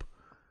Cup.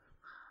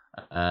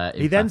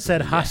 He then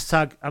said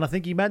hashtag, and I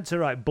think he meant to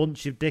write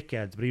bunch of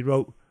dickheads, but he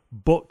wrote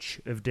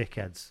butch of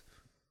dickheads.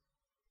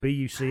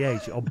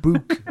 B-U-C-H, or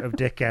book of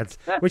dickheads,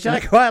 which I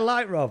quite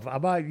like, Rob. I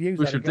might use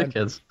Butch that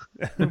again. of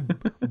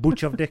dickheads.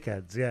 Butch of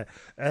dickheads, yeah.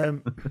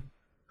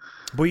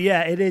 But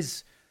yeah, it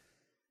is...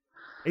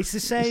 It's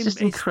the same. It's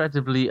just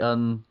incredibly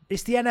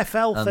It's the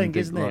NFL thing,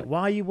 isn't it?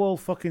 Why are you all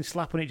fucking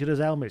slapping each other's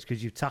helmets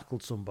because you've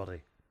tackled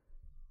somebody?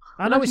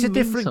 I know it's a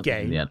different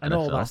game and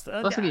all that.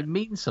 I think it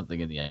means something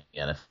in the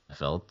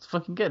NFL.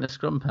 Fucking getting a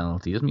scrum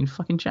penalty doesn't mean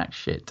fucking jack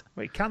shit.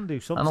 Well, it can do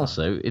sometimes. And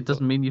also, it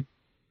doesn't mean you.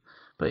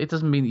 But it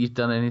doesn't mean that you've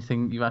done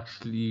anything.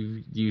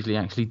 You've usually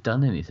actually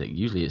done anything.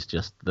 Usually, it's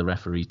just the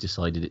referee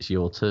decided it's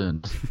your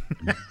turn.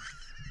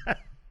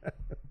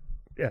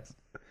 Yes.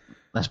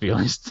 Let's be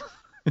honest.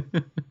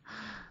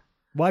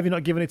 Why have you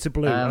not given it to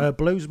blue?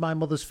 Blue's my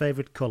mother's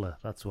favourite colour.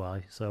 That's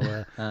why. So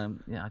yeah,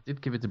 I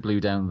did give it to blue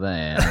down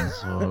there.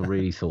 So I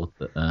really thought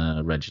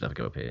that red should have a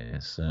go up here.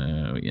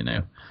 So you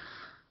know.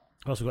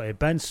 Also got here.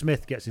 Ben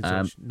Smith gets in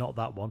touch. Not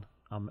that one.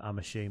 I'm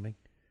assuming.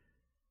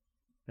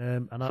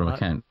 And from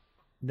account.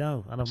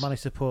 No, and I've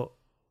managed to put.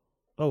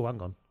 Oh,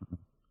 hang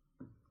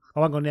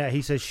on. Yeah,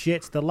 he says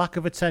shit. The lack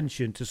of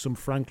attention to some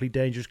frankly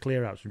dangerous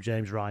clear-outs from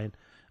James Ryan.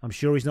 I'm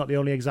sure he's not the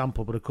only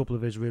example, but a couple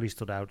of his really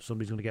stood out.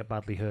 Somebody's going to get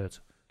badly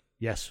hurt.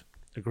 Yes,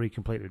 agree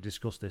completely. We've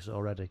discussed this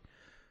already.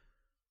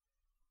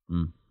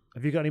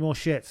 Have you got any more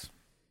shit?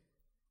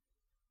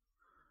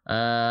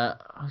 I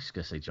was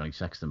going to say Johnny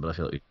Sexton, but I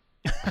feel like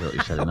we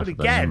said enough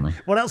about him.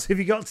 Again, what else have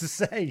you got to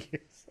say?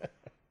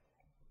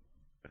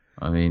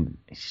 I mean,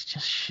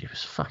 it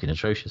was fucking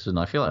atrocious, and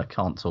I feel like I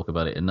can't talk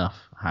about it enough.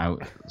 How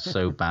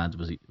so bad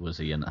was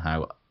he, and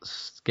how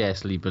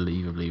scarcely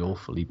believably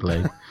awful he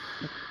played.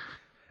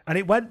 And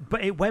it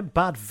went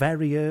bad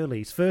very early.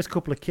 His first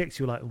couple of kicks,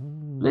 you were like,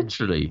 ooh.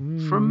 Literally,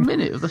 for a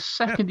minute, the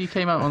second he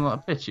came out on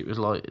that pitch, it was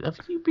like, have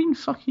you been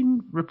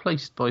fucking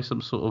replaced by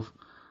some sort of...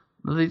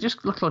 They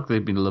just look like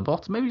they've been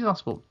lobotomized. Maybe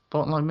that's what...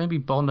 Maybe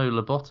Bono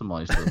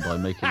lobotomized them by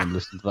making them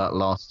listen to that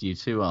last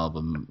U2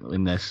 album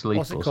in their sleep.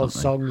 What's it called?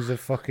 Songs of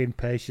fucking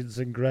Patience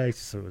and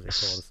Grace? Or what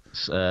was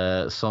it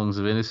called? Songs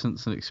of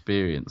Innocence and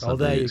Experience. Oh,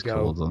 there you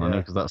go. I know,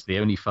 because that's the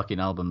only fucking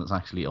album that's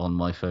actually on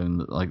my phone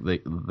that like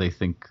they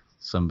think...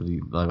 somebody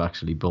I've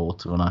actually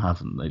bought when I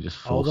haven't. They just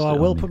forced Although I it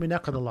will on put me. my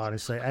neck on the line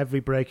and say every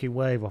breaking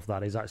wave off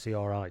that is actually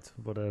all right.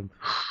 But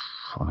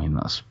I mean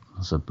that's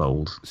a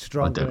bold.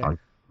 Strong.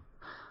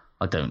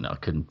 I don't know. I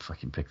couldn't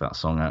fucking pick that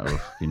song out of.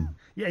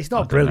 Yeah, it's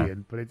not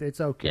brilliant, but it's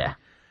okay.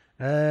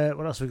 Yeah.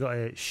 What else we got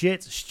here?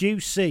 Shit. Stu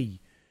C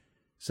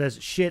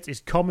says shit is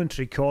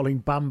commentary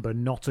calling Bamba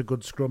not a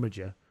good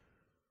scrummager,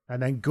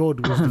 and then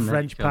good was the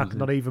French pack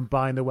not even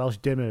buying the Welsh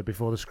dinner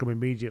before the scrum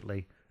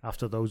immediately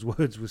after those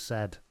words were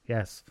said.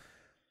 Yes.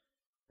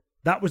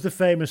 That was the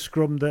famous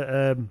scrum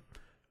that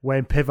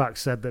Wayne Pivac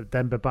said that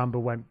Demba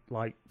Bamba went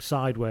like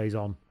sideways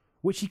on,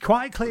 which he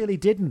quite clearly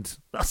didn't.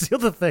 That's the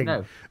other thing.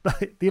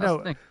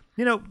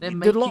 No,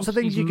 there are lots of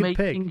things you can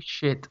pick. Making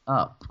shit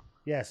up.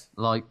 Yes.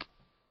 Like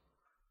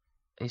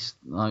it's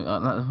like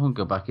I won't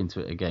go back into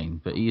it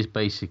again, but he is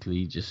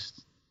basically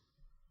just.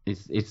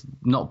 It's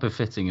not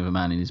befitting of a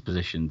man in his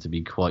position to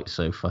be quite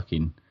so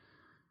fucking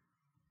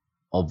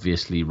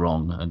obviously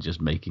wrong and just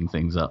making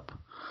things up.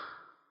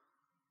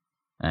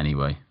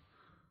 Anyway.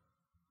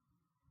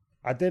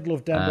 I did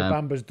love Demba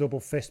Bamba's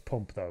double fist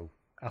pump though.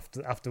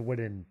 After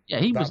winning. Yeah,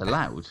 he was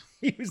allowed.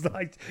 He was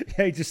like,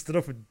 yeah, he just stood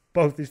up with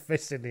both his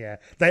fists in the air.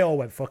 They all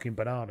went fucking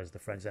bananas, the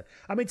French said.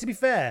 I mean, to be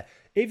fair,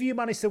 if you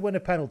manage to win a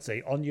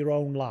penalty on your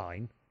own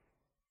line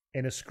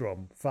in a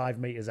scrum, 5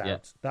 metres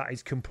out, that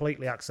is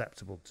completely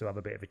acceptable to have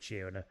a bit of a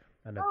cheer and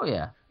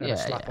a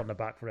slap on the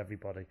back for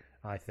everybody,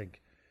 I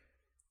think.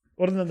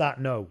 Other than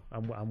that, no.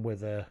 I'm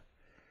with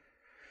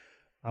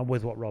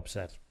what Rob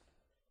said.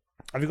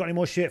 Have you got any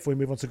more shit before we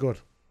move on to good?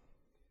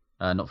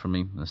 Not from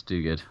me. Let's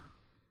do good.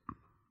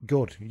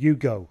 Good. You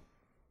go.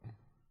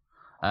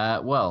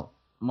 Well,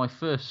 my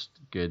first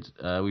good,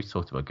 we've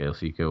talked about Gael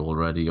Fico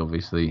already,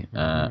 obviously,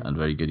 and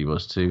very good he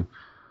was too.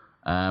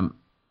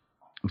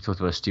 We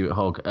talked about Stuart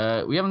Hogg.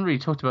 We haven't really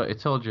talked about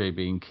Itoje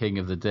being king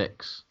of the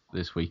dicks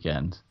this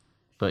weekend,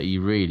 but he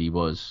really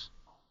was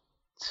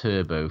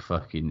turbo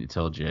fucking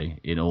Itoje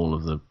in all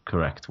of the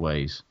correct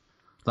ways.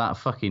 That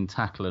fucking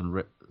tackle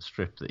and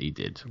strip that he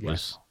did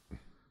was...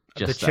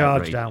 Just the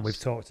charge down we've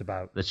talked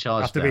about. The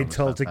charge after down being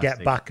told fantastic. to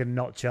get back and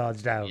not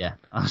charge down. Yeah,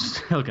 I'm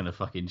still going to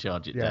fucking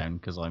charge it down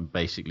because I'm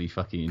basically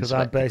fucking... Because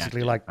I'm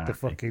basically like the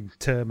fucking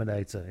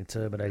Terminator in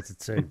Terminator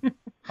 2.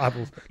 That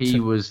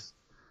was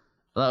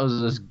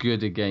as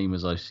good a game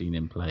as I've seen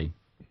him play.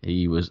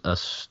 He was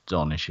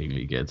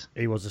astonishingly good.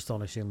 He was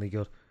astonishingly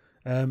good.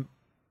 And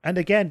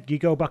again, you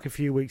go back a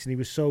few weeks and he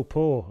was so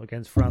poor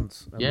against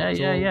France. And Yeah.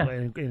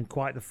 In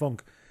quite the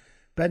funk.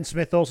 Ben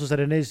Smith also said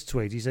in his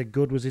tweet, he said,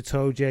 good was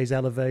Itoje's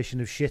elevation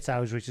of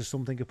shithouse, which is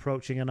something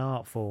approaching an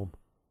art form.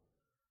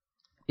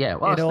 Yeah,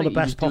 well, in all the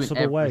best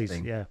possible ways.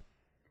 Yeah,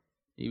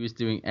 he was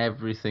doing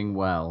everything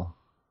well,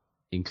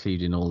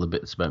 including all the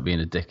bits about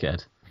being a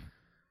dickhead.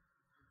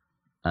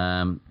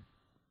 One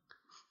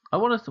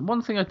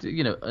thing I do,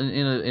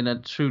 in a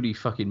truly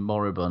fucking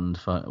moribund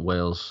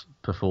Wales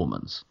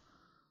performance,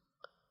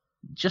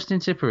 Justin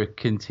Tipuric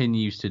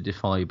continues to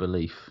defy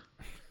belief.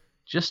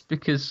 Just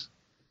because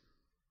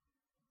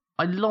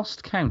I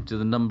lost count of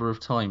the number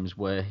of times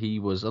where he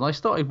was, and I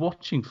started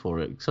watching for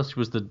it. Such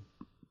was the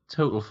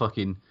total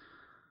fucking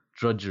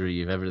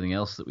drudgery of everything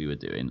else that we were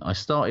doing. I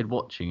started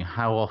watching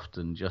how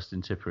often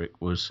Justin Tipuric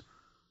was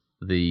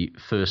the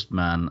first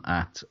man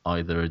at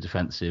either a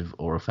defensive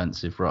or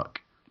offensive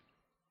ruck.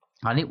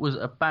 And it was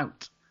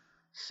about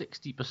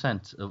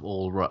 60% of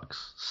all rucks.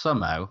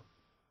 Somehow,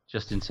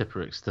 Justin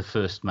Tipuric's the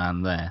first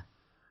man there.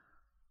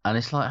 And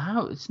it's like,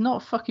 how? It's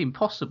not fucking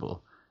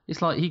possible.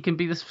 It's like he can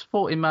be the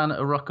sporting man at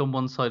a ruck on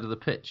one side of the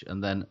pitch,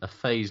 and then a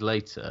phase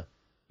later,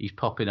 he's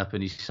popping up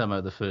and he's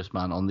somehow the first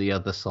man on the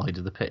other side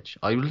of the pitch.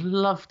 I would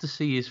love to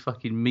see his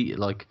fucking meter,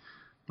 like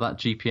that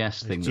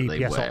GPS thing that they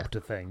wear. GPS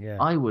Opta thing, yeah.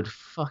 I would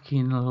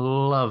fucking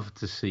love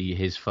to see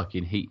his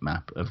fucking heat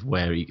map of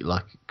where he,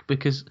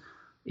 because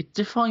it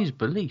defies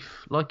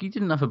belief. Like, he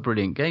didn't have a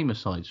brilliant game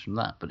aside from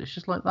that, but it's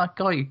just like that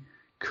guy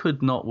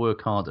could not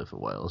work harder for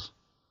Wales.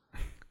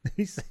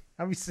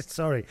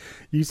 Sorry,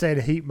 you said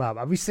a heat map.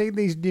 Have you seen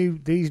these new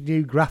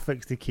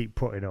graphics they keep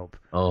putting up?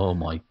 Oh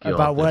my god!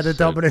 About where the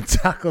dominant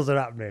tackles are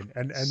happening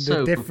and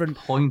so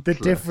the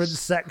different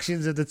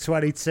sections of the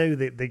 22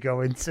 that they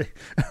go into.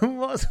 And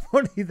what's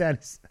funny then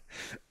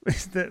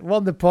is that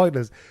the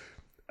pointers,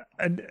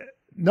 and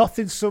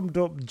nothing summed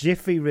up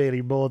Jiffy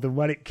really more than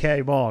when it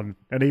came on,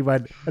 and he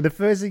went, and the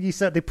first thing he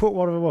said, they put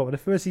one of them up, and the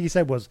first thing he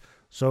said was,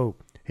 "So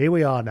here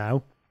we are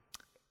now,"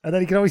 and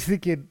then you can always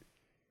thinking,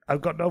 I've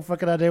got no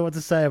fucking idea what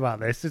to say about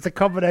this. It's a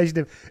combination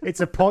of,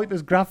 it's a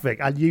pointless graphic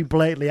and you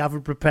blatantly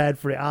haven't prepared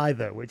for it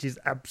either, which is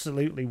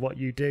absolutely what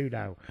you do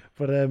now.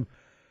 But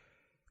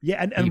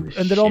yeah, and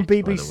they're on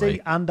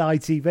BBC and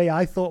ITV.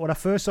 I thought when I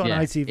first saw it on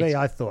ITV,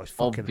 I thought it's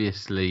fucking,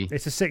 obviously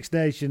it's a Six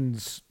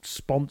Nations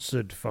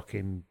sponsored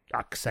fucking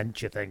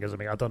Accenture thing or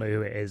something. I don't know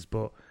who it is,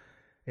 but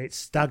it's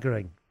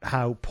staggering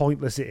how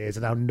pointless it is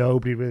and how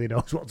nobody really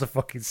knows what to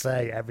fucking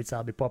say every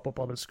time they pop up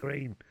on a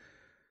screen.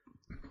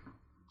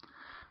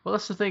 Well,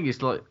 that's the thing.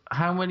 It's like,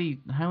 how many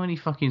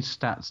fucking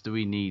stats do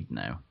we need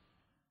now?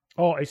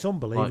 Oh, it's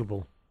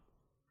unbelievable.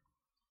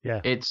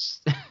 Yeah,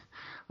 it's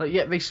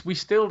like, we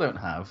still don't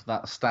have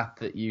that stat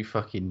that you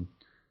fucking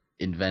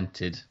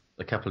invented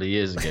a couple of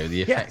years ago.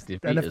 The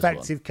effective an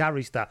effective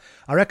carry stat.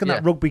 I reckon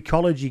that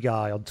Rugbycology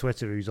guy on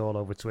Twitter, who's all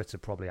over Twitter,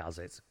 probably has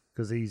it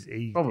because he's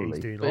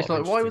doing. But it's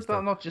like, why would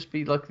that not just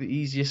be like the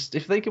easiest?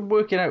 If they can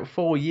work it out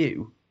for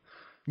you.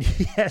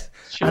 Yes,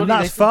 surely, and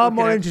that's far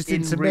more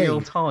interesting to me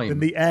than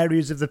the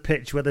areas of the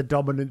pitch where the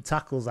dominant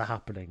tackles are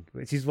happening,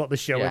 which is what they're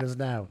showing us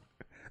now.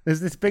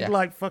 There's this big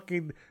like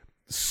fucking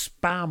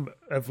spam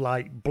of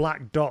like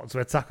black dots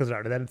where tackles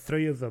are, and then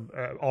 3 of them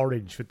are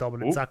orange for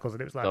dominant tackles,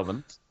 and it was like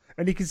dominant.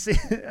 And you can see,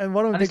 and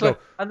one of them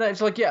and then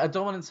it's like, a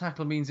dominant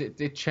tackle means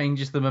it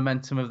changes the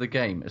momentum of the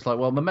game. It's like,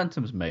 well,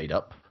 momentum's made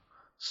up,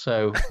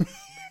 so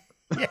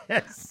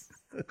yes.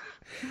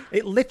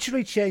 It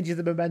literally changes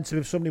the momentum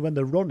of somebody when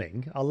they're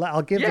running.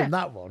 I'll give them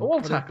that one.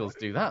 All tackles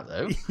do that,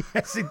 though.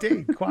 Yes,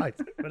 indeed, quite.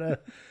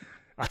 But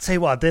I'll tell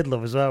you what I did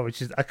love as well,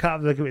 which is, I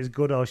can't think if it's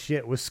good or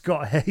shit, was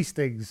Scott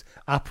Hastings,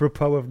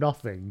 apropos of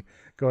nothing,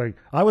 going,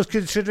 I was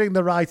considering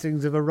the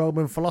writings of a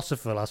Roman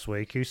philosopher last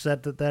week who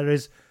said that there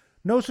is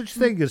no such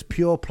thing as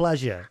pure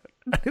pleasure.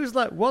 And it was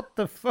like, what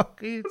the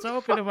fuck are you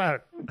talking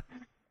about?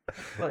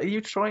 Like, are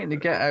you trying to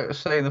get out of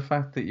saying the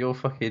fact that your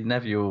fucking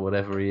nephew or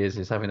whatever he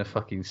is having a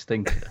fucking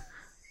stinker?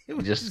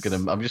 I'm just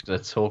gonna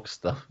talk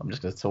stuff. I'm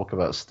just gonna talk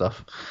about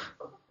stuff.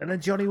 And then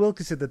Johnny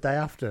Wilkinson the day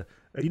after,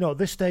 at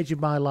this stage of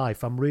my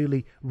life, I'm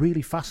really,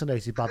 really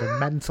fascinated by the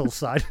mental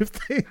side of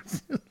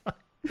things.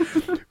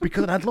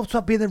 Because I'd love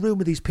to be in the room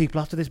with these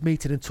people after this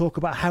meeting and talk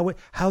about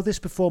how this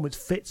performance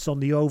fits on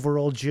the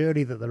overall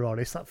journey that they're on.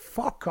 It's like,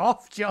 fuck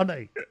off,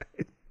 Johnny.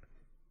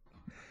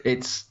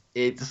 It's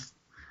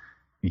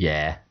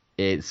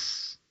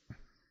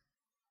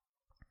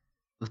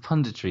the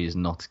punditry is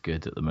not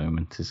good at the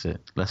moment, is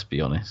it? Let's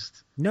be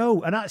honest.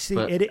 No, and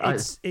actually,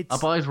 it's.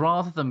 But I'd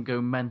rather them go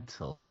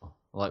mental,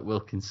 like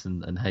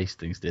Wilkinson and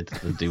Hastings did,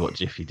 than do what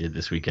Jiffy did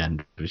this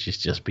weekend, which is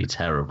just be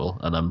terrible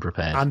and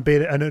unprepared and be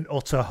an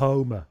utter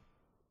homer,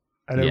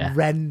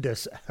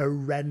 horrendous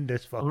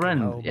fucking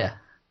homer. Yeah.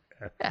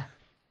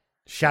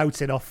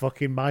 shouting off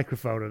fucking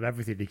microphone and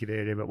everything. You could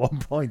hear him at one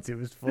point. It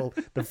was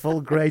the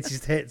full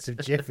greatest hits of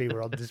Jiffy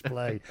were on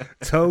display.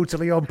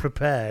 Totally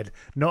unprepared,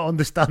 not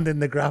understanding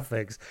the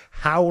graphics,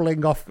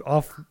 howling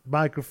off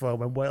microphone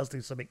when Wales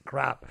did something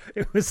crap.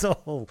 It was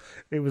all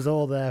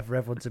there for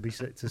everyone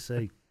to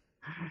see.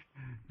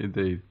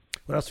 Indeed.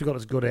 What else we got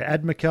that's good here?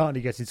 Ed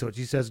McCartney gets in touch.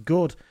 He says,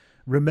 good.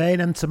 Remain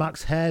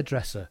Entomac's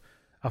hairdresser.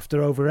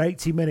 After over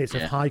 80 minutes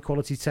of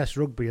high-quality Test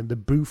rugby and the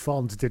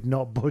Buffons did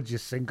not budge a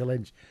single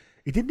inch.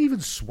 He didn't even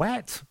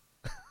sweat.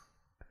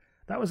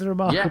 That was a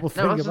remarkable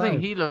thing that's about the thing.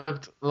 him. He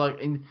looked like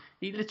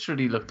he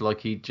literally looked like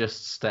he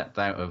just stepped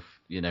out of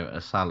a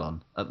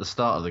salon at the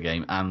start of the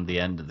game and the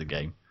end of the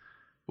game,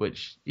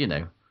 which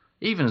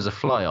even as a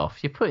fly-off,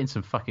 you're putting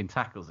some fucking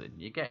tackles in.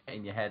 You're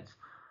getting your head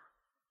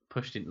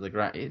pushed into the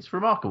ground. It's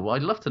remarkable.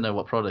 I'd love to know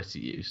what products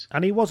you use.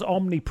 And he was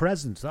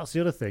omnipresent. That's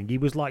the other thing. He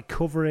was like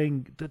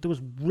covering. There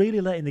was really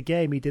late in the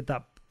game. He did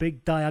that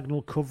big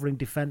diagonal covering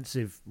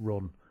defensive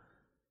run,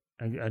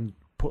 and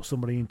put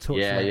somebody in touch.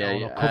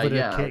 Or covered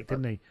a kick,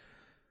 didn't he?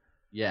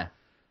 Yeah.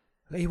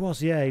 He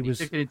was. Yeah, he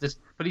was.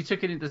 But he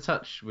took it into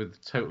touch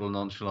with total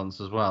nonchalance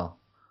as well.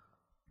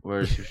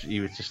 Whereas he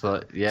was just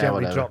like, gently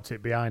whatever. Dropped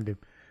it behind him,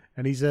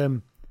 and he's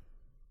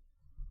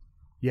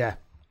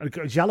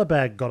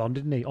Jalabert got on,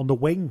 didn't he? On the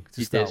wing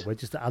to start with,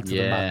 just to add to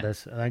the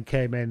madness, and then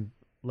came in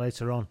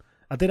later on.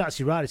 I did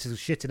actually write this as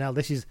shit in hell.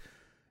 This is,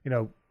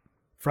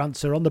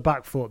 France are on the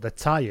back foot. They're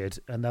tired,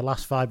 and their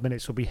last 5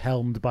 minutes will be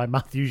helmed by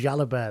Matthew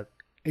Jalabert.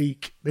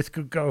 Eek, this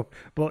could go,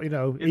 but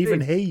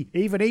even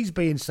he's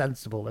being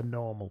sensible and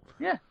normal.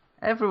 Yeah,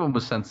 everyone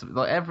was sensible.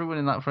 Like everyone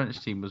in that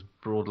French team was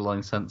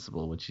borderline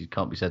sensible, which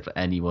can't be said for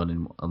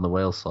anyone on the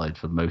Wales side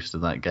for most of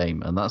that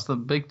game. And that's the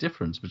big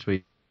difference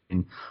between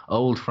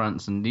old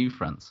France and new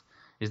France,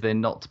 is they're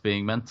not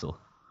being mental.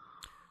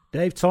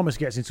 Dave Thomas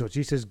gets in touch.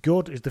 He says,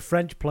 good is the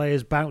French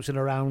players bouncing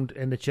around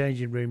in the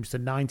changing rooms to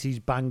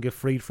 90s banger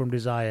Freed from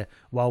Desire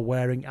while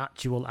wearing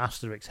actual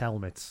Asterix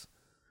helmets.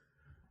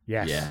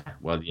 Yes. Yeah.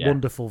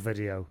 Wonderful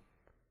video.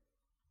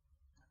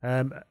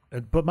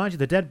 But mind you,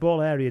 the dead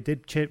ball area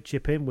did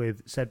chip in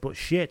said, but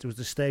shit was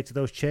the state of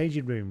those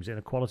changing rooms in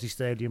a quality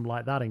stadium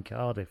like that in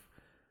Cardiff.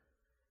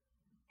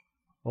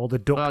 All the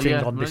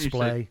ducting on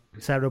display.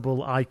 Terrible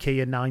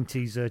IKEA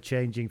 90s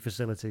changing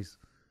facilities.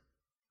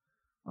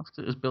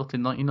 It was built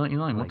in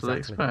 1999. What do they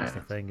expect? That's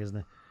the thing,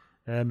 isn't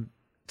it?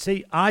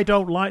 See, I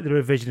don't like the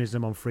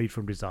revisionism on Freed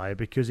from Desire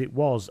because it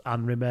was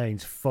and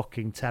remains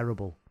fucking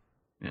terrible.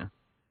 Yeah.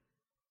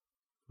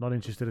 Not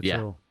interested at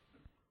all.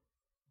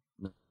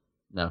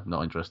 No,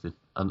 not interested.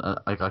 And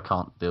I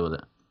can't deal with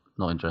it.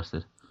 Not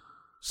interested.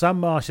 Sam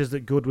Marsh says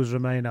that good was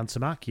Remain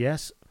Entomac,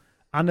 yes.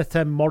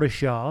 Anathem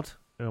Morichard,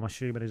 who I'm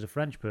assuming is a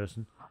French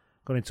person,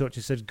 got in touch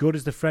and says, good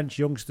as the French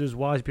youngsters,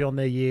 wise beyond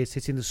their years,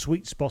 hitting the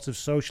sweet spot of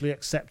socially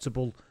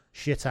acceptable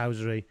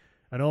shithousery.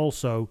 And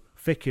also,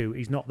 Fiku,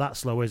 he's not that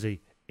slow, is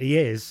he? He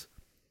is.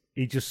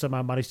 He just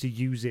somehow managed to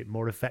use it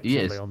more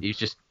effectively.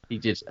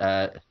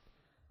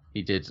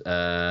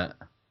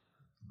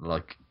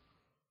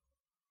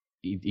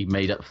 He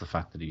made up for the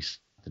fact that he's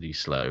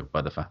slow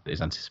by the fact that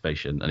his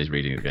anticipation and his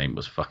reading of the game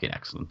was fucking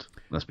excellent.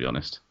 Let's be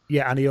honest.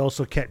 Yeah, and he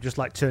also kept just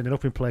like turning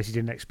up in places he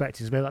didn't expect.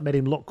 That made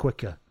him look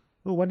quicker.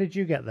 Oh, when did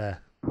you get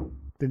there?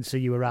 Didn't see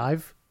you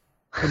arrive.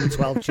 In the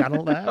 12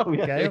 channel there. Oh,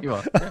 yeah, there you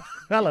are. Yeah.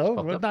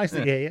 Hello, nice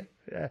to hear you.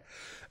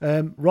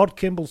 Yeah. Rod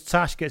Kimball's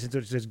Tash gets in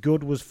touch and says,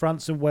 good was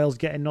France and Wales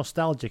getting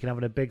nostalgic and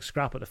having a big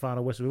scrap at the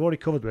final whistle. We've already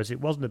covered this. It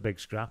wasn't a big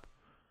scrap.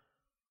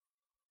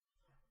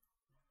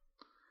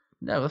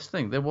 No, that's the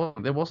thing. There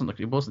wasn't.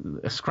 It wasn't.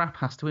 A scrap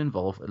has to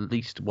involve at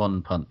least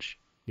one punch.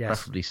 Yes.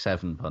 Preferably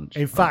 7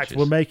 punches. In fact,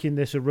 we're making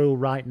this a rule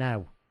right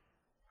now.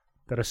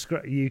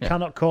 That you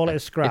cannot call it a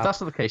scrap. If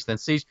that's not the case, then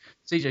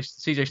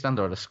CJ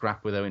Stander had a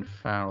scrap with Owen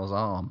Farrell's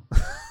arm.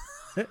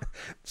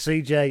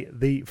 CJ,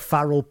 the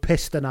Farrell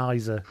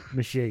pistonizer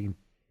machine.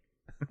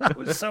 That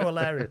was so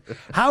hilarious.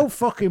 How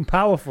fucking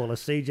powerful are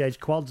CJ's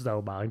quads,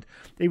 though, mind?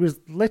 He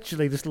was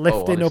literally just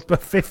lifting up a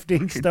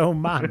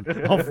 15-stone man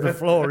off the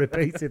floor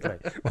repeatedly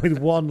with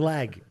one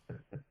leg.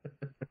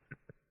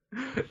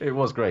 It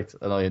was great,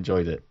 and I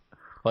enjoyed it.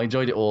 I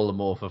enjoyed it all the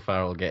more for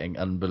Farrell getting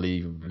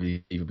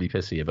unbelievably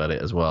pissy about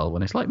it as well.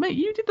 When it's like, mate,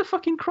 you did the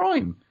fucking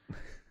crime.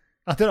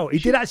 I don't know. He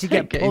did actually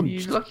get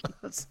punched.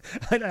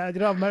 I don't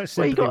have much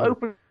sympathy.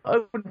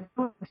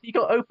 He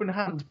got open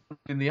hand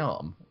in the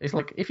arm. It's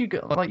like if you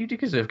you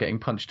deserve getting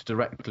punched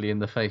directly in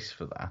the face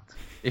for that.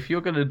 If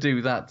you're going to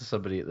do that to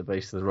somebody at the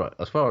base of the right,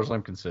 as far as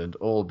I'm concerned,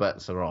 all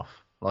bets are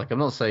off. Like, I'm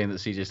not saying that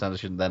CJ Stander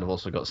shouldn't then have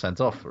also got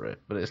sent off for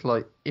it, but it's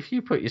like, if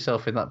you put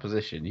yourself in that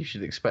position, you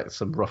should expect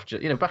some rough...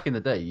 back in the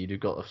day, you'd have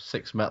got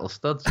 6 metal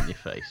studs in your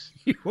face.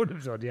 You would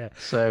have done, yeah.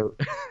 So...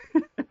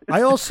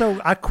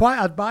 I quite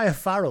admire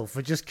Farrell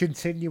for just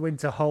continuing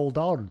to hold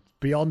on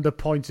beyond the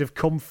point of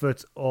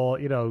comfort or,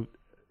 and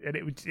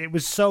it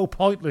was so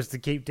pointless to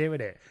keep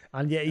doing it.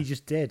 And yet he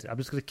just did. I'm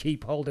just going to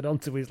keep holding on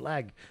to his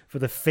leg for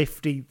the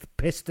 50th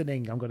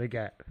pistoning I'm going to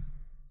get.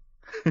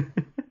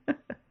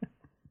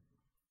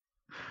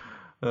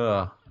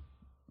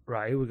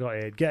 Right, who we got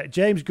here?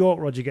 James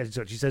Roger gets in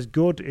touch. He says,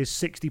 good is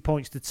 60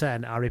 points to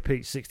 10. I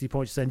repeat, 60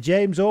 points to 10.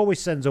 James always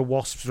sends a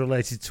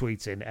Wasps-related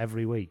tweet in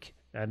every week.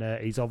 And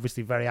he's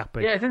obviously very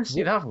happy. Yeah, I didn't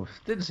see that one.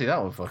 Didn't see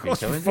that one fucking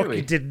coming, did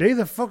we? Didn't. Who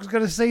the fuck's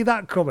going to see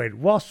that coming?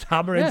 Wasps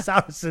hammering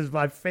Saracens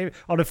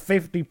on a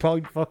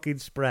 50-point fucking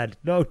spread.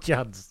 No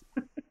chance.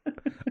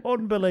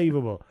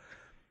 Unbelievable.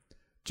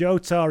 Joe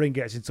Taring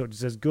gets in touch and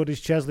says, good is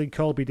Chesley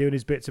Colby doing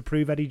his bit to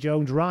prove Eddie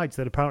Jones right,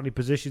 that apparently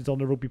positions on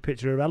the rugby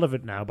pitch are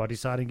irrelevant now by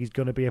deciding he's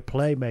going to be a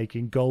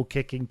playmaking,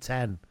 goal-kicking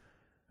 10.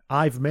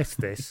 I've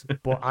missed this,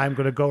 but I'm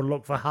going to go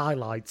look for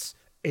highlights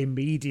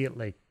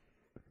immediately.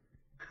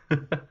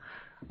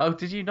 Oh,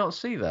 did you not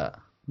see that?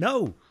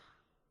 No.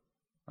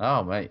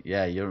 Oh, mate,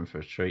 yeah, you're in for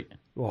a treat.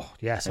 Oh,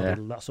 yes,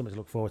 that's something to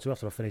look forward to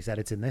after I finish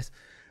editing this.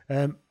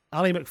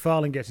 Ali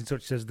McFarlane gets in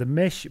touch and says, the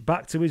Mish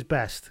back to his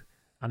best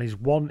and his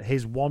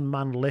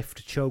one-man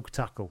lift choke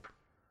tackle.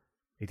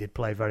 He did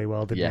play very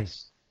well, didn't he?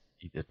 Yes,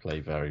 he did play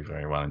very,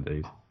 very well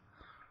indeed.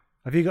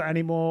 Have you got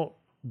any more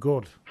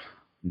good?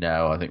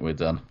 No, I think we're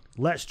done.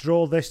 Let's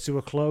draw this to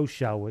a close,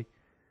 shall we?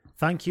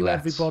 Thank you,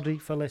 everybody,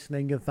 for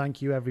listening, and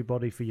thank you,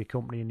 everybody, for your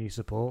company and your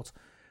support.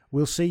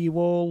 We'll see you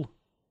all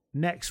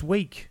next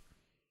week,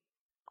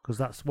 because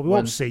that's we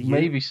won't see you.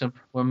 Maybe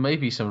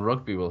some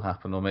rugby will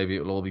happen, or maybe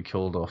it'll all be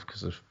called off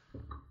because of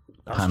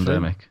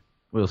pandemic. True.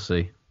 We'll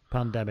see.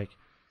 Pandemic.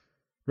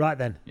 Right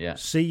then. Yeah.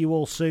 See you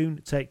all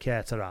soon. Take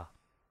care. Ta-ra.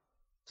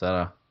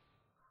 Ta-ra.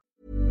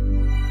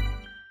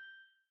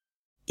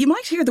 You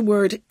might hear the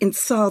word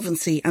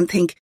insolvency and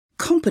think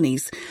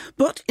companies,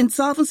 but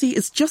insolvency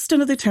is just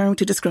another term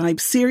to describe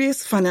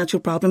serious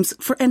financial problems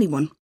for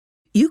anyone.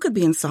 You could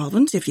be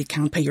insolvent if you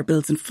can't pay your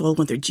bills in full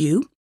when they're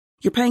due.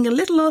 You're paying a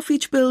little off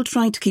each bill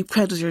trying to keep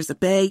creditors at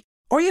bay,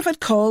 or you've had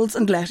calls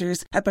and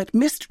letters about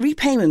missed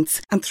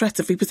repayments and threats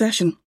of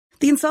repossession.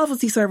 The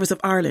Insolvency Service of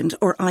Ireland,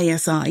 or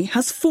ISI,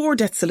 has 4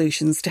 debt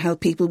solutions to help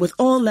people with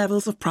all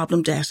levels of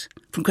problem debt,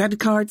 from credit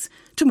cards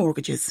to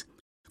mortgages.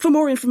 For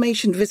more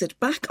information, visit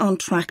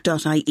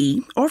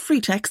backontrack.ie or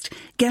free text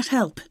Get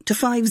Help to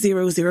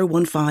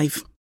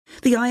 50015.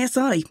 The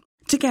ISI.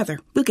 Together,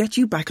 we'll get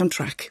you back on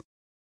track.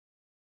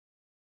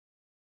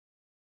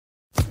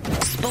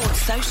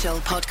 Sports Social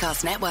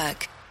Podcast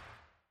Network.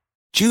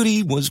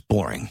 Judy was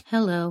boring.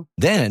 Hello.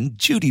 Then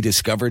Judy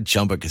discovered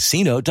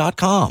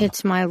ChumbaCasino.com.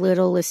 It's my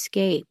little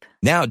escape.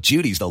 Now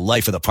Judy's the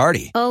life of the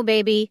party. Oh,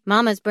 baby,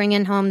 mama's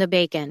bringing home the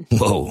bacon.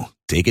 Whoa,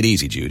 take it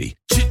easy, Judy.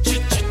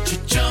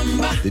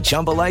 The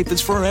Chumba life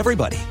is for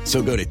everybody.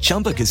 So go to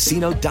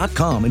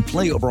ChumbaCasino.com and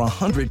play over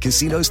 100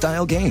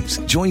 casino-style games.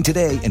 Join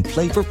today and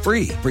play for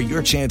free for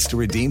your chance to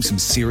redeem some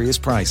serious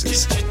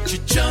prizes.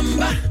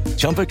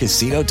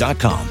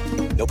 ChumbaCasino.com.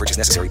 No purchase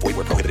necessary. Void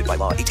where prohibited by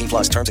law.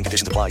 18+ terms and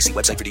conditions apply. See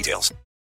website for details.